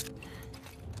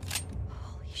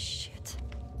 Holy shit.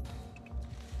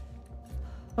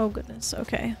 Oh goodness.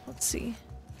 Okay, let's see.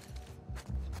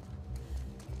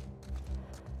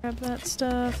 Grab that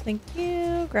stuff. Thank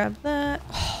you. Grab that.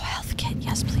 Oh, health kit.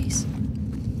 Yes, please.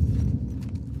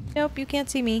 Nope, you can't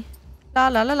see me. La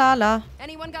la la la la.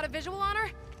 Anyone got a visual on her?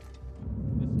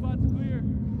 This spot's clear.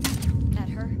 At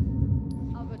her?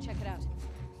 I'll go check it out.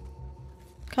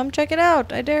 Come check it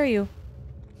out. I dare you.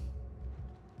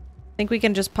 Think we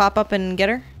can just pop up and get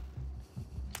her?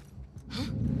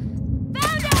 Found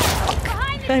her!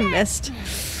 Behind the I desk! missed.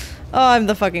 Oh, I'm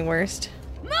the fucking worst.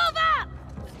 Move up!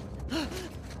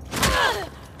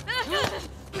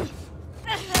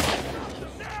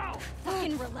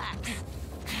 Fucking relax.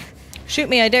 Shoot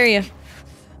me, I dare you.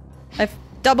 I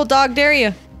double dog dare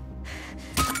you.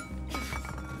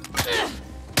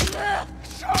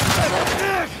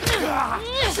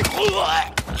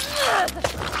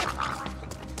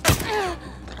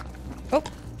 Oh,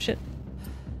 shit.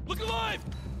 Look alive!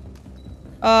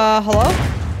 Hello?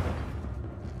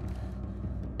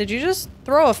 Did you just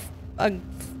throw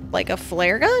like a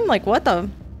flare gun? Like, what the?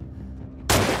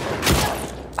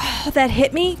 Oh, that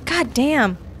hit me? God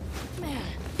damn.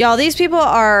 Y'all, these people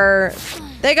are...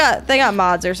 They got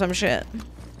mods or some shit.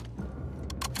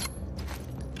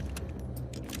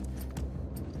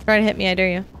 Try to hit me, I dare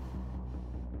you.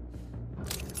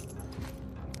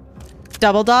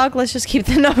 Double dog? Let's just keep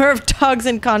the number of dogs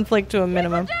in conflict to a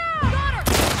minimum.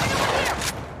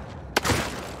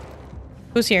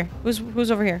 Who's here?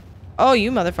 Who's over here? Oh,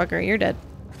 you motherfucker. You're dead.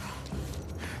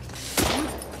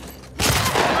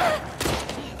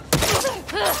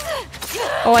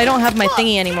 Oh, I don't have my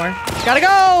thingy anymore. Gotta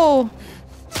go!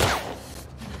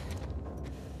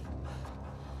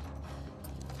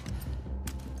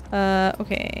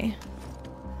 Okay.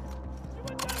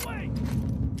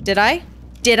 Did I?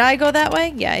 Did I go that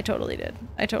way? Yeah, I totally did.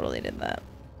 I totally did that.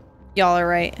 Y'all are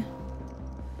right.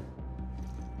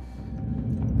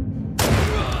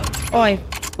 Oh, I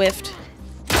whiffed.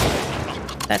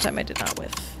 That time I did not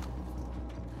whiff.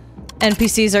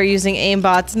 NPCs are using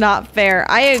aimbots. Not fair.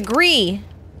 I agree.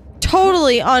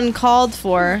 Totally uncalled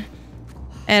for.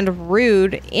 And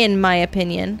rude, in my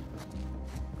opinion.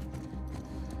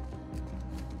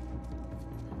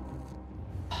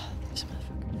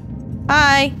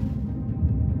 Hi.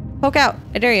 Poke out.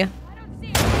 I dare you.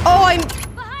 Oh, I'm...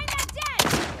 Behind that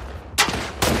desk!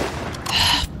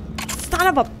 Stop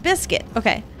son of a biscuit.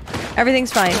 Okay.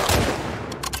 Everything's fine.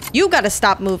 You gotta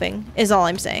stop moving, is all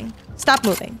I'm saying. Stop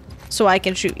moving, so I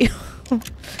can shoot you.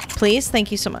 Please?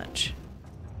 Thank you so much.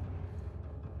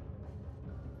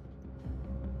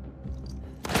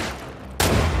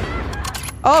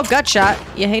 Oh, gut shot.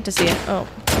 You hate to see it. Oh.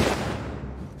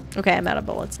 Okay, I'm out of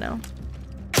bullets now.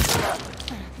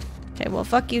 Okay, well,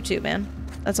 fuck you too, man.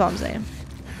 That's all I'm saying.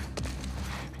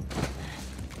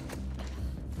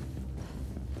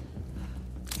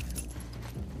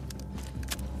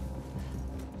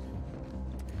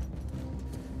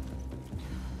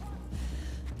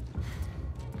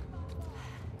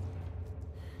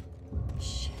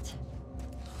 Shit.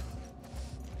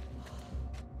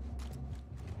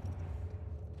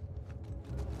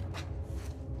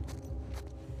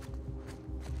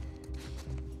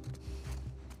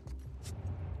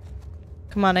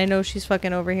 Come on, I know she's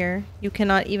fucking over here. You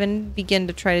cannot even begin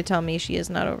to try to tell me she is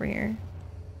not over here.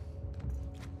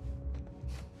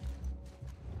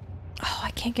 Oh,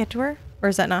 I can't get to her? Or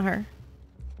is that not her?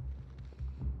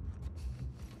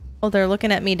 Oh, they're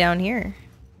looking at me down here.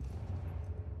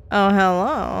 Oh,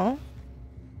 hello.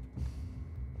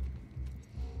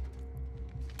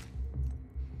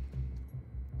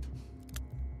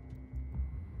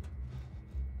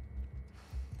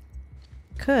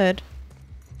 Could.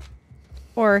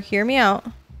 Or hear me out.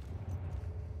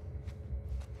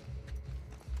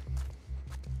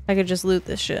 I could just loot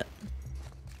this shit.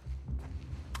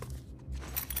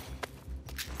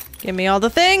 Give me all the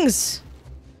things!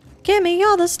 Give me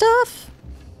all the stuff!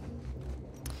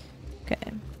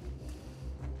 Okay.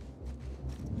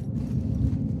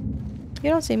 You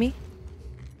don't see me.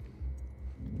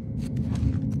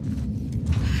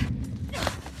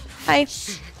 Hi.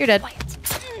 You're dead.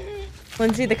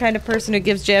 Lindsay, the kind of person who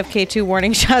gives JFK 2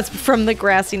 warning shots from the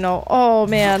grassy knoll. Oh,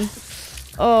 man.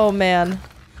 Oh, man.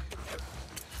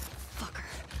 Fucker.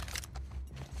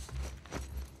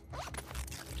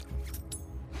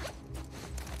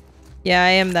 Yeah,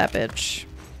 I am that bitch.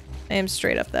 I am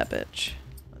straight up that bitch.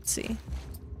 Let's see.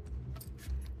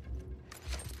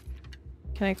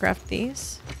 Can I craft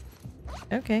these?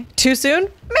 Okay. Too soon?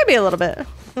 Maybe a little bit.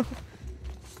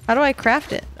 How do I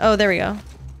craft it? Oh, there we go.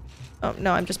 Oh,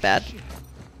 no, I'm just bad.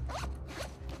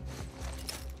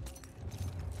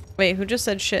 Wait, who just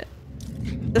said shit?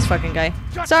 This fucking guy.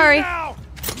 Sorry.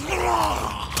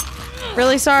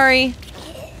 Really sorry.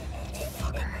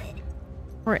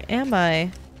 Or am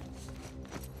I?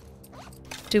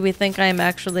 Do we think I'm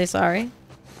actually sorry?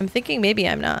 I'm thinking maybe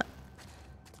I'm not.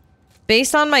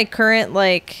 Based on my current,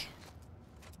 like,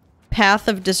 path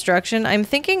of destruction, I'm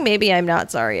thinking maybe I'm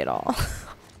not sorry at all.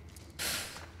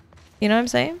 You know what I'm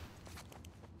saying?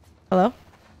 Hello?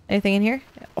 Anything in here?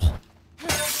 Oh.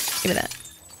 Give me that.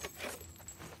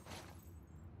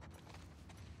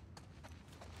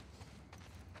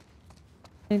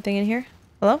 Anything in here?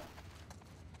 Hello?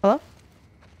 Hello?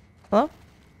 Hello?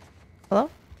 Hello?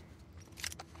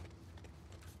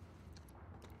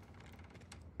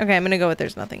 Okay, I'm gonna go with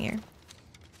there's nothing here.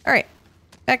 Alright.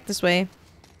 Back this way.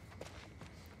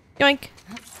 Yoink.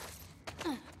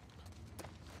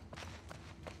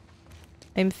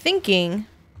 I'm thinking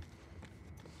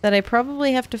that I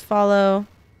probably have to follow...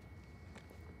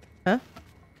 Huh?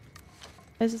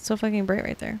 Why is it so fucking bright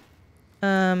right there?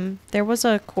 There was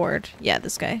a cord. Yeah,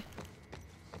 this guy.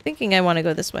 Thinking I want to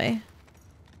go this way.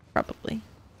 Probably.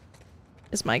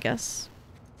 Is my guess.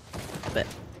 But...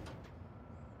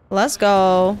 let's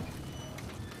go.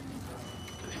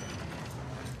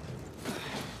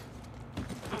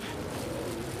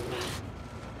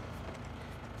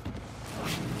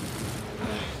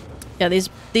 Yeah,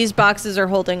 these boxes are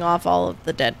holding off all of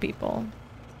the dead people.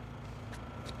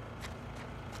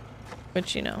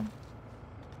 Which, you know,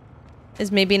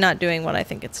 is maybe not doing what I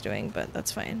think it's doing, but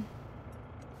that's fine.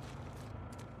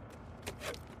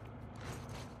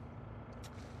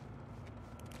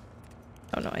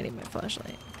 Oh no, I need my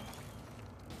flashlight.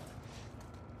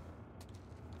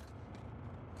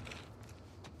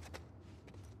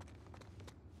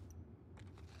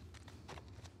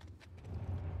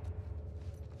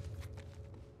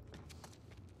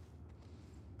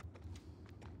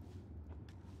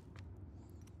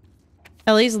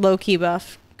 Ellie's low-key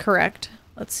buff. Correct.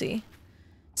 Let's see.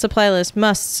 Supply list.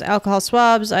 Musts. Alcohol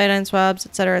swabs, iodine swabs,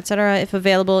 etc., etc. If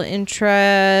available,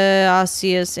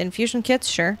 intraosseous infusion kits.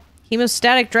 Sure.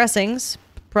 Hemostatic dressings.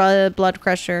 Blood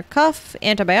crusher cuff.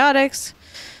 Antibiotics.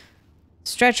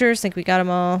 Stretchers. Think we got them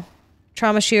all.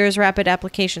 Trauma shears. Rapid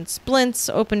application splints.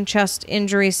 Open chest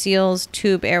injury seals.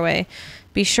 Tube airway.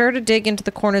 Be sure to dig into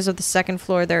the corners of the second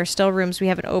floor. There are still rooms we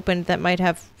haven't opened that might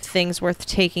have things worth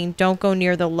taking. Don't go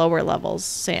near the lower levels,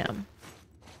 Sam.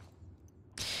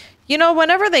 You know,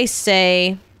 whenever they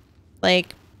say,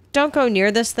 like, don't go near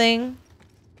this thing,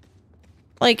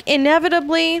 like,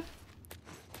 inevitably,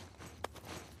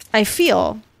 I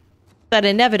feel that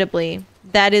inevitably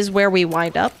that is where we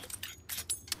wind up.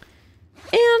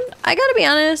 And I gotta be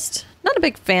honest, not a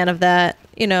big fan of that,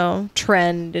 you know,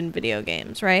 trend in video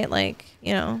games, right? Like,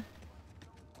 you know,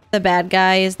 the bad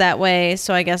guy is that way,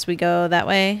 so I guess we go that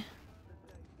way.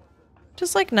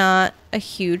 Just, like, not a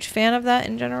huge fan of that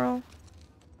in general.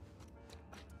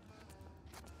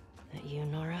 That you,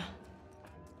 Nora?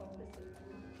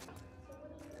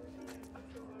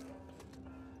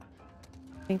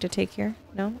 Thing to take here?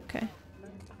 No? Okay.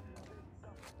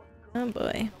 Oh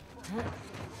boy.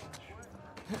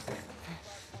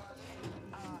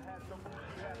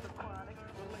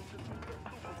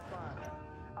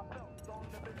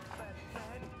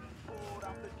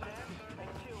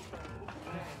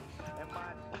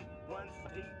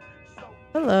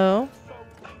 Hello.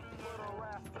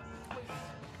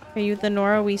 Are you the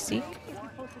Nora we seek? The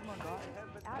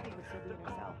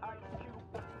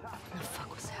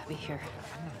fuck was Abby here?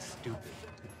 I'm not stupid.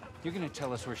 You're gonna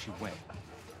tell us where she went.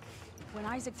 When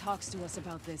Isaac talks to us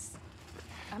about this,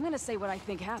 I'm gonna say what I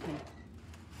think happened.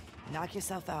 Knock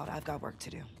yourself out. I've got work to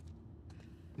do.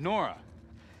 Nora!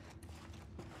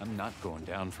 I'm not going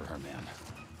down for her, man.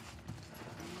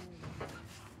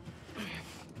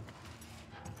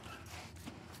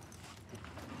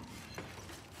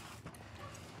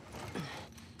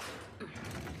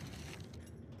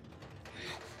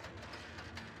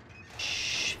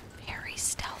 Shh. Very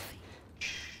stealthy.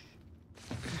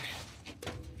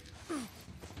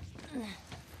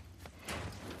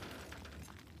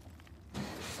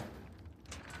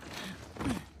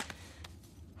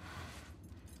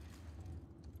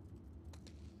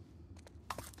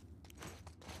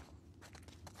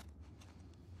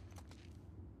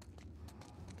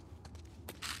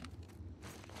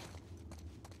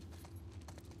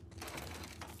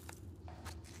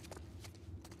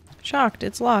 Shocked,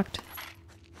 it's locked.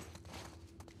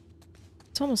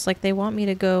 It's almost like they want me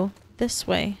to go this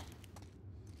way.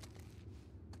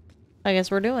 I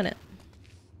guess we're doing it.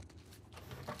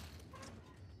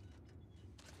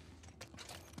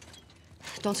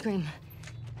 Don't scream.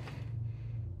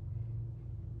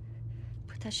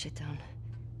 Put that shit down.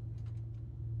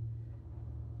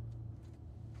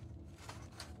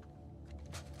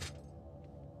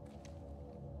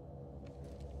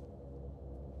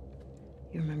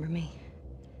 You remember me?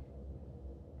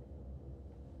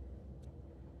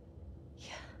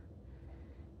 Yeah.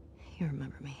 You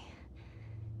remember me.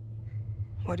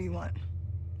 What do you want?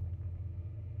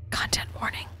 Content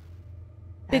warning.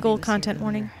 Big Abby old was here content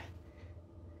warning. earlier.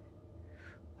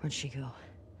 Where'd she go?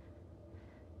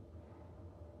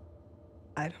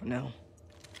 I don't know.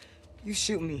 You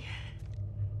shoot me.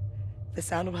 The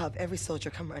sound will have every soldier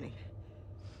come running.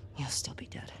 You'll still be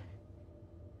dead.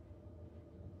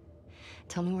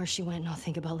 Tell me where she went and I'll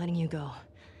think about letting you go.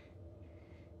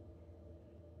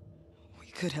 We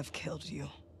could have killed you.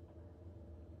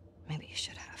 Maybe you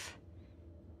should have.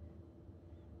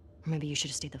 Or maybe you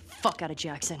should have stayed the fuck out of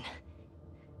Jackson.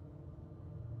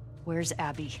 Where's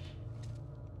Abby?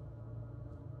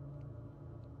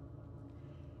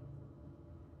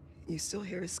 You still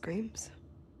hear his screams?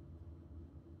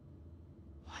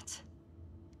 What?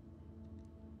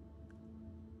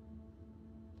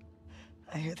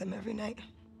 I hear them every night.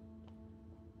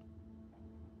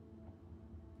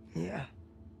 Yeah.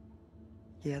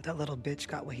 Yeah, that little bitch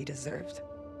got what he deserved.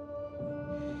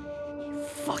 You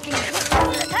fucking...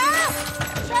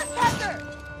 Trespasser!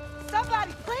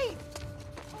 Somebody, please!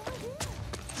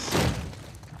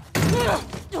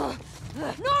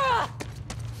 Nora!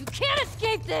 You can't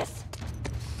escape this!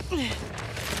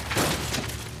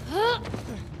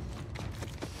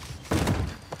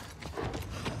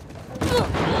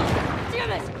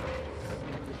 Damn it!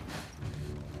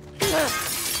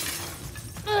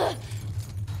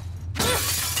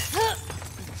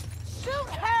 Shoot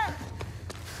her!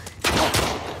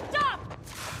 Stop!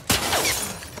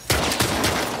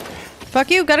 Fuck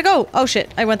you, gotta go! Oh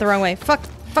shit, I went the wrong way. Fuck,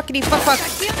 fuckity, fuck, fuck.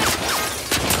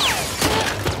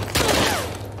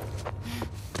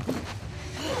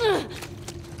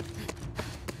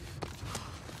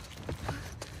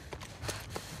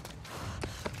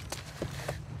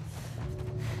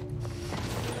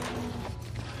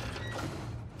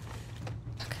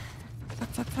 Fuck,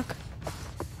 fuck, fuck.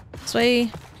 This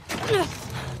way.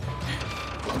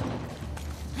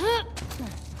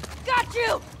 Got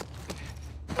you!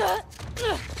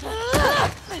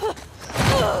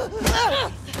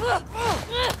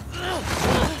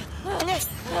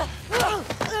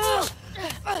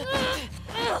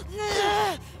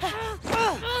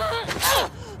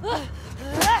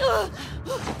 Come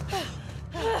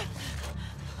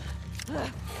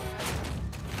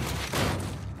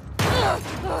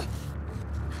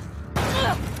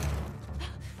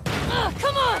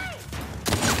on!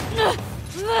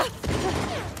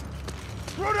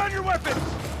 Throw down your weapons!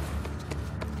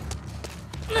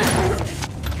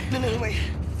 No, wait.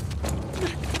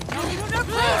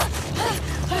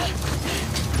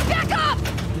 Back up!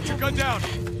 Put your gun down!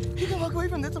 You can walk away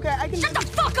from this, okay? I can... Shut the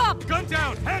fuck up! Gun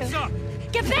down! Hands up!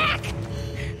 Get back!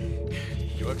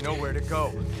 You have nowhere to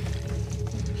go.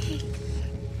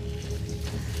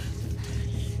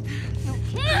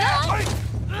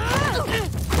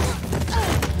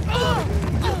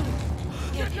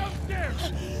 Get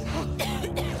downstairs!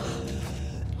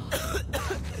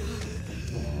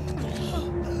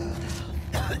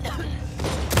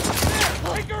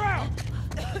 Take her out!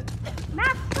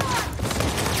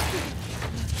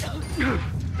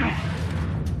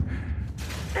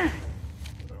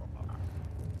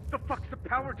 The fuck's the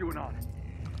power doing on?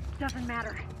 Doesn't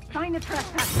matter. Find the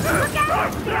trespasser. Look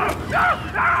out!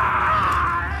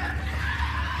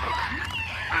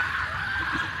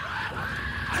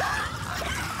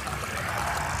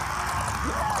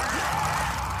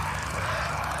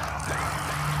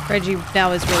 Reggie,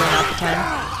 now is really not the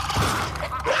time.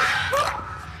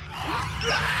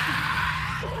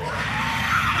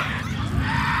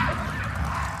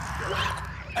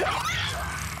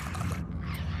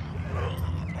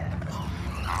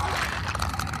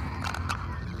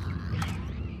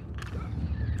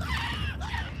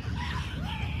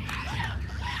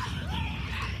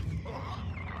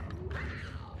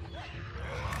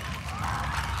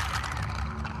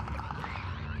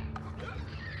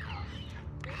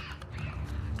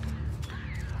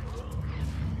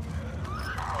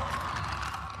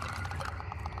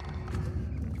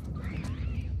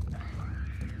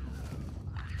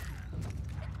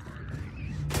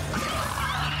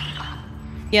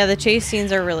 Yeah, the chase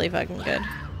scenes are really fucking good.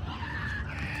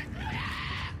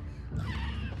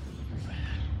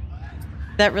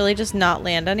 That really just not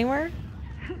land anywhere?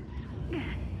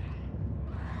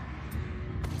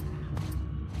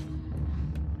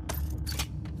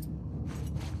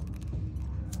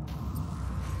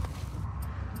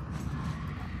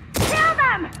 Kill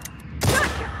them!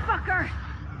 Gotcha, fucker!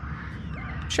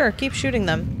 Sure, keep shooting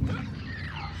them.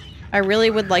 I really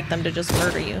would like them to just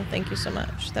murder you. Thank you so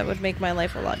much. That would make my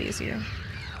life a lot easier.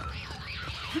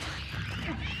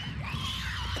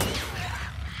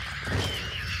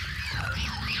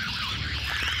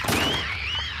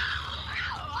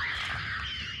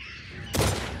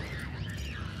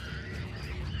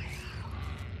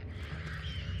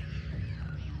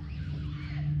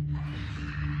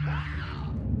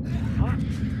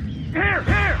 Here!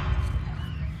 Here!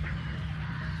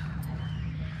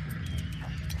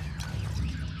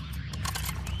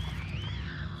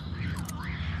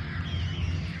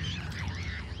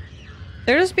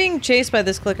 They're just being chased by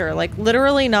this clicker, like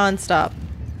literally non-stop.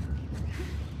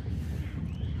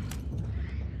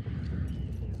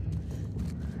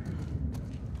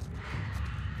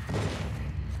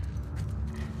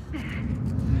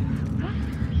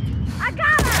 I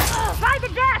got her! By the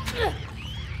desk!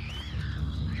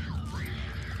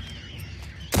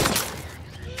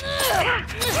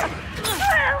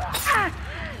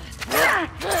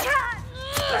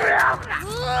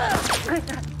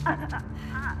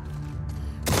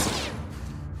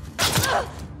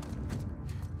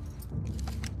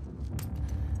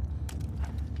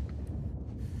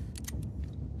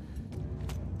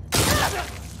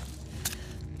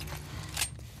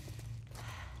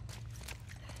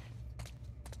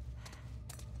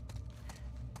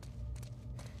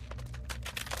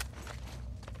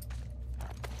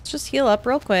 Let's just heal up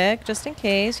real quick, just in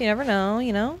case. You never know,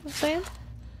 you know what I'm saying?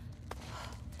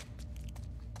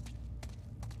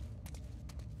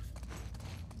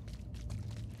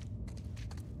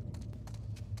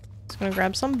 Just gonna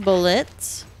grab some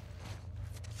bullets.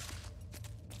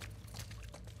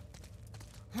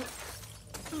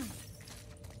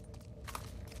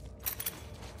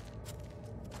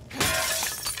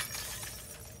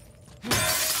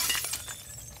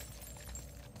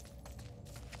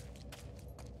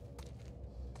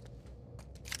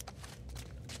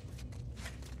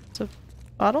 It's a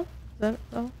bottle? Is that,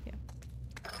 oh, yeah.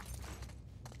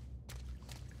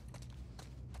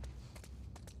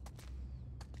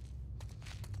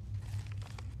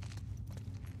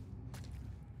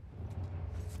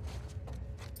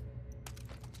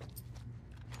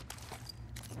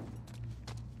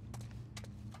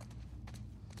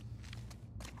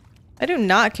 I do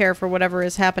not care for whatever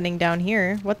is happening down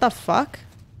here. What the fuck?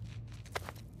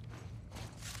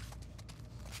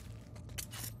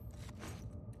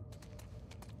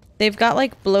 They've got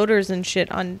like bloaters and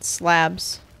shit on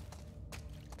slabs.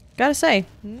 Gotta say,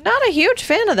 not a huge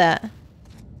fan of that.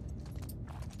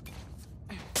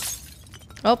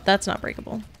 Oh, that's not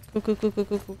breakable. Cool, cool, cool, cool,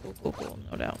 cool, cool, cool, cool, cool,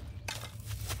 no doubt.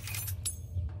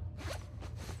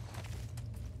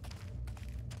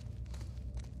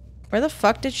 Where the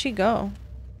fuck did she go?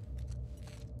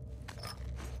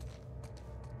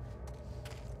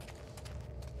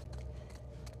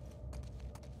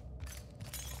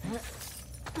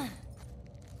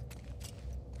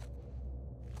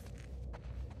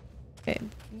 Okay,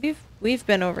 we've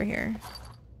been over here.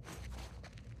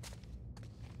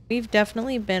 We've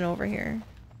definitely been over here.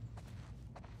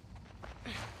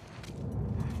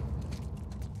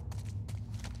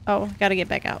 Oh, gotta get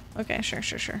back out. Okay, sure,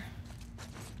 sure, sure.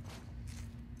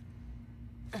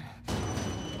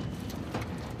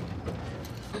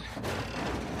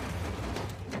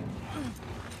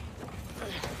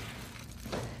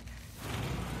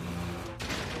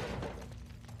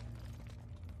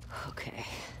 Okay.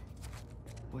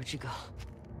 Where'd you go?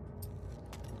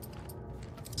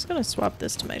 I'm just gonna swap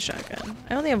this to my shotgun.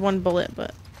 I only have one bullet,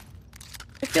 but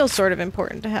it feels sort of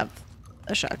important to have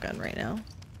a shotgun right now.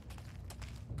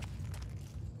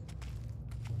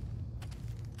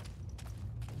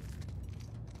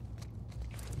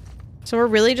 So we're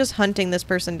really just hunting this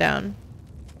person down.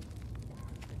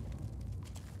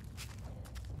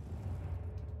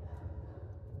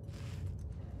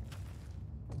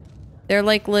 They're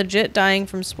like legit dying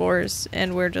from spores,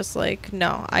 and we're just like,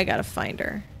 no, I gotta find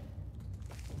her.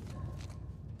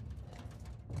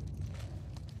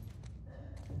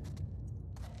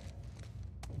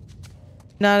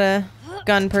 Not a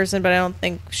gun person, but I don't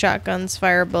think shotguns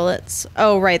fire bullets.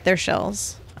 Oh, right, they're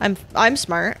shells. I'm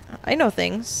smart. I know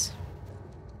things.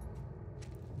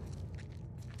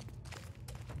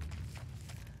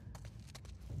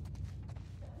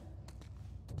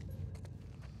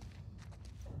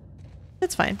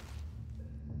 It's fine.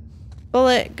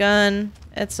 Bullet, gun,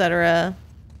 etc.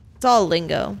 It's all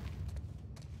lingo.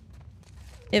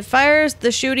 It fires the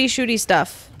shooty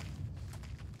stuff.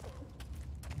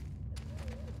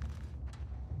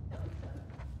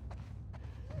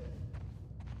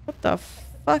 What the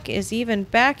fuck is even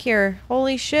back here?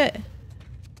 Holy shit.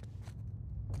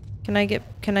 I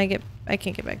can't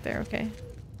get back there, okay.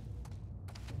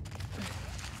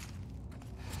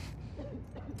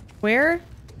 Where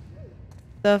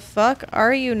the fuck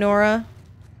are you, Nora?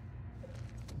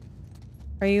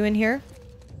 Are you in here?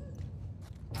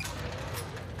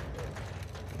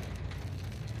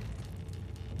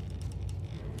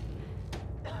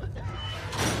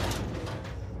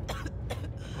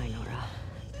 Hi, Nora.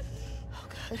 Oh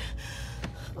God.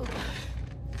 Oh God.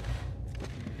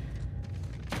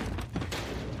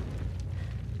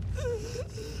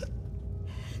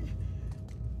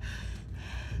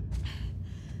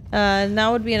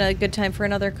 Now would be a good time for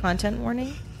another content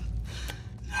warning.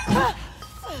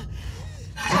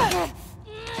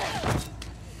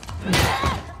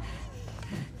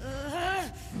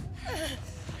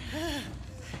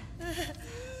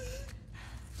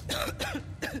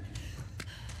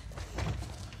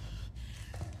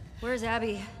 Where's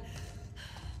Abby?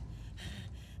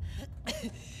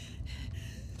 You're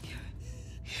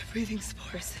breathing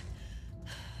spores.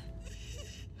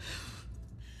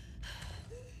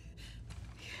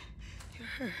 You're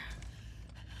her.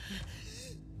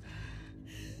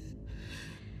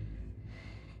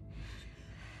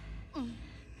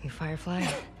 You Firefly?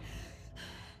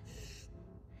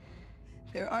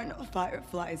 There are no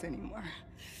fireflies anymore.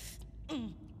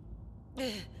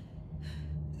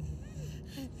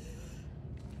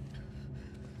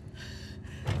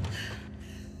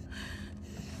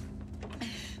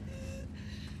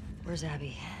 Where's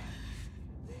Abby?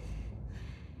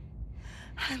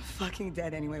 I'm fucking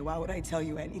dead anyway. Why would I tell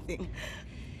you anything?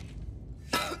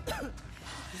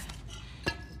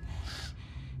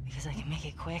 Because I can make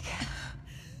it quick.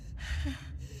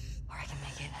 Or I can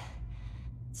make it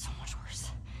so much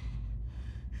worse.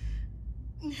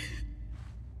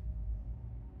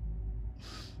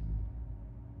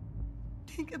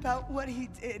 Think about what he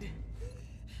did.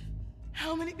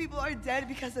 How many people are dead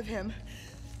because of him?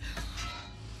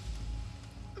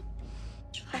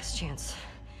 Last chance.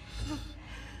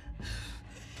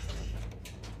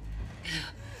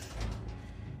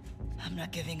 I'm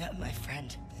not giving up, my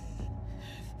friend.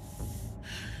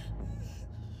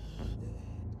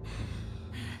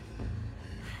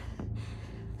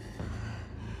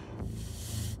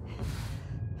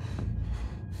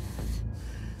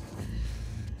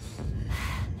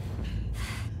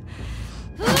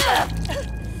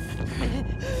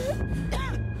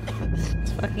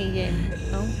 It's fucking game.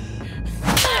 No.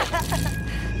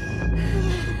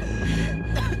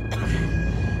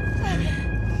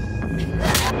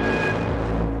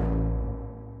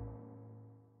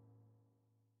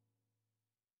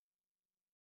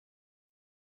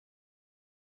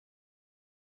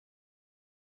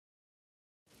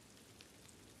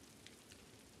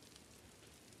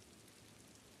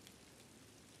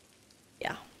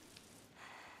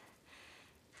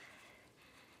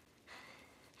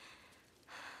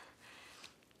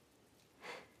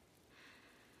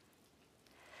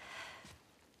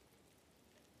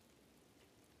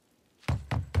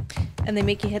 And they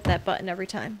make you hit that button every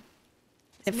time.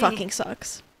 It fucking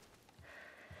sucks.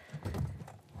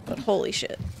 But holy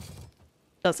shit.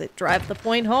 Does it drive the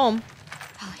point home?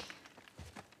 Holly.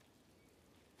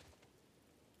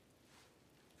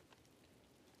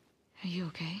 Are you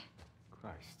okay?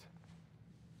 Christ.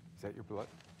 Is that your blood?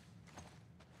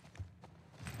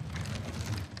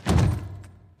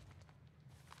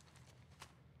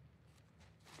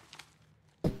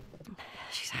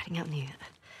 She's hiding out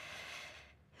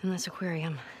in this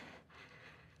aquarium.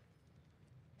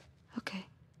 Okay.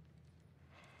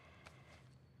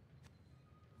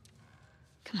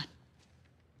 Come on.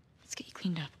 Let's get you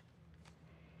cleaned up.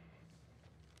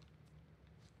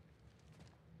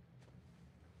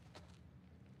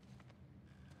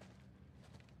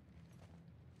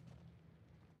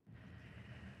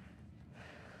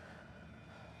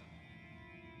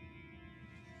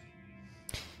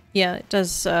 Yeah, it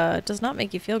does not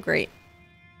make you feel great.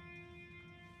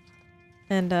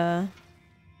 And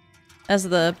as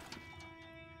the,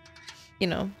 you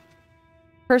know,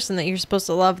 person that you're supposed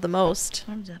to love the most,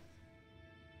 Arms up.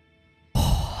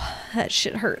 that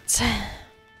shit hurts.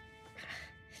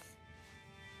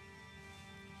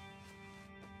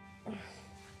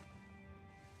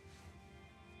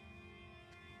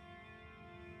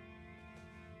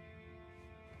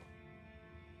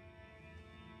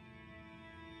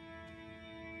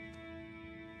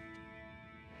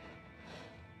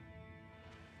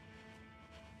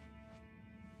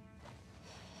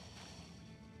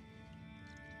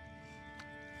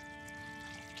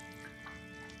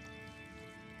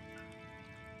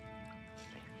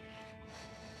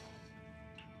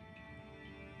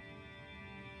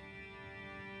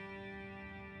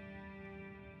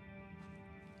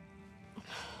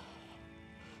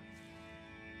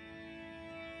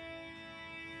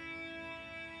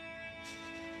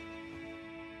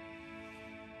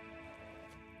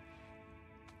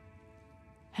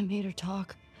 I made her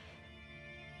talk.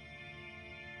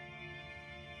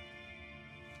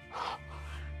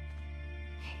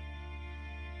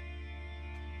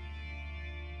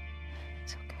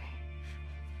 It's okay.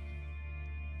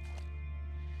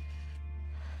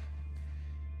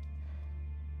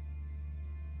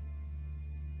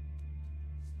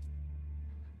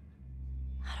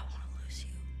 I don't want to lose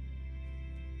you.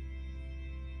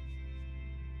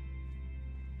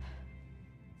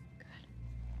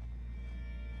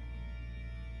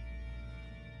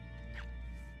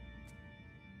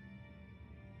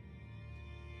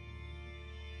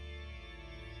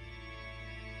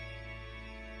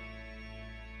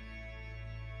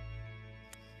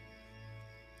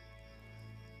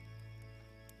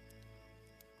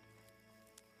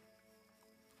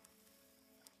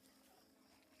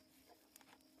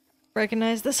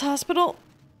 Recognize this hospital?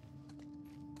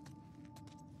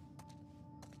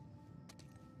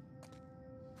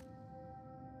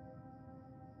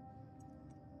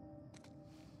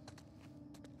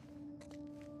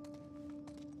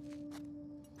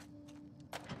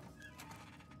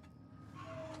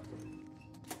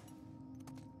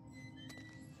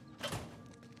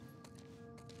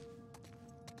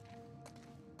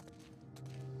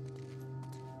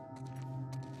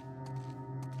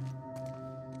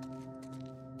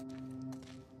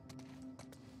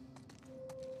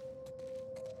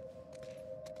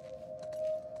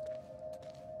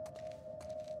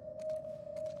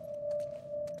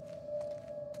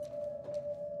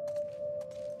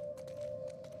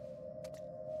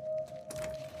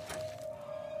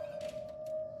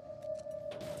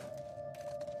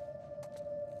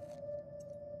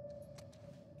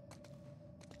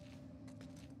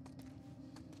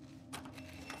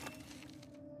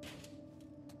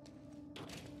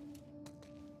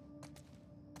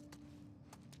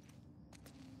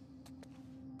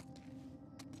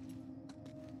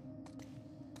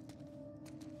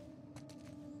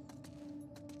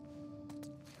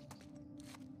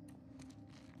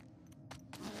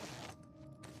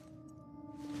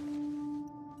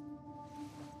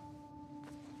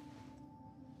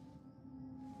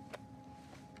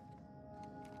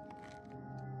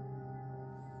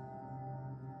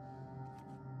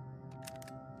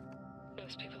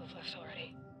 Most people have left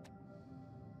already.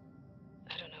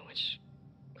 I don't know which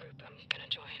group I'm gonna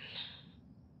join.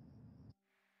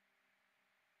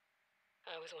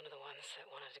 I was one of the ones that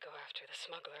wanted to go after the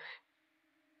smuggler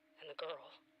and the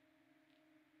girl.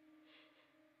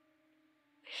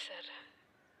 They said,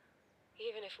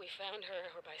 even if we found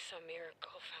her or by some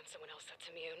miracle found someone else that's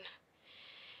immune,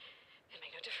 it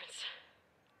made no difference.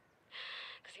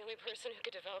 Because the only person who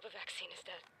could develop a vaccine is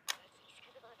dead.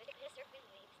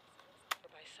 Or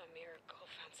by some miracle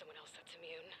found someone else that's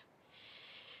immune,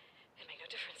 it made no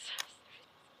difference.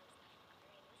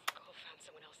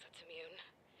 immune.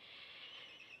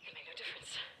 It made no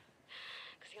difference.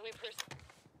 Because the only person...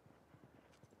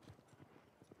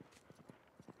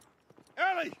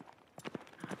 Ellie!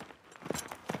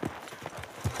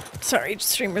 Sorry,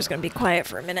 streamer's gonna be quiet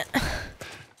for a minute.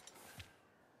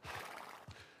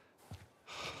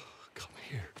 Come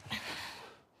here. What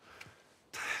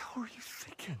the hell are you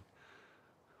thinking?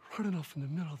 Running off in the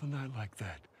middle of the night like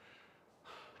that.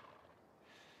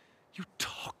 You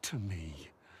talk to me.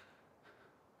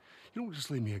 You don't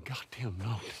just leave me a goddamn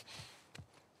note.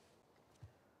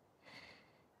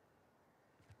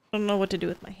 I don't know what to do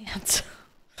with my hands.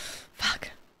 Fuck.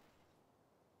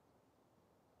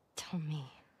 Tell me.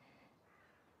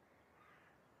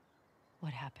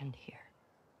 What happened here?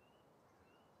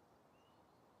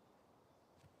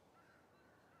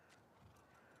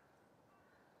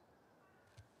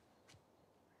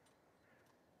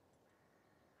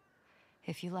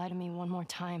 If you lie to me one more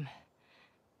time,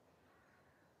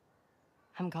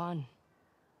 I'm gone.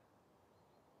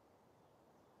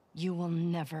 You will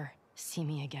never see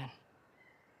me again.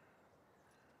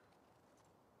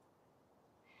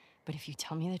 But if you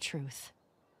tell me the truth,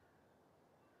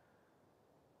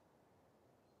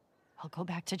 I'll go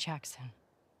back to Jackson.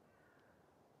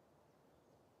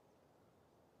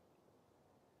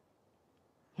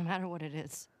 No matter what it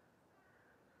is.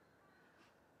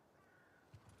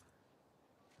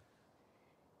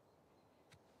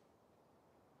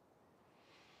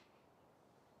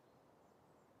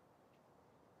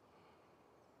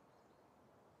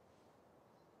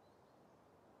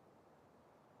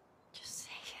 Just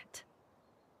say it.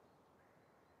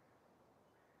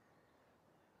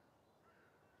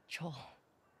 Joel.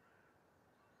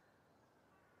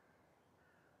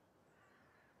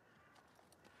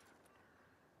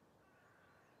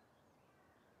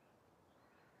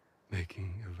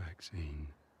 Making a vaccine.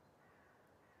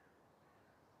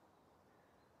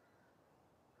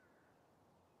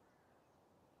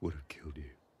 Would have killed you.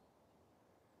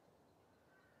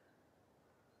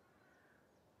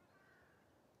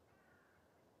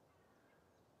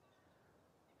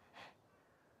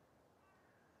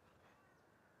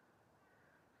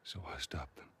 So I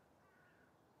stopped them.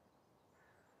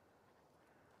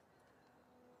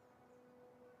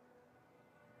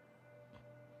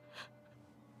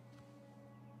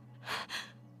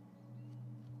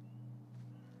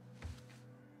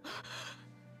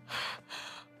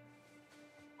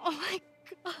 Oh my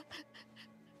God.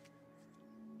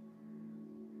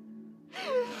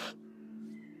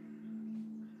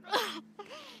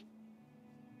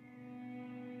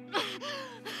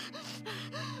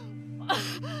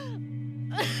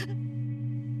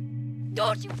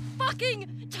 Don't you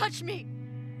fucking touch me!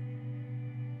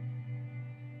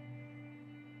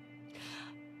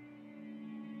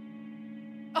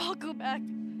 I'll go back.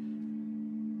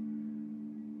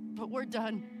 But we're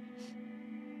done.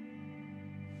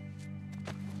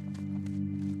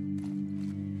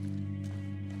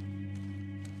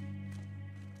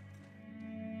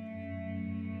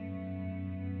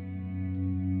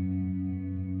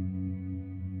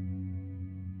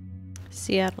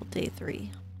 Seattle, day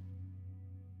 3.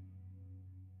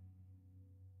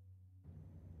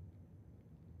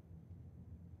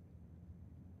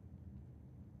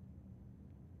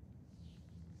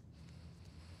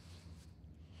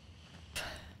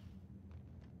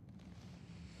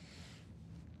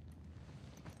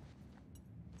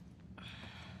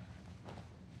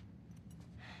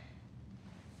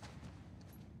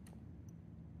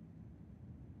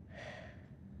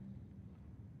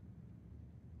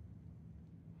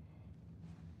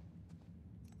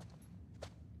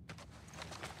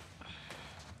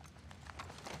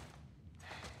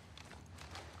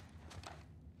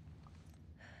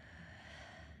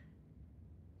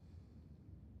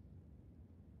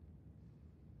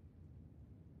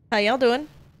 How y'all doing?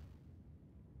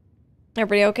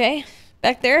 Everybody okay?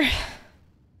 Back there?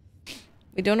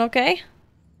 We doing okay?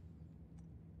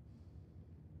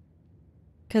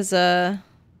 Cause as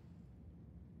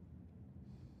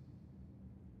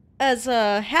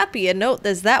happy a note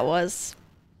as that was,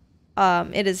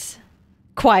 it is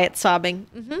quiet sobbing.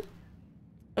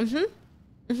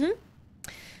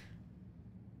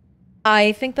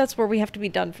 I think that's where we have to be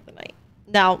done for the night.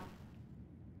 Now,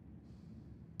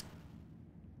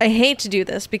 I hate to do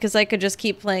this because I could just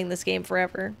keep playing this game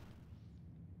forever.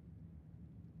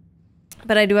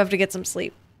 But I do have to get some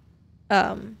sleep.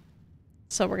 So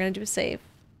we're going to do a save.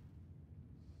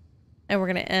 And we're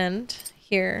going to end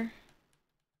here.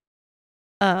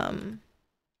 To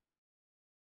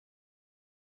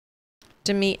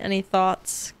meet any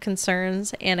thoughts,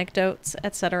 concerns, anecdotes,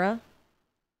 etc.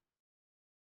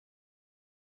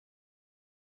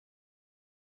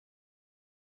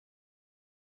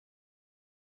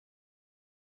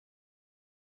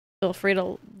 Feel free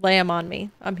to lay them on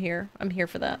me. I'm here. I'm here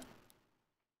for that.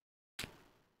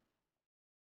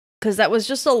 Because that was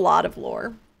just a lot of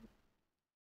lore.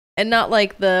 And not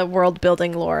like the world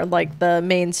building lore, like the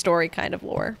main story kind of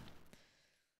lore.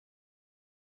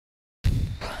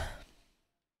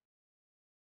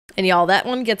 And y'all, that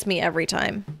one gets me every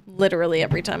time. Literally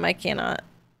every time. I cannot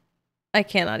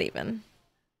even.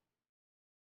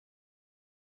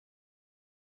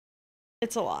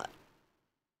 It's a lot.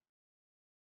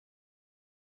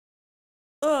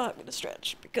 Oh, I'm gonna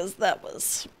stretch because that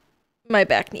was... My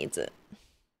back needs it.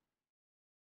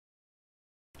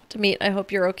 Demeet, I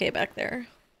hope you're okay back there.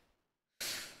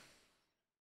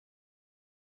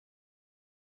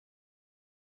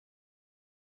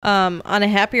 On a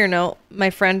happier note, my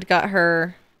friend got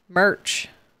her merch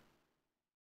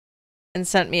and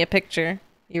sent me a picture.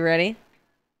 You ready?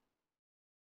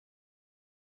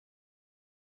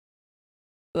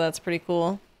 So that's pretty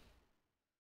cool.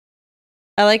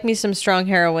 I like me some strong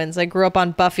heroines. I grew up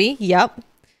on Buffy. Yep.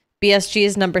 BSG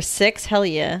is number 6. Hell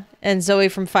yeah. And Zoe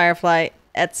from Firefly,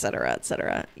 etc.,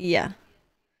 etc. Yeah.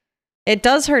 It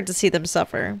does hurt to see them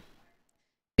suffer.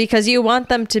 Because you want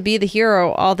them to be the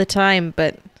hero all the time,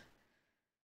 but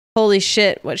holy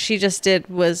shit, what she just did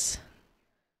was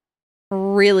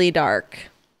really dark.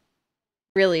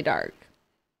 Really dark.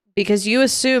 Because you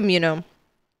assume, you know,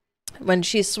 when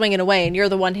she's swinging away and you're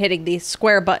the one hitting the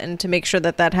square button to make sure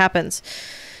that that happens,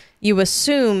 you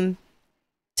assume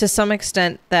to some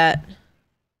extent that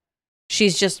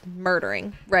she's just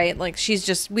murdering, right? Like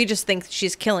we just think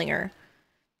she's killing her.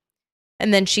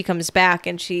 And then she comes back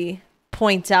and she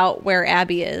points out where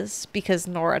Abby is because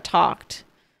Nora talked,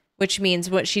 which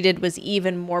means what she did was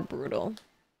even more brutal.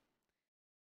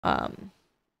 And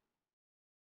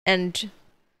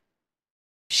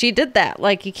she did that.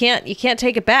 Like, you can't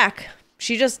take it back.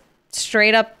 She just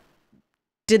straight up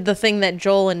did the thing that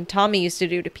Joel and Tommy used to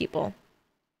do to people.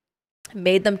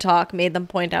 Made them talk, made them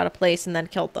point out a place, and then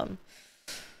killed them.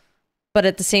 But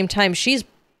at the same time, she's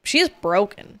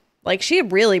broken. Like, she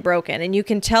really broken. And you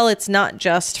can tell it's not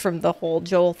just from the whole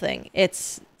Joel thing.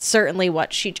 It's certainly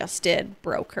what she just did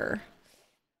broke her.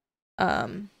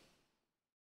 And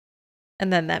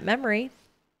then that memory.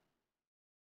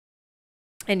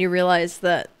 And you realize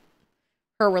that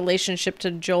her relationship to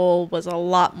Joel was a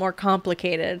lot more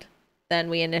complicated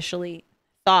than we initially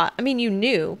thought. I mean, you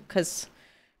knew, because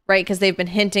they've been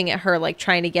hinting at her, like,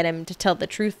 trying to get him to tell the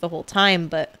truth the whole time,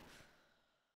 but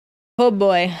oh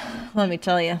boy, let me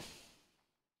tell you.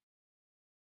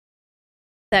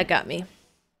 That got me.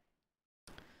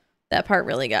 That part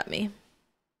really got me.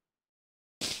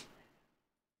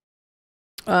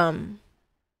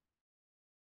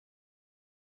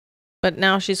 But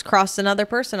now she's crossed another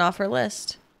person off her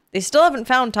list. They still haven't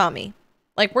found Tommy.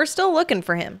 Like, we're still looking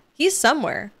for him. He's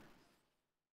somewhere.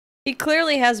 He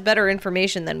clearly has better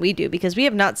information than we do because we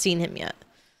have not seen him yet.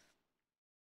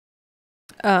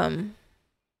 But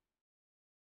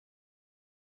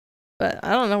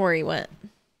I don't know where he went.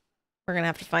 We're gonna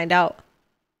have to find out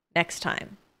next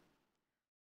time.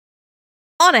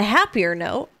 On a happier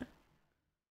note,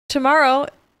 tomorrow,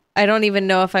 I don't even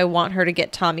know if I want her to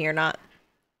get Tommy or not.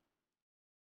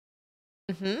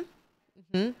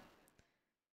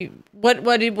 What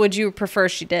would you prefer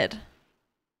she did?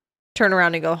 Turn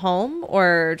around and go home,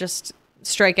 or just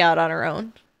strike out on her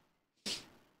own?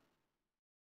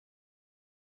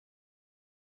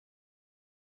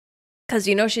 Because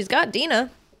you know she's got Dina.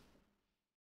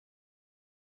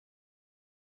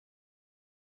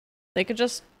 They could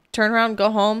just turn around,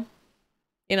 go home,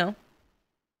 you know,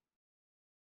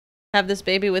 have this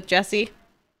baby with Jesse.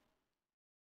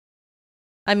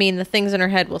 I mean, the things in her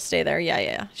head will stay there.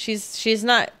 Yeah. She's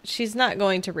not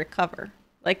going to recover.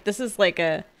 Like, this is like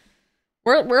a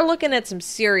we're looking at some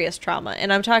serious trauma,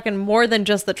 and I'm talking more than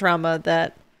just the trauma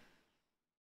that,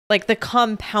 like, the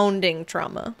compounding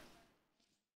trauma.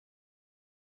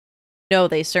 No,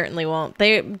 they certainly won't.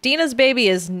 Dina's baby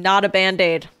is not a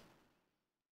Band-Aid.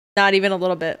 Not even a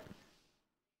little bit.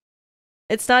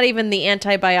 It's not even the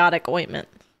antibiotic ointment.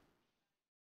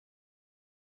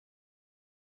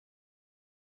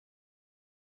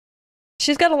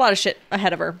 She's got a lot of shit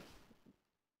ahead of her.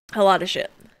 A lot of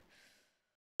shit.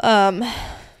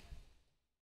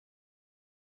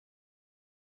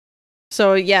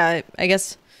 So yeah, I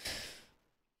guess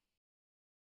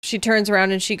she turns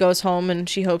around and she goes home and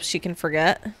she hopes she can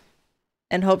forget.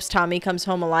 And hopes Tommy comes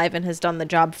home alive and has done the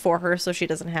job for her so she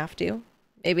doesn't have to.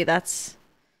 Maybe that's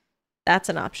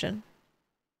an option.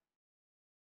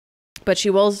 But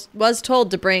she was told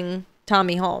to bring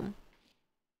Tommy home.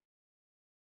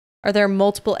 Are there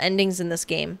multiple endings in this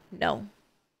game? No.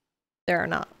 There are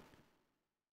not.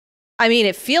 I mean,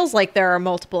 it feels like there are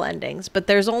multiple endings, but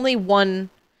there's only one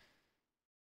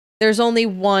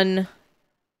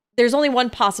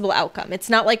possible outcome. It's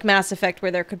not like Mass Effect where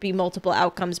there could be multiple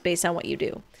outcomes based on what you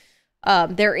do.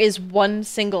 There is one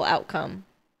single outcome.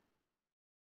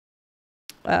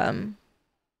 And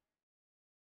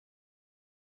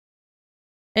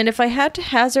if I had to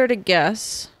hazard a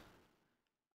guess,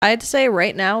 I'd say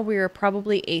right now we are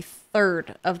probably a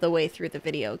third of the way through the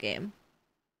video game.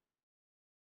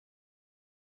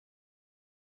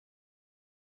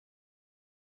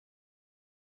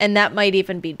 And that might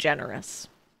even be generous.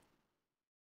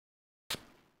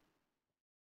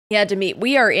 Yeah, Demeet,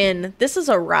 we are in. This is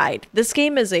a ride. This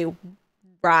game is a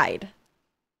ride.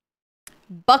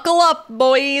 Buckle up,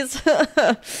 boys.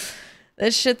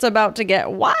 This shit's about to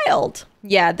get wild.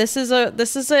 Yeah, this is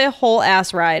a whole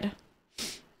ass ride.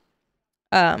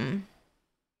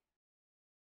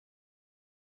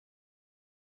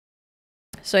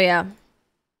 So yeah.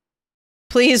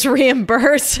 Please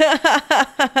reimburse.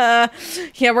 Yeah,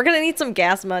 we're gonna need some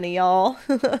gas money, y'all.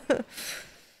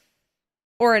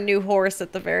 Or a new horse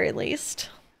at the very least.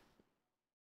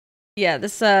 Yeah,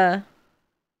 this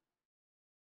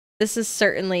is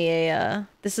certainly a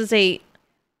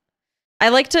I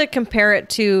like to compare it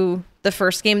to the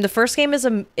first game. The first game is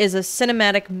a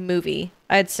cinematic movie,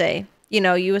 I'd say. You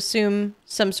know, you assume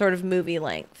some sort of movie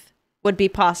length would be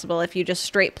possible if you just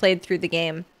straight played through the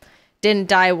game. Didn't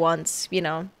die once, you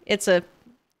know. It's a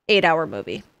 8-hour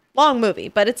movie. Long movie,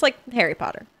 but it's like Harry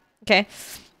Potter. Okay?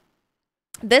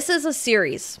 This is a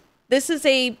series. This is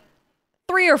a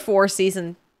 3 or 4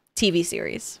 season TV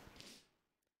series.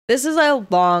 This is a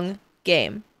long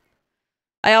game.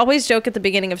 I always joke at the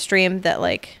beginning of stream that,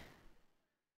 like,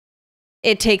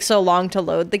 it takes so long to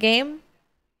load the game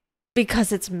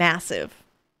because it's massive.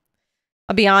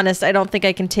 I'll be honest, I don't think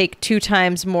I can take 2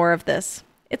 times more of this.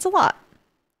 It's a lot.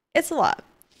 It's a lot.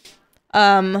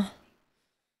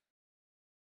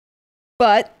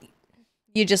 But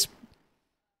you just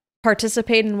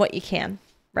participate in what you can,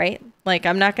 right? Like,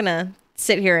 I'm not gonna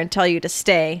sit here and tell you to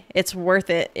stay. It's worth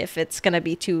it if it's gonna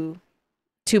be too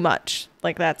much.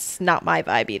 Like, that's not my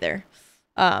vibe either.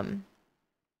 The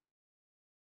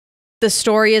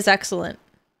story is excellent,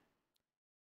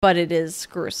 but it is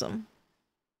gruesome.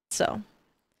 So,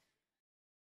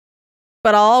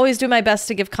 but I'll always do my best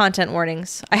to give content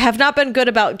warnings. I have not been good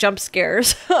about jump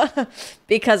scares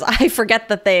because I forget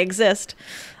that they exist.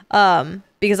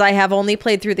 Because I have only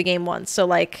played through the game once. So,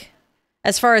 like,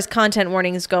 as far as content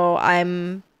warnings go,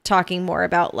 I'm talking more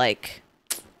about, like,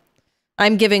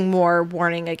 I'm giving more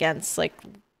warning against, like,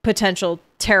 potential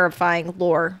terrifying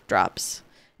lore drops.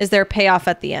 Is there a payoff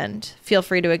at the end? Feel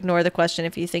free to ignore the question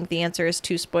if you think the answer is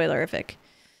too spoilerific.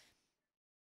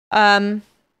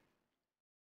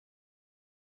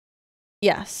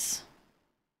 Yes.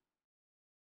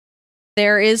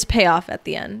 There is payoff at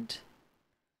the end.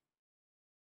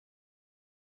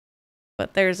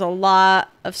 But there's a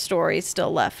lot of story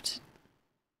still left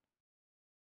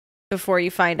before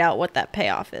you find out what that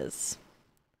payoff is.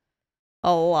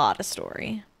 A lot of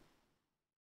story.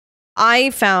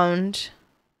 I found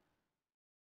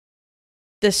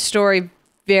this story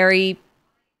very,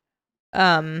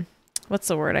 what's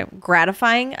the word?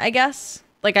 Gratifying, I guess.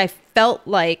 Like, I felt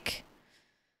like,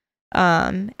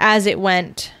 as it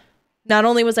went, not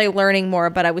only was I learning more,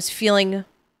 but I was feeling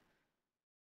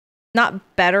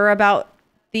not better about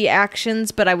the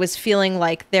actions, but I was feeling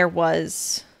like there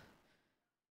was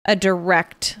a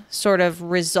direct sort of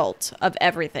result of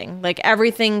everything. Like,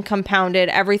 everything compounded,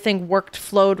 everything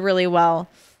flowed really well.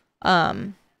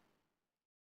 But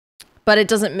it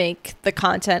doesn't make the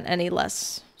content any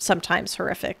less sometimes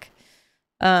horrific.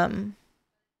 I'm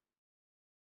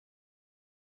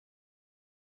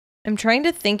trying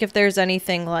to think if there's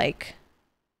anything, like,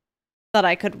 that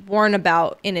I could warn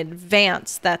about in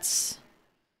advance that's...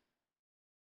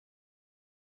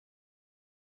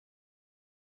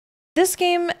 This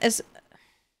game is...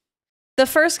 The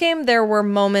first game, there were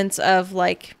moments of,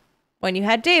 like, when you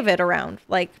had David around.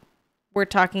 Like, we're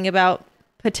talking about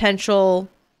potential,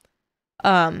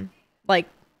 like,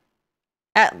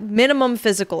 at minimum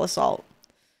physical assault.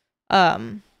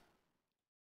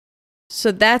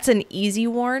 So that's an easy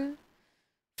warn.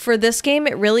 For this game,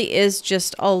 it really is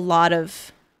just a lot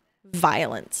of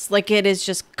violence. Like, it is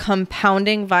just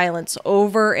compounding violence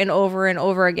over and over and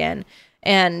over again.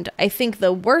 And I think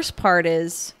the worst part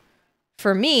is,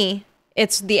 for me,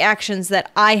 it's the actions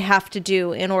that I have to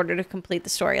do in order to complete the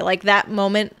story. Like that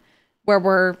moment where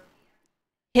we're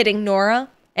hitting Nora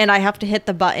and I have to hit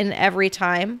the button every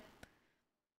time.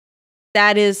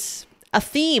 That is a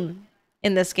theme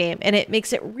in this game, and it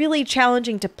makes it really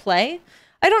challenging to play.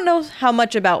 I don't know how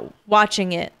much about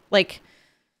watching it. Like,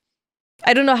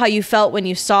 I don't know how you felt when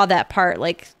you saw that part.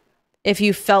 Like, if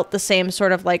you felt the same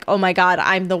sort of like, oh my God,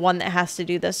 I'm the one that has to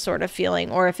do this sort of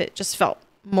feeling, or if it just felt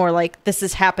more like this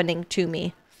is happening to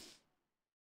me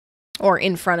or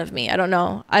in front of me. I don't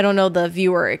know. I don't know the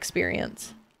viewer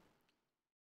experience.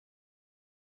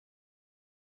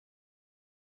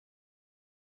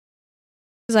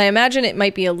 Because I imagine it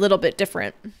might be a little bit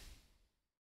different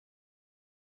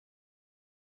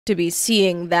to be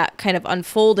seeing that kind of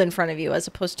unfold in front of you as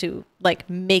opposed to like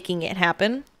making it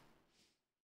happen.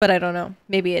 But I don't know.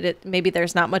 Maybe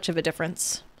there's not much of a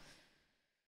difference.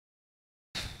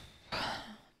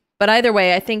 But either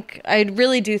way, I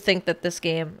really do think that this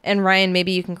game, and Ryan,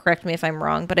 maybe you can correct me if I'm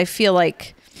wrong, but I feel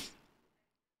like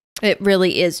it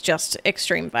really is just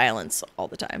extreme violence all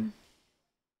the time,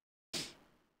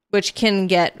 which can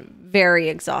get very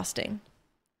exhausting.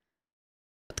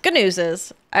 But the good news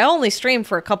is I only stream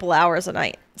for a couple hours a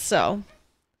night, so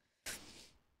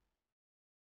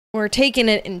we're taking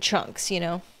it in chunks, you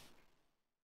know.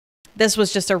 This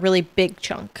was just a really big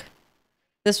chunk.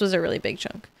 This was a really big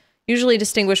chunk. Usually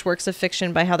distinguish works of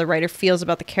fiction by how the writer feels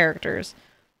about the characters.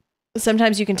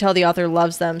 Sometimes you can tell the author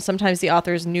loves them, sometimes the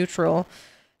author is neutral,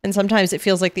 and sometimes it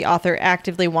feels like the author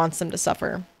actively wants them to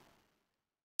suffer.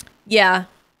 Yeah.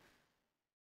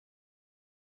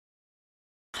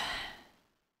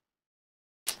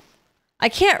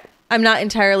 I'm not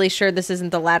entirely sure this isn't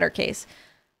the latter case.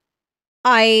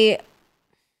 I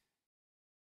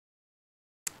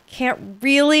can't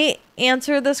really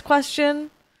answer this question.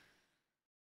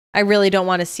 I really don't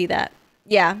want to see that.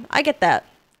 Yeah, I get that.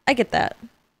 I get that.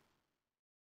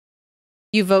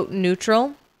 You vote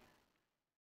neutral?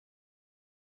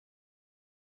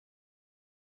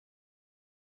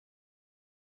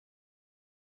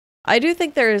 I do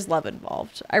think there is love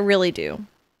involved. I really do.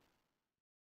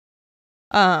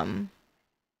 But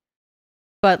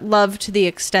love to the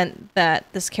extent that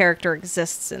this character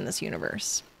exists in this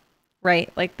universe.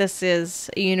 Right? Like, this is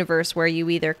a universe where you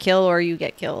either kill or you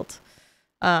get killed.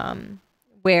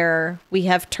 Where we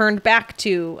have turned back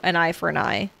to an eye for an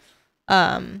eye.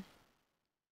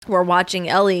 We're watching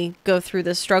Ellie go through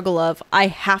the struggle of, I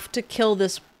have to kill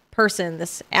this person,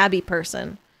 this Abby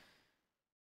person,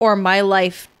 or my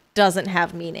life doesn't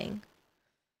have meaning.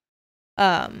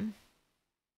 And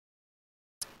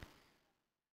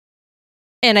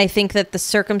I think that the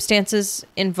circumstances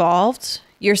involved,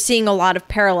 you're seeing a lot of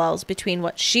parallels between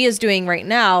what she is doing right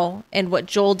now and what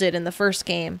Joel did in the first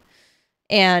game.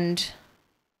 And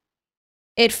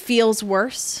it feels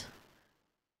worse.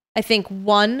 I think,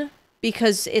 one,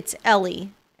 because it's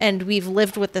Ellie and we've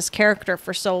lived with this character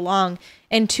for so long.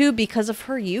 And two, because of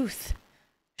her youth.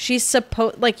 She's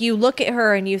supposed, like, you look at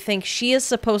her and you think she is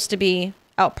supposed to be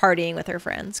out partying with her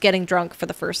friends, getting drunk for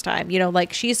the first time. You know,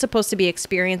 like, she's supposed to be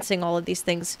experiencing all of these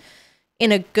things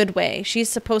in a good way. She's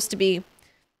supposed to be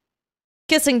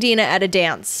kissing Dina at a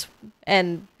dance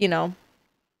and, you know,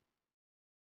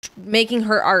 making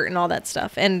her art and all that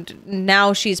stuff. And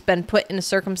now she's been put in a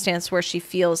circumstance where she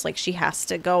feels like she has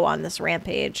to go on this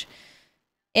rampage.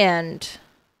 And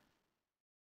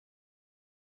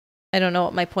I don't know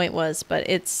what my point was, but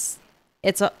it's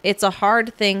a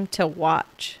hard thing to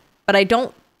watch. But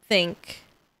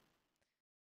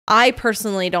I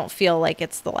personally don't feel like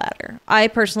it's the latter. I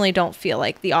personally don't feel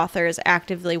like the author is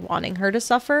actively wanting her to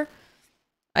suffer.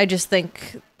 I just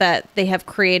think that they have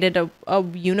created a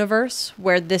universe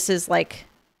where this is the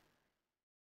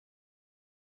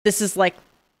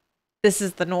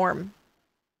norm.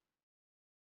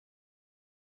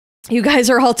 You guys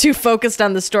are all too focused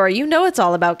on the story. You know it's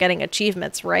all about getting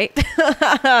achievements, right?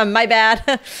 My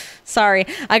bad. Sorry.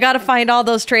 I gotta find all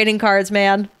those trading cards,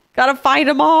 man. Gotta find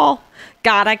them all.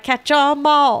 Gotta catch them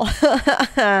all.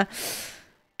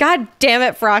 God damn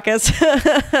it, Fracas.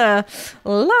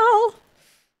 Lol.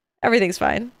 Everything's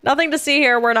fine. Nothing to see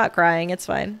here. We're not crying. It's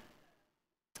fine.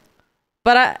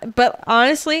 But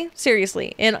honestly,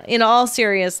 seriously, in all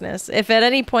seriousness, if at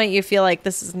any point you feel like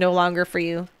this is no longer for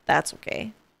you, that's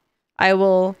okay. I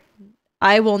will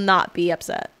not be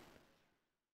upset.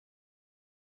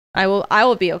 I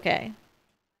will be okay.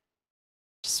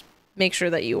 Just make sure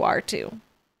that you are too.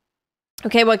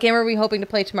 Okay, what game are we hoping to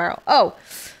play tomorrow? Oh,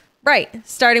 right.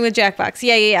 Starting with Jackbox.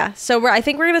 Yeah. So I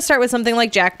think we're going to start with something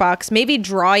like Jackbox. Maybe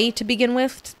Drawy to begin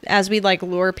with, as we like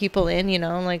lure people in, you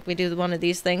know, like we do one of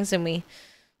these things and we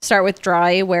start with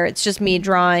Drawy where it's just me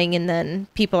drawing and then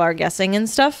people are guessing and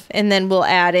stuff. And then we'll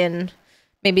add in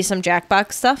maybe some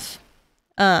Jackbox stuff.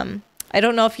 I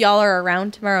don't know if y'all are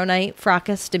around tomorrow night,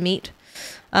 Fracas to meet.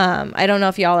 I don't know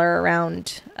if y'all are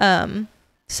around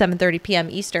 7:30 p.m.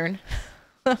 Eastern.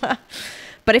 But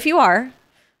if you are,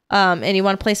 and you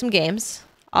want to play some games,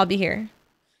 I'll be here.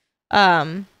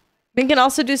 We can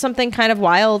also do something kind of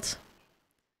wild.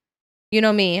 You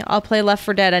know me, I'll play Left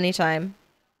 4 Dead anytime.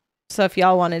 So if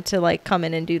y'all wanted to like come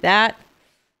in and do that,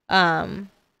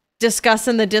 discuss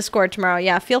in the Discord tomorrow.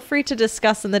 Yeah, feel free to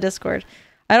discuss in the Discord.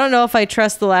 I don't know if I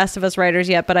trust The Last of Us writers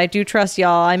yet, but I do trust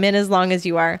y'all. I'm in as long as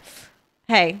you are.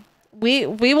 Hey, we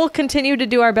will continue to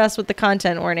do our best with the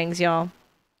content warnings, y'all.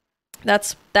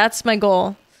 That's my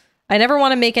goal. I never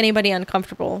want to make anybody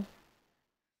uncomfortable.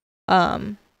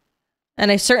 And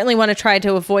I certainly want to try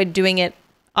to avoid doing it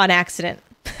on accident.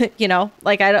 You know,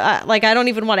 like I don't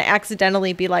even want to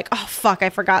accidentally be like, oh fuck, I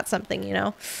forgot something, you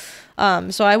know.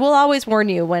 So I will always warn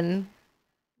you when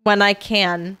I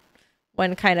can,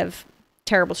 when kind of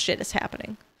terrible shit is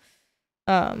happening.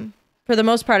 For the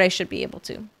most part, I should be able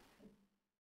to.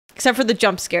 Except for the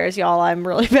jump scares, y'all. I'm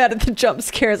really bad at the jump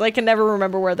scares. I can never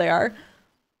remember where they are.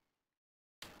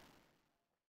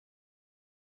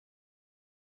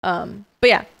 But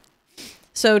yeah.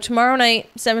 So tomorrow night,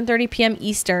 7:30 p.m.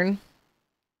 Eastern,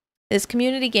 is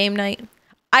community game night.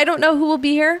 I don't know who will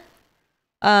be here.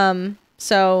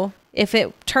 So if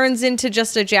it turns into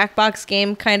just a Jackbox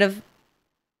game kind of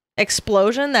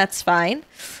explosion, that's fine.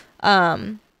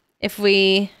 If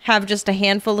we have just a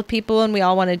handful of people and we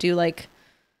all want to do like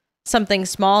something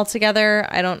small together,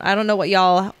 I don't know what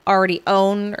y'all already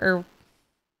own or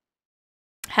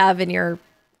have in your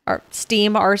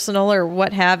Steam arsenal or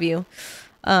what have you.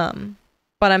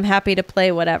 But I'm happy to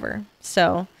play whatever.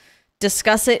 So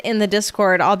discuss it in the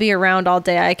Discord. I'll be around all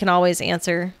day. I can always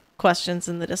answer questions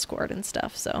in the Discord and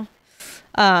stuff. So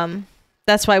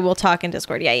that's why we'll talk in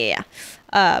Discord. Yeah.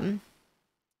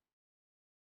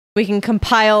 We can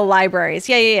compile libraries.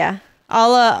 Yeah.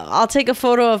 I'll take a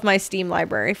photo of my Steam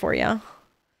library for you.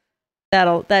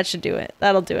 That should do it.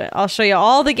 That'll do it. I'll show you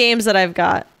all the games that I've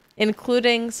got,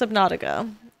 including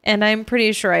Subnautica. And I'm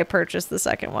pretty sure I purchased the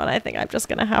second one. I think I'm just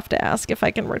gonna have to ask if I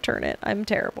can return it. I'm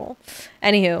terrible.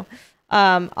 Anywho,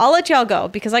 I'll let y'all go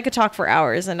because I could talk for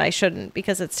hours and I shouldn't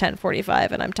because it's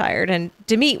 10:45 and I'm tired. And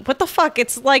Demi, what the fuck?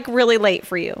 It's like really late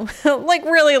for you. Like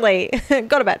really late.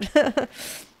 Go to bed.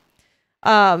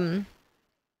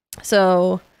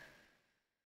 So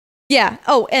yeah.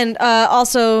 Oh, and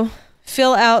also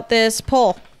fill out this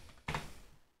poll.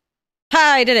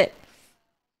 Hi, I did it.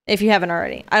 If you haven't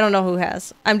already. I don't know who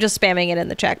has. I'm just spamming it in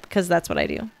the chat because that's what I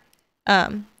do.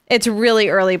 It's really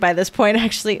early by this point,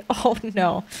 actually. Oh,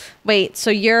 no. Wait,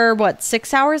 so you're, what,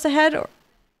 6 hours ahead?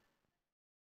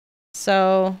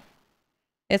 So,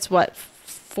 it's what,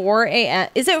 4 a.m.?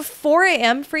 Is it 4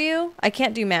 a.m. for you? I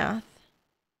can't do math.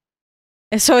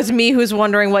 And so it's me who's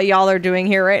wondering what y'all are doing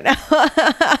here right now.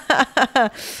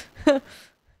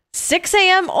 6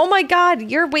 a.m.? Oh my god,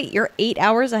 you're 8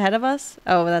 hours ahead of us?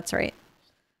 Oh, that's right.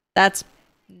 That's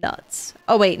nuts.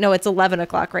 Oh, wait. No, it's 11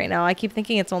 o'clock right now. I keep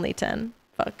thinking it's only 10.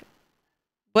 Fuck.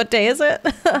 What day is it?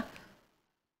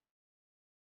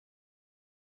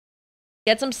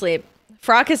 Get some sleep.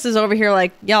 Fracas is over here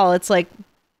like, y'all, it's like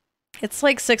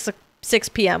 6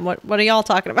 p.m. What are y'all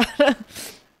talking about?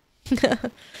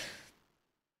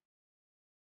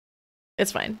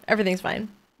 It's fine. Everything's fine.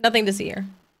 Nothing to see here.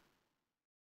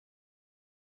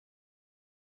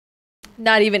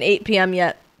 Not even 8 p.m.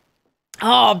 yet.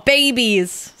 Oh,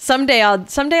 babies. Someday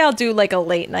I'll do like a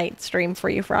late night stream for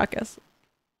you, Fracas.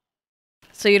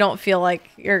 So you don't feel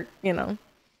like you're, you know,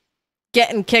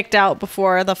 getting kicked out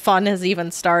before the fun has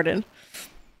even started.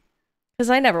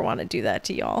 Because I never want to do that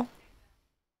to y'all.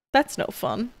 That's no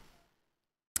fun.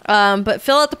 But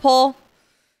fill out the poll.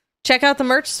 Check out the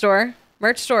merch store.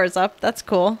 Merch store is up. That's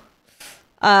cool.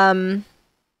 What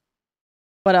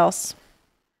else?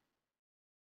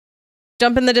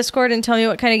 Jump in the Discord and tell me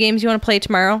what kind of games you want to play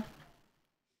tomorrow.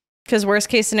 Because worst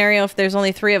case scenario, if there's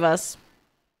only 3 of us,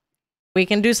 we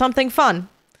can do something fun.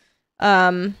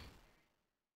 And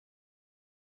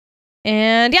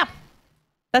yeah,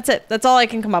 that's it. That's all I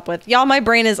can come up with. Y'all, my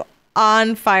brain is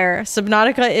on fire.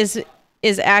 Subnautica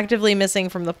is actively missing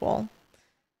from the poll.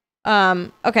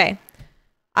 Okay.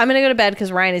 I'm gonna go to bed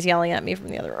because Ryan is yelling at me from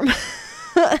the other room.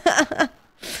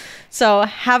 So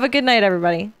have a good night,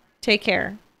 everybody. Take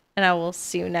care. And I will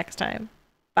see you next time.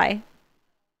 Bye.